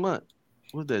last month.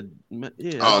 What's that?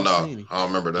 Yeah. Oh no, I don't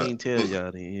remember that. He didn't tell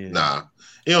y'all then. Yeah. Nah,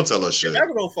 he don't tell us shit.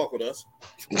 Ever don't fuck with us.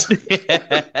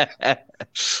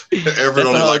 Everett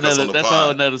only like us on the That's a pod.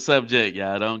 whole nother subject,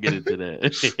 y'all. Don't get into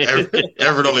that.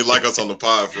 Everett only like us on the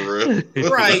pod for real.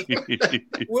 Right.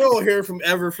 We don't hear from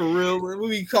Ever for real. We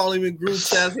be calling him in group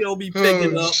chats. He don't be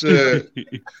picking up. Shit.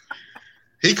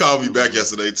 He called me back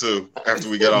yesterday too. After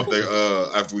we got off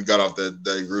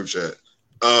that group chat.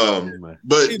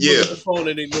 But He yeah. look at the phone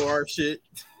and ignore our shit.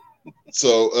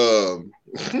 So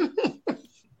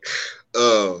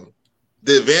the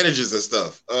advantages and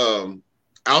stuff.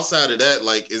 Outside of that,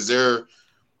 like, is there?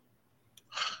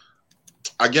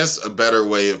 I guess a better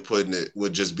way of putting it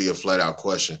would just be a flat out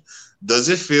question. Does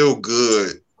it feel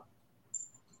good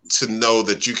to know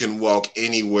that you can walk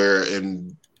anywhere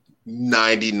and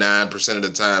 99% of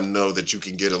the time know that you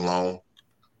can get a loan?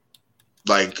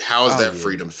 Like, how does that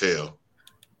freedom feel?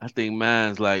 I think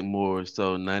mine's like more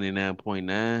so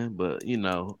 99.9, but you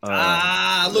know. Look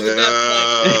at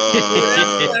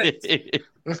that.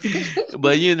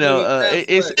 But you know,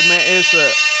 it's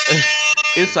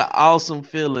an awesome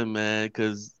feeling, man,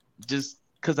 because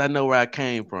I know where I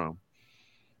came from.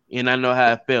 And I know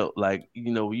how I felt. Like,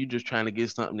 you know, you just trying to get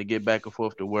something to get back and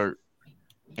forth to work.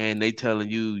 And they telling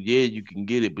you, yeah, you can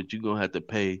get it, but you're going to have to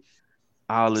pay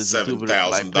all this $7,000.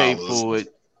 Like, pay for it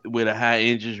with a high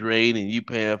interest rate, and you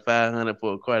paying $500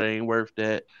 for a car that ain't worth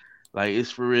that. Like,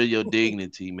 it's for real your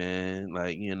dignity, man.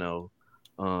 Like, you know,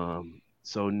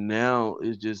 so now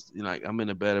it's just, you know, like, I'm in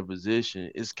a better position.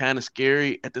 It's kind of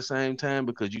scary at the same time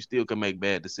because you still can make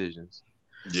bad decisions.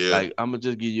 Yeah. Like, I'm gonna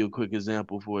just give you a quick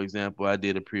example. For example, I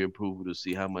did a pre-approval to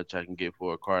see how much I can get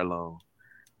for a car loan,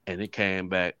 and it came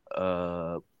back.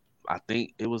 I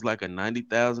think it was like a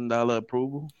 $90,000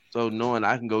 approval. So knowing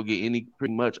I can go get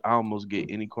pretty much almost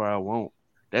get any car I want,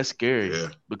 that's scary. Yeah.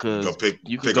 Because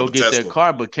you can pick go up a get Tesla. that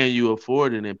car, but can you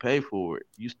afford it and pay for it?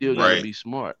 You still gotta be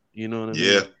smart. You know what I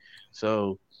mean? Yeah.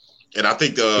 So, and I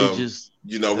think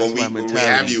you know, when we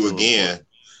have you again.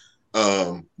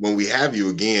 When we have you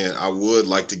again, I would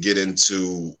like to get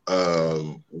into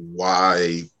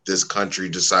why this country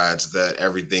decides that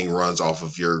everything runs off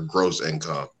of your gross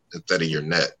income instead of your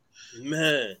net.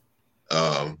 Man.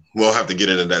 We'll have to get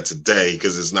into that today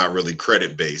because it's not really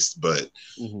credit based, but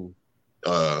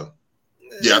yeah,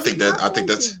 I think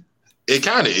that's it.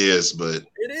 Kind of is, but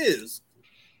it is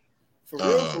for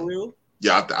real.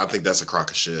 Yeah, I think that's a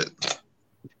crock of shit.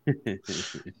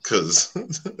 Because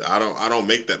I don't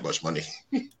make that much money.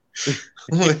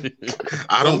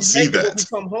 I don't see that. You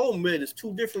come home, man, it's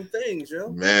two different things, yo.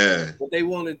 Man, but they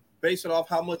want to base it off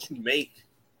how much you make.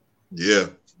 Yeah,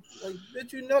 like,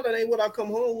 bitch, you know that ain't what I come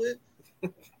home with.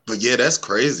 But yeah, that's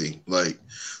crazy. Like,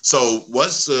 so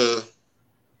what's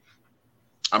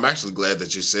I'm actually glad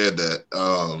that you said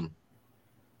that.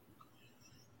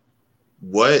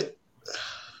 What?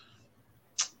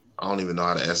 I don't even know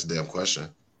how to ask the damn question.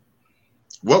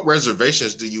 What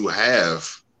reservations do you have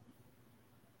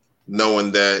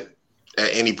knowing that at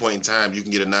any point in time you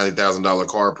can get a $90,000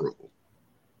 car approval?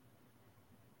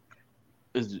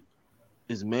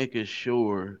 Is making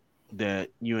sure that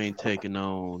you ain't taking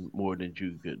on more than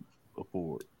you could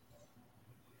afford.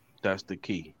 That's the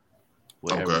key.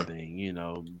 with Okay.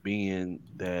 everything, being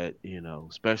that,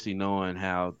 especially knowing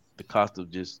how the cost of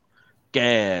just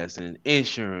gas and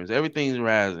insurance, everything's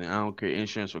rising. I don't care,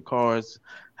 insurance for cars,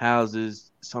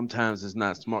 houses. Sometimes it's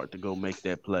not smart to go make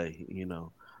that play.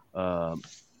 Um,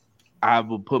 I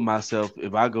will put myself,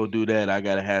 if I go do that, I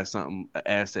gotta have an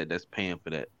asset that's paying for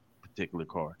that particular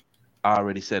car.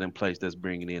 Already set in place that's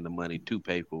bringing in the money to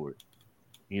pay for it.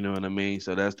 You know what I mean?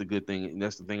 So that's the good thing.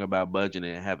 That's the thing about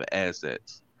budgeting and having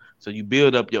assets. So you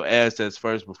build up your assets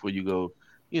first before you go,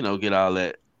 get all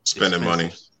that Spending expensive.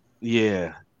 money.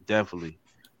 Yeah, definitely.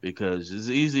 Because it's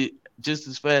easy, just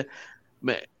as fast.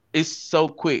 Man, it's so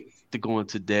quick to go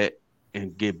into debt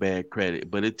and get bad credit,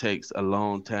 but it takes a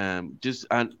long time. Just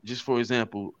for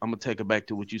example, I'm gonna take it back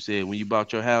to what you said. When you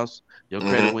bought your house, your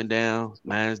credit Mm-hmm. went down.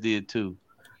 Mine's did too.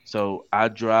 So I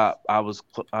dropped.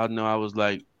 I know I was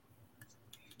like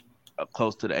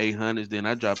close to the 800s. Then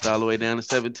I dropped all the way down to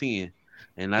 710.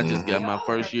 And I just got Mm-hmm. my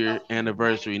first year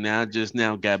anniversary. Now I just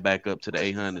now got back up to the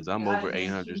 800s. I'm over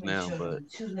 800s now, but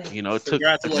it took a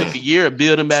Congratulations. year of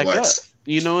building back up. Flex.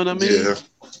 You know what I mean? Yeah.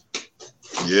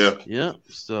 Yeah. Yeah.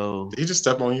 So Did he just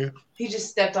step on you? He just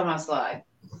stepped on my slide.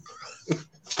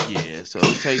 yeah. So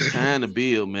it takes time to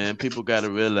build, man. People got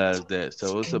to realize that.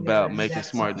 So it's about making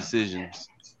smart decisions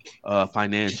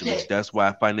financially. That's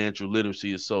why financial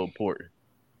literacy is so important.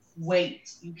 Wait,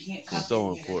 you can't It's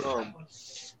so important.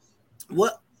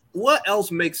 What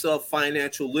else makes up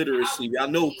financial literacy? I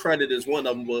know credit is one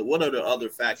of them, but what are the other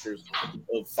factors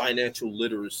of financial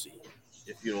literacy?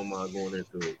 If you don't mind going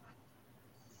into it.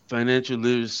 Financial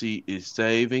literacy is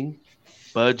saving,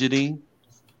 budgeting,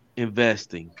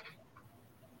 investing.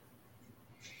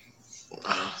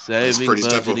 That's Saving, pretty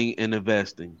simple. budgeting, and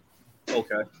investing.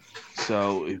 Okay.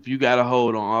 So if you got a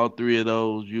hold on all three of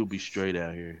those, you'll be straight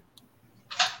out here.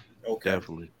 Okay.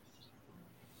 Definitely.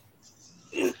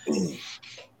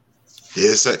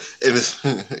 Yes,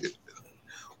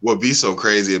 what be so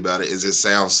crazy about it is it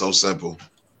sounds so simple.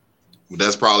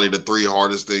 That's probably the three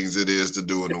hardest things it is to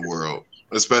do in the world,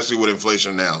 especially with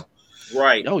inflation now.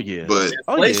 Right. Oh yeah. But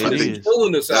Inflation it is is.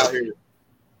 killing us out here.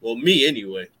 Well, me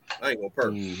anyway. I ain't gonna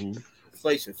perk. Mhm.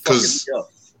 Inflation fucking me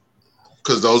up.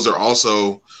 because those are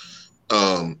also,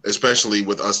 especially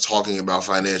with us talking about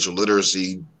financial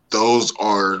literacy, those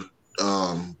are,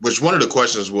 which one of the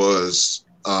questions was,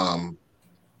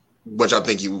 which I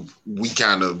think we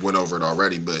kind of went over it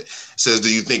already, but it says,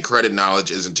 do you think credit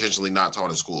knowledge is intentionally not taught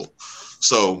in school?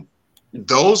 So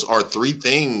those are three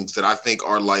things that I think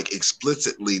are like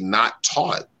explicitly not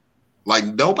taught. Like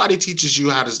nobody teaches you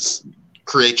how to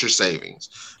create your savings.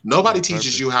 Nobody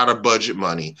teaches you how to budget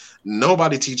money.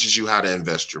 Nobody teaches you how to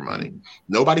invest your money.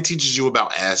 Nobody teaches you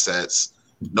about assets.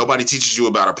 Nobody teaches you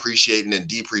about appreciating and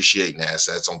depreciating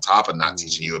assets on top of not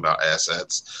teaching you about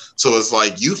assets. So it's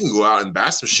like you can go out and buy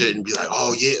some shit and be like,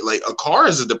 oh yeah, like a car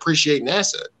is a depreciating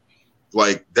asset.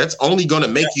 Like that's only going to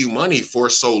make you money for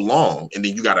so long. And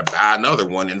then you got to buy another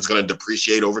one and it's going to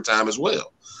depreciate over time as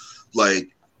well. Like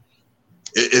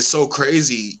it's so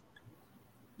crazy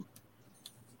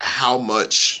how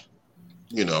much,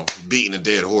 beating a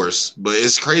dead horse, but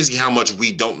it's crazy how much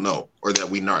we don't know or that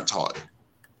we're not taught.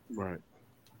 Right.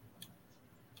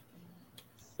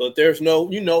 But there's no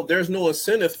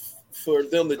incentive for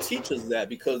them to teach us that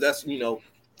because that's,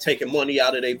 taking money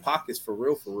out of their pockets for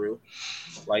real.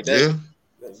 Like that. Yeah.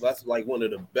 That's like one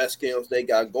of the best scams they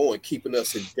got going, keeping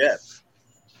us in debt.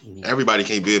 Everybody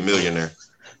can't be a millionaire.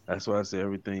 That's why I say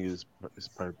everything is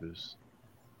purpose.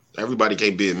 Everybody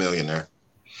can't be a millionaire.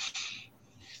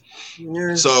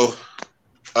 Yeah. So,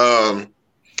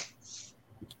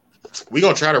 we're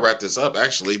gonna try to wrap this up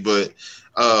actually, but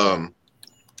I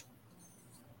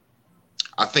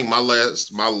think my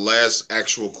last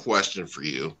actual question for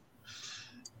you.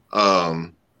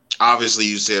 Obviously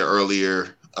you said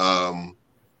earlier,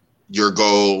 your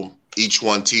goal, each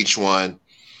one teach one,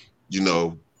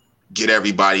 get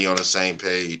everybody on the same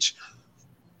page.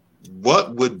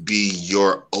 What would be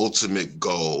your ultimate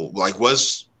goal? Like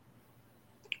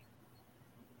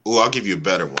I'll give you a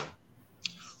better one.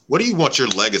 What do you want your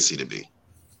legacy to be?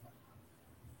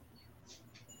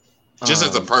 Just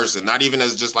as a person, not even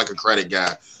as just like a credit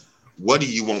guy. What do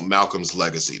you want Malcolm's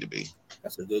legacy to be?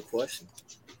 That's a good question.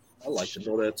 I like to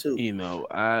know that too.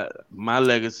 My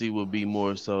legacy will be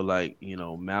more so like,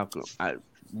 Malcolm.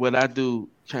 What I do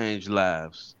change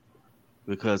lives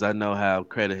because I know how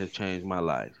credit has changed my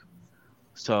life.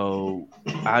 So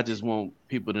I just want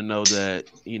people to know that,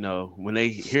 when they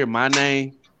hear my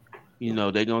name,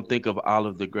 they're going to think of all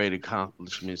of the great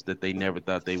accomplishments that they never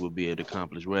thought they would be able to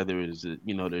accomplish, whether it's,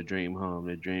 their dream home,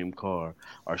 their dream car,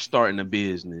 or starting a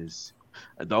business,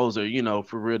 those are, you know,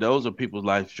 for real, those are people's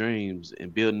life dreams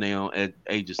and building their own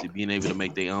agency, being able to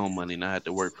make their own money, not have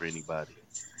to work for anybody.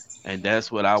 And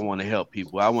that's what I want to help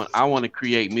people. I want to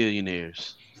create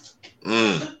millionaires.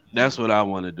 Mm, That's what I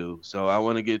want to do. So I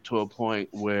want to get to a point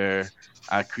where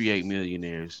I create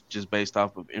millionaires just based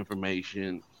off of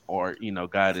information or, you know,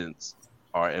 guidance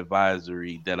or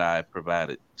advisory that I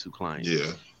provided to clients.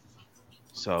 yeah,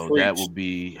 So that Preach. would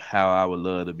be how I would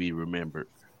love to be remembered,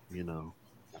 you know.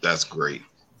 that's great.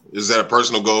 Is that a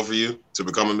personal goal for you to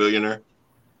become a millionaire?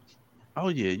 Oh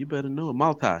yeah, you better know it.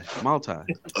 Multi, Ugh,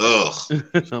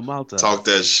 multi. talk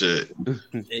that shit,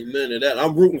 Amen to that.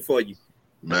 I'm rooting for you.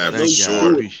 man, for Thank you. I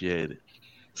sure, appreciate it.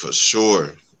 for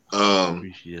sure.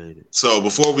 Appreciate it. So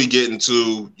before we get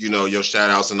into, you know, your shout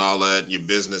outs and all that, your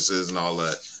businesses and all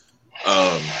that,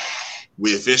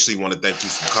 we officially want to thank you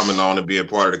for coming on and being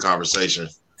part of the conversation.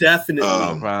 Definitely.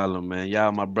 No problem, man.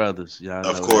 Y'all my brothers. Y'all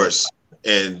Of know course.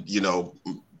 And, you know,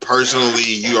 personally,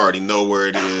 you already know where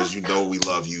it is. You know we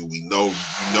love you. We know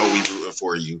we rooting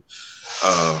for you.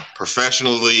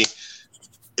 Professionally,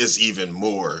 it's even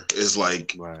more. It's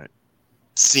like that. Right.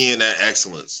 seeing that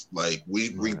excellence. Like we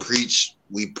Right. preach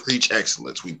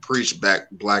excellence. We preach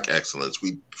black excellence.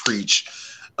 We preach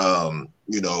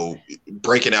you know,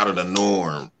 breaking out of the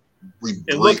norm.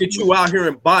 And look at you out here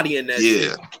embodying that. Yeah.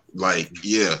 shit. Like,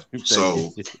 yeah. Thank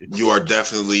So you. you are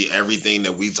definitely everything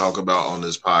that we talk about on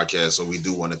this podcast. So we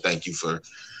do want to thank you for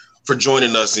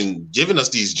joining us and giving us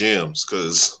these gems,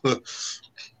 because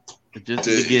It's just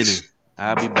the beginning.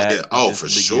 I'll be back. yeah, It's oh, just for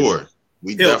the beginning. sure.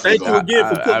 We Hell, definitely thank you gonna,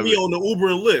 again for I putting me on the Uber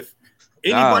and Lyft.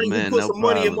 Anybody man, who put no some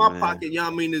money in my problem, man. pocket,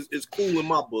 y'all mean is cool in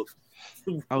my book.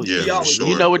 Oh Yeah, yeah, for sure.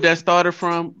 You know what that started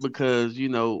from? Because, you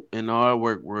know, in our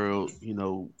work world, you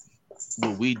know,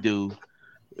 what we do,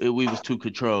 we was too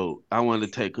controlled. I wanted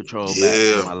to take control back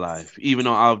Yeah. in my life. Even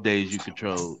on off days, you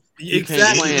control. You can't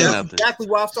Exactly. plan Yeah. nothing. Exactly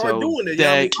why I started So doing it. that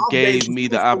Y'all mean, off days gave was me the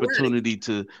too sporadic. opportunity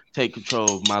to take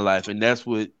control of my life, and that's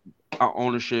what our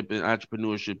ownership and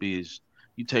entrepreneurship is.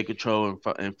 You take control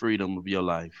and freedom of your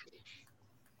life.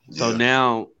 So yeah.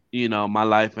 now, you know, my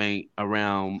life ain't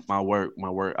around my work. My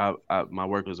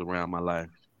work is around my life.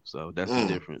 So that's the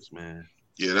difference, man.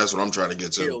 Yeah, that's what I'm trying to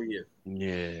get to. Hell yeah.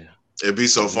 Yeah. It'd be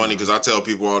so funny because I tell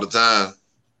people all the time,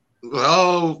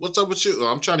 oh, what's up with you?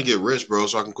 I'm trying to get rich, bro,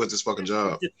 so I can quit this fucking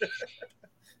job.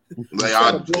 Like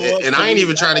I ain't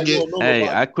even trying to get. Hey,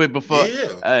 I quit before.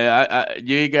 Yeah. Hey,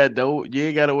 you ain't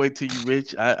got to wait till you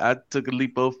rich. I took a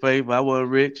leap of faith. I wasn't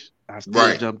rich. I still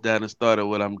Right. jumped out and started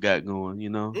what I'm got going. You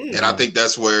know. And I think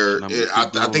that's where And I'm gonna keep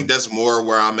I think going. that's more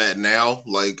where I'm at now.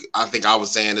 Like I think I was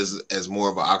saying as more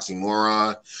of an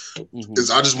oxymoron, Mhm. because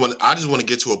I just want to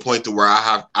get to a point to where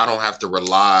I don't have to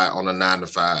rely on a 9 to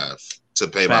 5 to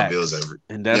pay my Facts. bills every.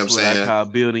 And that's You know what what I'm I saying? call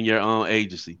building your own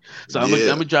agency. So I'm Yeah.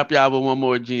 gonna drop y'all with one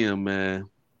more gem, man.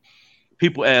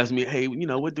 People ask me, hey, you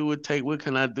know, what do it take? What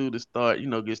can I do to start, you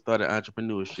know, get started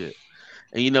entrepreneurship?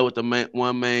 And you know what the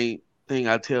one main thing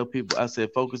I tell people, I said,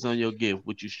 focus on your gift,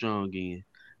 what you're strong in.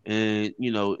 And,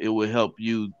 you know, it will help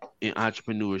you in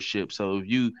entrepreneurship. So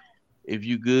if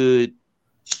you good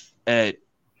at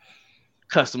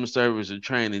customer service and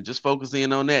training, just focus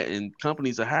in on that, and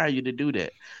companies will hire you to do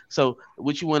that. So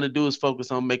what you want to do is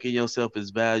focus on making yourself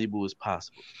as valuable as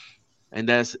possible. And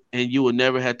you will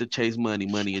never have to chase money.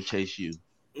 Money will chase you.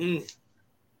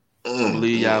 I'm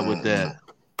leave y'all with that.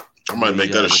 I might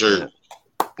make that a shirt.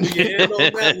 Yeah, no,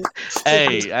 man.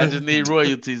 Hey, I just need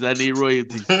royalties. I need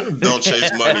royalties. Don't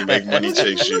chase money, make money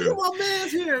chase Look you. at my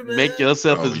man's here, man. Make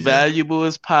yourself Oh, as yeah. valuable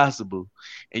as possible,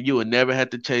 and you will never have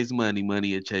to chase money.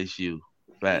 Money will chase you.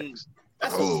 Facts.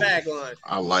 That's Oh. a tagline.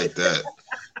 I like that.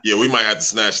 Yeah, we might have to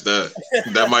snatch that.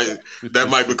 That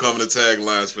might become the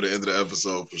taglines for the end of the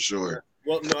episode for sure.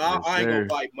 Well, no, I ain't sir. gonna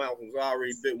bite mountains. I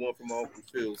already bit one from my Uncle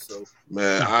Phil. So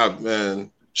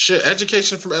Man, shit.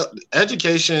 Education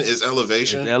is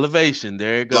elevation. It's elevation.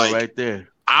 There you go, Like- right there.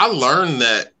 I learned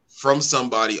that from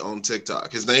somebody on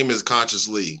TikTok. His name is Conscious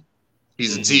Lee.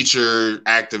 He's a Mhm. teacher,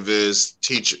 activist,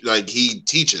 teacher. Like he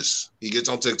teaches. He gets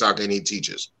on TikTok and he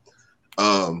teaches.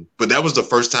 But that was the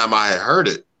first time I had heard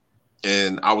it,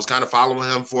 and I was kind of following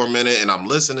him for a minute, and I'm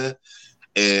listening,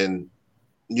 and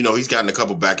you know he's gotten a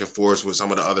couple back and forths with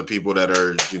some of the other people that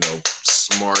are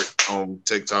smart on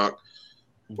TikTok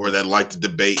or that like to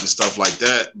debate and stuff like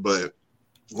that. But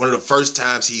one of the first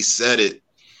times he said it,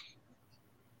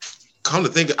 come to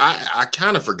think, I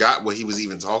kind of forgot what he was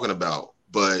even talking about.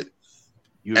 But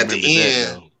You at the remember that,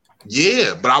 end, though.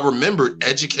 yeah, but I remembered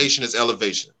education is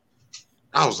elevation.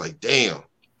 I was like, damn.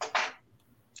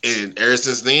 And ever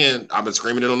since then, I've been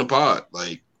screaming it on the pod.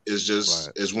 Like, it's just,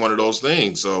 Right. it's one of those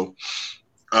things. So,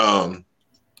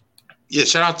 yeah,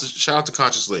 shout out to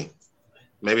Conscious Lee.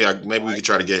 Maybe we could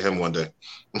try to get him one day.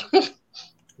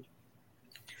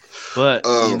 But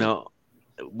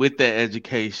with that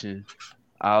education,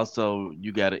 also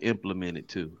you got to implement it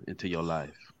too into your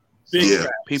life. So Big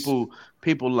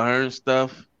people learn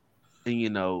stuff, and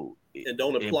and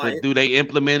don't apply it. do they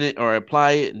implement it or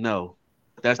apply it? No,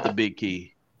 that's the big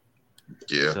key.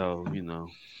 Yeah. So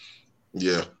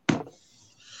Yeah.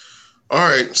 All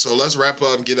right, so let's wrap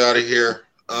up and get out of here.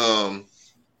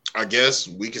 I guess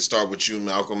we can start with you,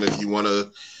 Malcolm, if you want to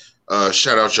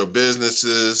shout out your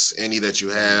businesses, any that you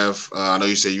have. I know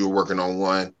you said you were working on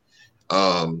one.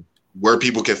 Where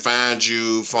people can find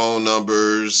you, phone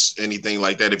numbers, anything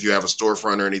like that. If you have a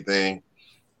storefront or anything,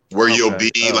 where you'll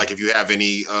be, like if you have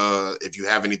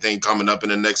anything coming up in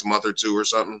the next month or two or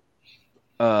something.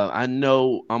 I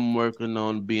know I'm working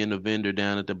on being a vendor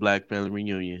down at the Black Family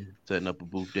Reunion, setting up a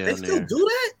booth down there. They still do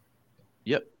that?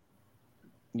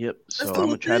 Yep. So I'm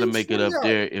gonna try to make it up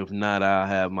there. If not, I'll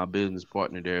have my business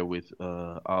partner there with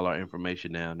all our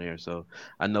information down there. So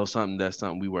I know that's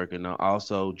something we working on.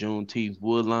 Also, Juneteenth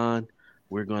Woodline,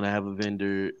 we're gonna have a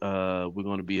vendor. We're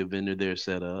gonna be a vendor there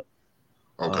set up.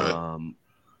 Okay.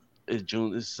 It's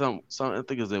June. It's some. I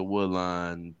think it's at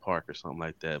Woodline Park or something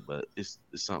like that. But it's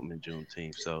something in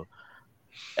Juneteenth. So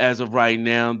as of right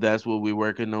now, that's what we're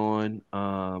working on.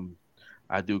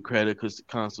 I do credit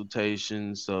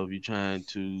consultations. So if you're trying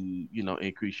to,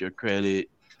 increase your credit,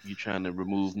 you're trying to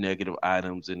remove negative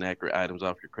items, inaccurate items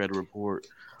off your credit report,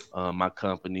 my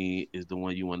company is the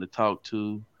one you want to talk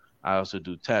to. I also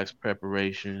do tax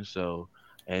preparation. So,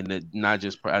 and not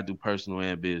just I do personal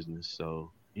and business.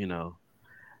 So,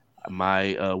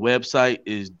 my website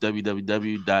is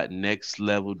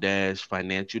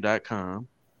www.nextlevel-financial.com.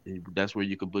 That's where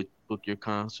you can book your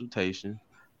consultation.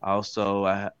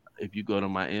 Also, if you go to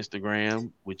my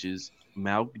Instagram, which is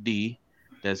Malc D,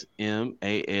 that's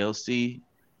MALC,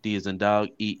 D is in dog,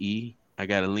 EE. I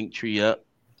got a link tree up.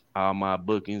 All my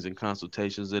bookings and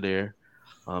consultations are there.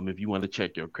 If you want to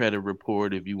check your credit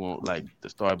report, if you want to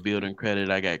start building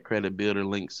credit, I got credit builder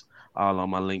links all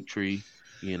on my link tree.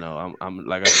 I'm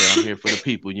like I said, I'm here for the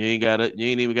people. You ain't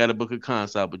even gotta book a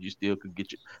consult, but you still could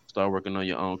start working on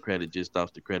your own credit just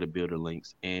off the credit builder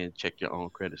links and check your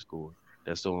own credit score.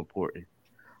 That's so important.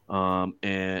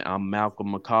 And I'm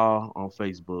Malcolm McCall on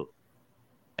Facebook,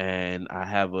 and I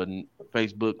have a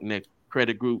Facebook next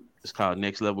credit group. It's called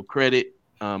Next Level Credit.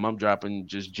 I'm dropping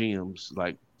just gems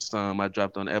like some I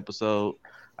dropped on the episode.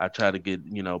 I try to get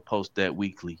post that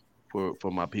weekly for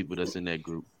my people that's in that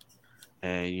group.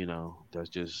 And that's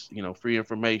just free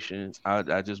information.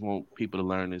 I just want people to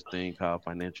learn this thing called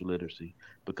financial literacy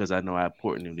because I know how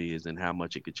important it is and how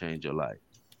much it could change your life.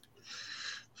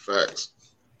 Facts.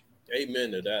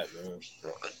 Amen to that, man.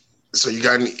 So you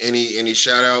got any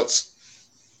shout outs?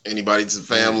 Anybody to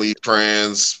family,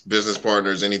 friends, business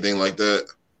partners, anything like that?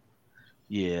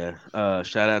 Yeah.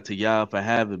 Shout out to y'all for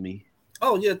having me.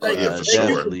 Oh yeah, thank you. For sure. Thank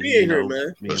you for being here,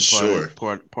 man. Being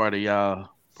part of y'all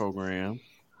program.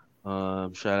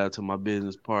 Shout out to my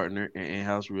business partner and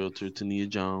in-house realtor Tania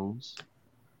Jones,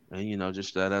 and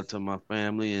just shout out to my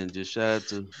family and just shout out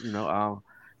to all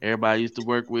everybody I used to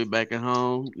work with back at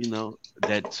home,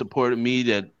 that supported me,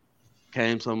 that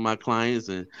came some of my clients,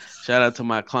 and shout out to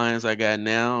my clients I got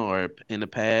now or in the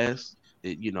past.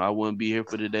 I wouldn't be here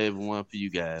for today if it wasn't for you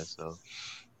guys. So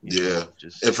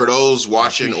and for those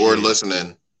watching or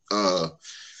listening,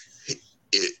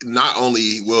 not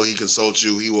only will he consult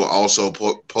you, he will also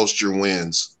post your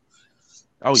wins.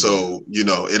 So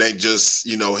it ain't just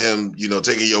him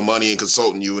taking your money and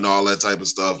consulting you and all that type of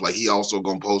stuff. Like he also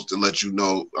gonna post and let you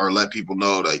know or let people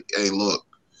know like, hey, look,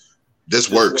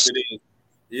 this works.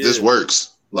 Yeah. This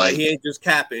works. Like he ain't just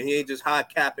capping. He ain't just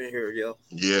hot capping here, yo.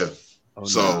 Yeah.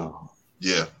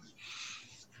 Yeah,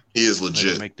 he is legit.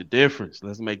 Let's make the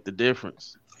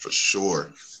difference. For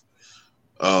sure.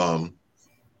 So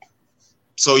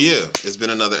yeah, it's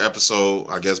been another episode.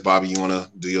 I guess Bobby, you want to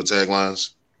do your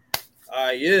taglines?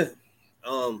 Yeah.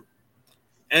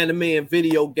 Anime and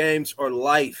video games are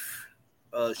life.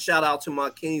 Shout out to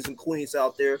my kings and queens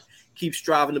out there. Keep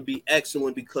striving to be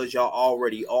excellent because y'all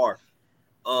already are.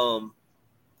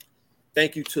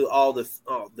 Thank you to all the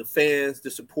fans, the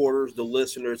supporters, the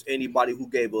listeners, anybody who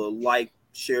gave a like,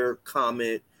 share,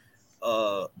 comment,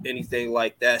 anything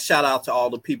like that. Shout out to all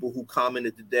the people who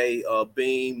commented today.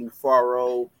 Beam,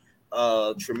 Mufaro,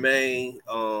 Tremaine,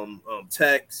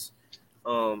 Tex.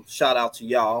 Shout out to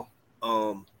y'all.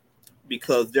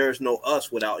 Because there's no us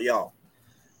without y'all.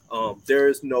 There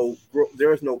is no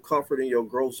comfort in your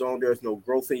growth zone. There's no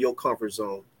growth in your comfort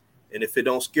zone. And if it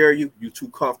don't scare you, you're too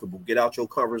comfortable. Get out your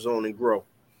comfort zone and grow.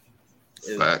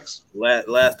 And facts.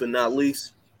 Last but not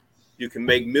least, You can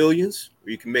make millions or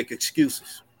you can make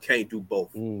excuses. Can't do both.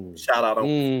 Shout out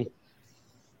on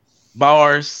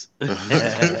Bars. And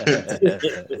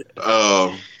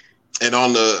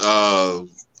on the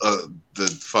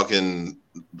fucking,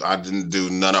 I didn't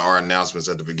do none of our announcements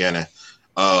at the beginning.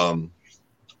 Our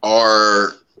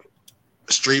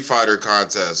Street Fighter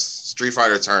contest, Street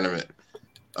Fighter tournament,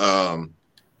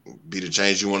 be the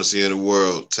change you want to see in the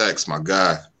world. Text my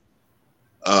guy.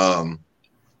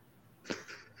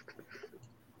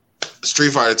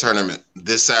 Street Fighter tournament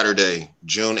this Saturday,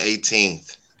 June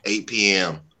 18th, 8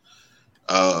 p.m.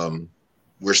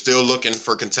 We're still looking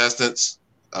for contestants.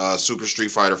 Super Street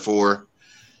Fighter 4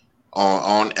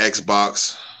 on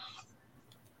Xbox.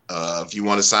 If you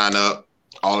want to sign up,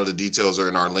 all of the details are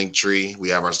in our link tree. We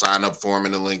have our sign up form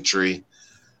in the link tree.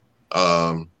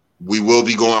 We will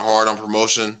be going hard on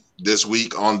promotion this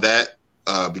week on that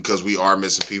because we are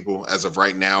missing people. As of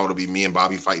right now, it'll be me and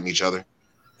Bobby fighting each other.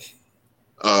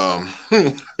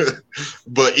 But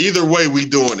either way, we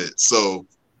doing it. So,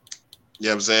 you know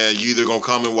what I'm saying? You either gonna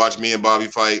come and watch me and Bobby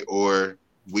fight, or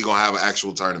we gonna have an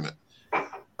actual tournament.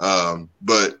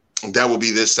 But that will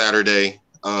be this Saturday,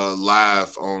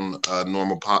 live on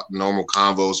Normal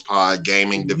Convos Pod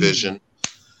Gaming Division.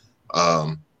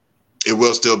 It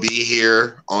will still be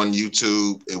here on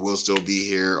YouTube. It will still be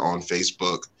here on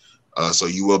Facebook. So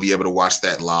you will be able to watch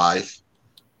that live.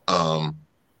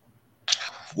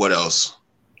 What else?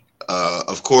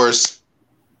 Of course,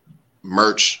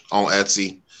 merch on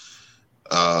Etsy.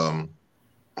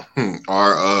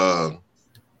 Our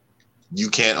You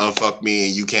Can't Unfuck Me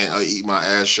and You Can't Eat My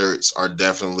Ass shirts are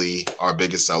definitely our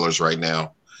biggest sellers right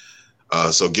now.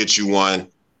 So get you one,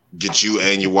 get you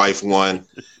and your wife one.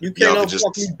 You can't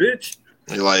unfuck me, bitch.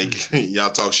 Like,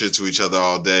 y'all talk shit to each other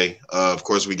all day. Of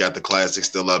course, we got the classics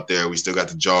still up there. We still got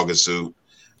the jogging suit.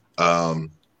 I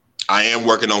am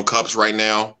working on cups right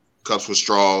now, cups with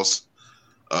straws.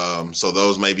 So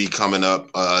those may be coming up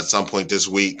at some point this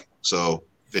week. So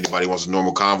if anybody wants a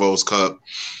Normal Convos cup,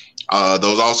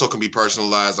 those also can be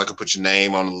personalized. I can put your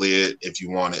name on the lid if you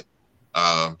want it.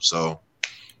 So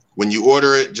when you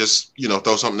order it, just,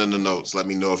 throw something in the notes. Let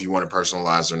me know if you want it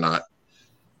personalized or not.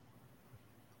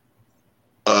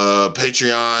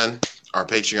 Patreon. Our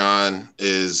Patreon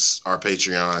is our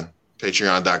Patreon.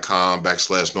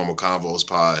 Patreon.com/Normal Convos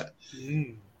Pod.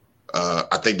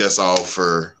 I think that's all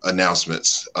for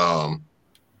announcements.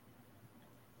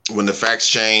 When the facts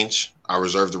change, I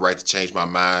reserve the right to change my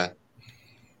mind.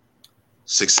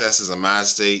 Success is a mind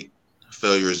state.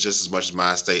 Failure is just as much a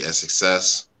mind state as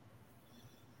success.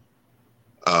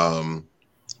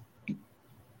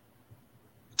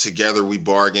 Together we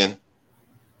bargain.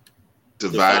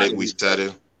 Divided we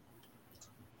settle.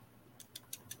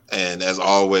 And as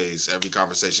always, every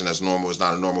conversation that's normal is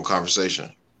not a normal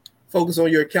conversation. Focus on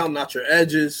your account, not your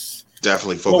edges.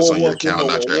 Definitely focus on your account,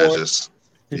 not your edges.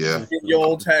 Yeah. Get your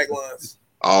own taglines.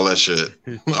 All that shit.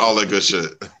 All that good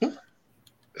shit.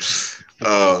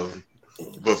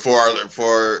 But for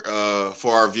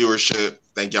our viewership,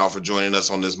 thank y'all for joining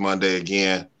us on this Monday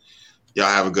again. Y'all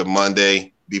have a good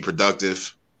Monday. Be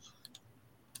productive.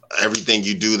 Everything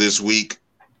you do this week,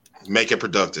 make it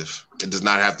productive. It does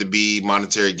not have to be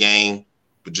monetary gain,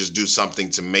 but just do something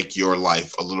to make your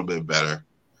life a little bit better.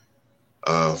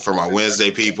 For my Wednesday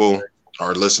people,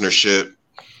 our listenership,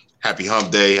 happy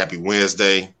hump day, happy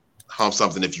Wednesday. Hump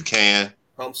something if you can.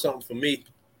 Hump something for me.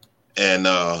 And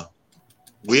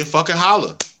we'll fucking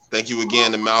holla. Thank you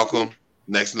again to Malcolm,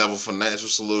 Next Level Financial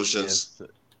Solutions.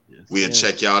 We'll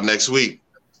check y'all next week.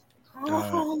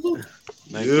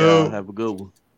 Thank y'all. Have a good one.